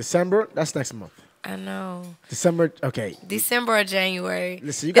 December? That's next month. I know. December, okay. December or January.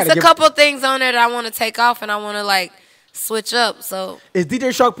 Listen, you It's gotta a couple things on there that I want to take off and I want to like switch up. So Is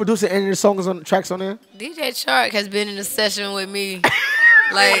DJ Shark producing any of the songs on tracks on there? DJ Shark has been in a session with me.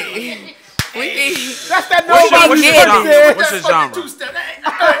 Like we be That's that What's your genre?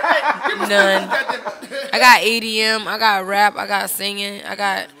 None. I got EDM, I got rap, I got singing,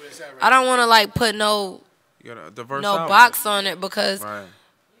 I don't want to like put no You got a diverse no album. box on it because Right.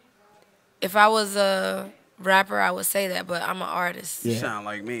 if I was a rapper, I would say that, but I'm an artist. You sound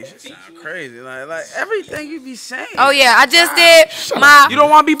like me. She sound crazy. Like everything you be saying. Oh yeah, I just did my. You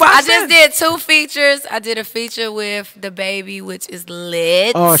don't want to be I boxed just in? did 2 features. I did a feature with the baby, which is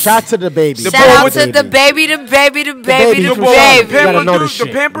lit. Oh, shout out to the baby. Shout out to the baby, the baby, the baby, the from Charlotte. baby. You gotta know this The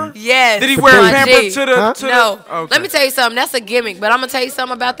shit. pimper? Yes. Did he wear a my pamper G. to the? To No. The, okay. Let me tell you something. That's a gimmick, but I'm gonna tell you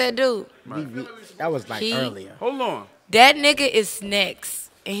something about that dude. That was like He- earlier. Hold on. That nigga is next,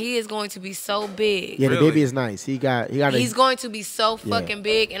 and he is going to be so big. Yeah, the baby is nice. He got. He's going to be so Yeah. fucking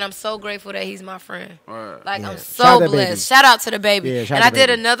big, and I'm so grateful that he's my friend. Like, Yeah. I'm Shout so out to Baby. blessed. Shout out to the baby. Yeah, shout and out I to did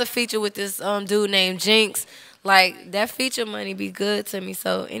Baby. another feature with this dude named Jinx. Like, that feature money be good to me.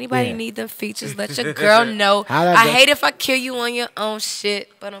 So, anybody Yeah. need them features, let your girl know. Holla I at hate if I kill you on your own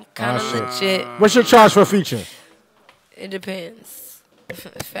shit, but I'm kind of legit. What's your charge for a feature? It depends.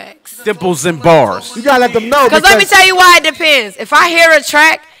 Facts. Dimples and bars. You gotta let them know. Because let me tell you why it depends. If I hear a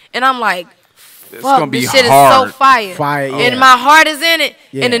track and I'm like, It's fuck, gonna be this shit hard. is so fire. Fire, yeah. And my heart is in it,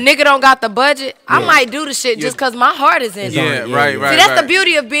 and the Yeah. nigga don't got the budget, I Yeah. might do the shit just because my heart is in it. Yeah, right, right. See, that's right. the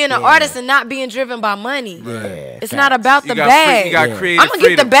beauty of being an artist and not being driven by money. Yeah, It's not about You the got bag. you got Yeah. creative I'm going to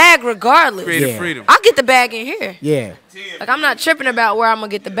get the freedom. bag regardless. Creative Yeah. freedom. I'll get the bag in here. Yeah, Like, I'm not tripping about where I'm going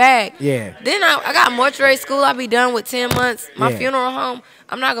to get the bag. yeah. Then I got mortuary school. I'll be done with 10 months. My Yeah. funeral home,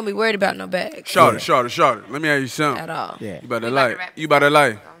 I'm not going to be worried about no bag. Shorty. Let me ask you something. At all. Yeah. You about to lie. You about to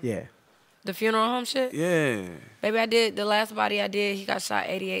lie. Yeah. The funeral home shit? Yeah. Baby, I did the last body I did. He got shot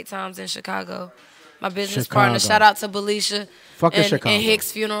 88 times in Chicago. My business Chicago. partner. Shout out to Belisha Fucking and Chicago.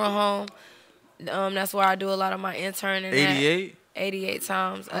 Hicks Funeral Home. That's where I do a lot of my interning. 88? 88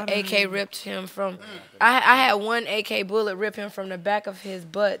 times. An AK ripped him from. I had one AK bullet rip him from the back of his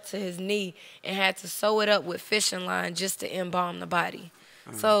butt to his knee and had to sew it up with fishing line just to embalm the body.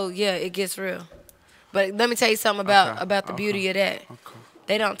 So yeah, it gets real. But let me tell you something about the beauty of that.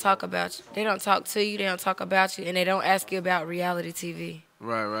 They don't talk about you. They don't talk to you. They don't talk about you, and they don't ask you about reality TV.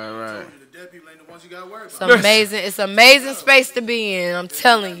 Right. It's amazing. It's amazing space to be in. I'm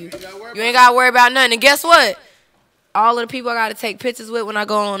telling you. You ain't gotta worry about nothing. And guess what? All of the people I gotta take pictures with when I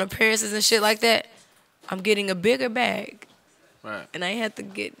go on appearances and shit like that, I'm getting a bigger bag. Right. And I ain't have to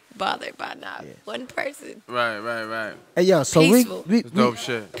get bothered by not one person. Right. Hey, yo, so Peaceful. we It's dope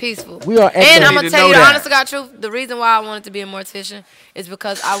shit. Peaceful. We are at and the- I'm Need gonna to tell you know the that. honest to God truth. The reason why I wanted to be a mortician is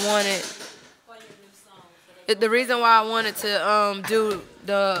because I wanted. The reason why I wanted to do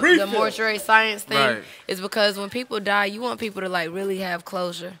the mortuary science thing Right. is because when people die, you want people to like really have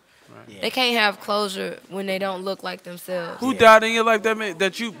closure. They can't have closure when they don't look like themselves. Who died in your life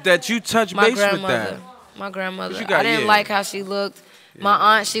that you touched My base with grandmother. that? My grandmother. What you got? I didn't Yeah. like how she looked.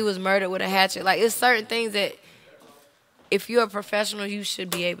 My aunt, she was murdered with a hatchet. Like, it's certain things that if you're a professional, you should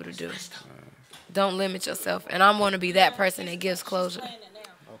be able to do. Don't limit yourself. And I'm going to be that person that gives closure.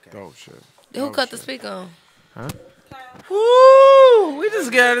 Dope shit. Who cut the speaker on? Huh? Woo! We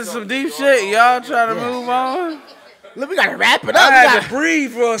just got into some deep shit. Y'all try to move on. Look, we gotta wrap it up. I had to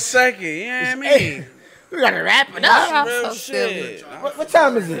breathe for a second. You know what I mean? We gotta wrap it up. Real shit. What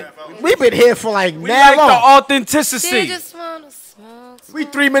time is it? We've been here for like We mad like the long. authenticity. We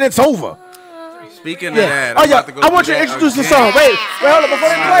 3 minutes over. Speaking of Yeah. that, Oh I'm yeah. about to go I want do you to that introduce the again. song. Wait, hold on. Before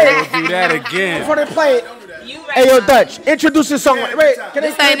they play it. Do that again. Before they play it. Hey, yo, Dutch, introduce the song. Wait, can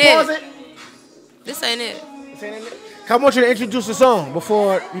This they ain't pause it. it? This ain't it. I want you to introduce the song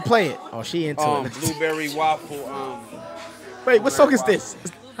before you play it. Oh, she into it. Blueberry waffle. Wait, what song is this?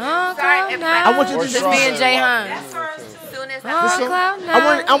 I want you to This is me and Jay Hines. This song?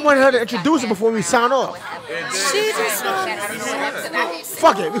 I want her to introduce it before we sign off. She just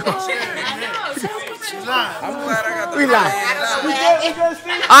Fuck it. We live.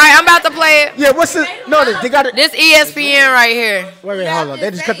 All right, I'm about to play it. Yeah, what's the? No, they got it. This ESPN right here. Wait, hold on.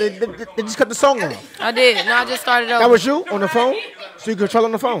 They just cut the song off. I did. No, I just started over. That was you on the phone? So you control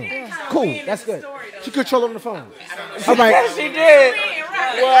on the phone? Cool, that's good. She control on the phone. All right. She did.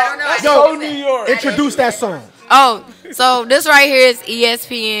 Well, that's so New York. Introduce that song. Oh, so this right here is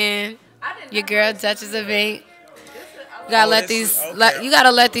ESPN. Your girl Dutchess of Ink. You gotta you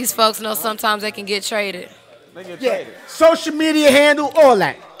gotta let these folks know sometimes they can get traded. Yeah. Social media handle, all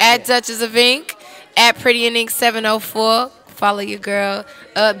that. At Dutchess of Ink, at Pretty and Ink 704. Follow your girl.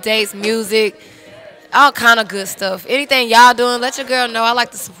 Updates, music, all kind of good stuff. Anything y'all doing, let your girl know. I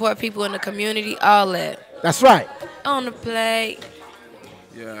like to support people in the community, all that. That's right. On the plate.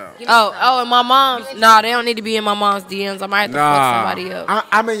 Yeah. Oh, and my mom's. Nah, they don't need to be in my mom's DMs. I might have to fuck somebody up.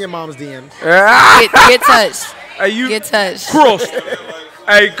 I'm in your mom's DMs. Get touched. Hey, you get touched. Cross.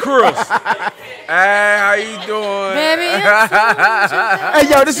 Hey, Cross. Hey, how you doing? Baby, Hey,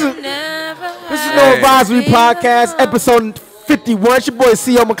 yo, this is No Advisory Podcast, episode 51. It's your boy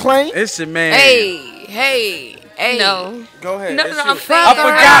C.O. McClain. It's your man. Hey. No. Go ahead. No, It's no, you. I'm I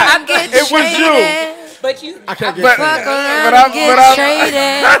forgot. I'm getting It was you. traded. But you, I can't get But traded. I'm traded.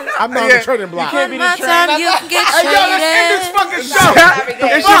 I'm not on the trading block. One more time you can get Hey, yo, let's end this traded. fucking show.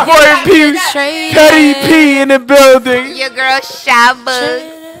 It's your boy P. Traded. Petty P in the building. Your girl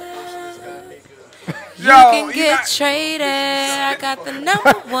Shabba. You can get traded. I got the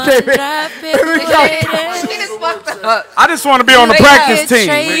number one draft pick. I just want to be on the practice team.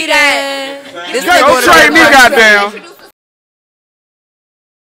 Traded. Don't trade me, goddamn.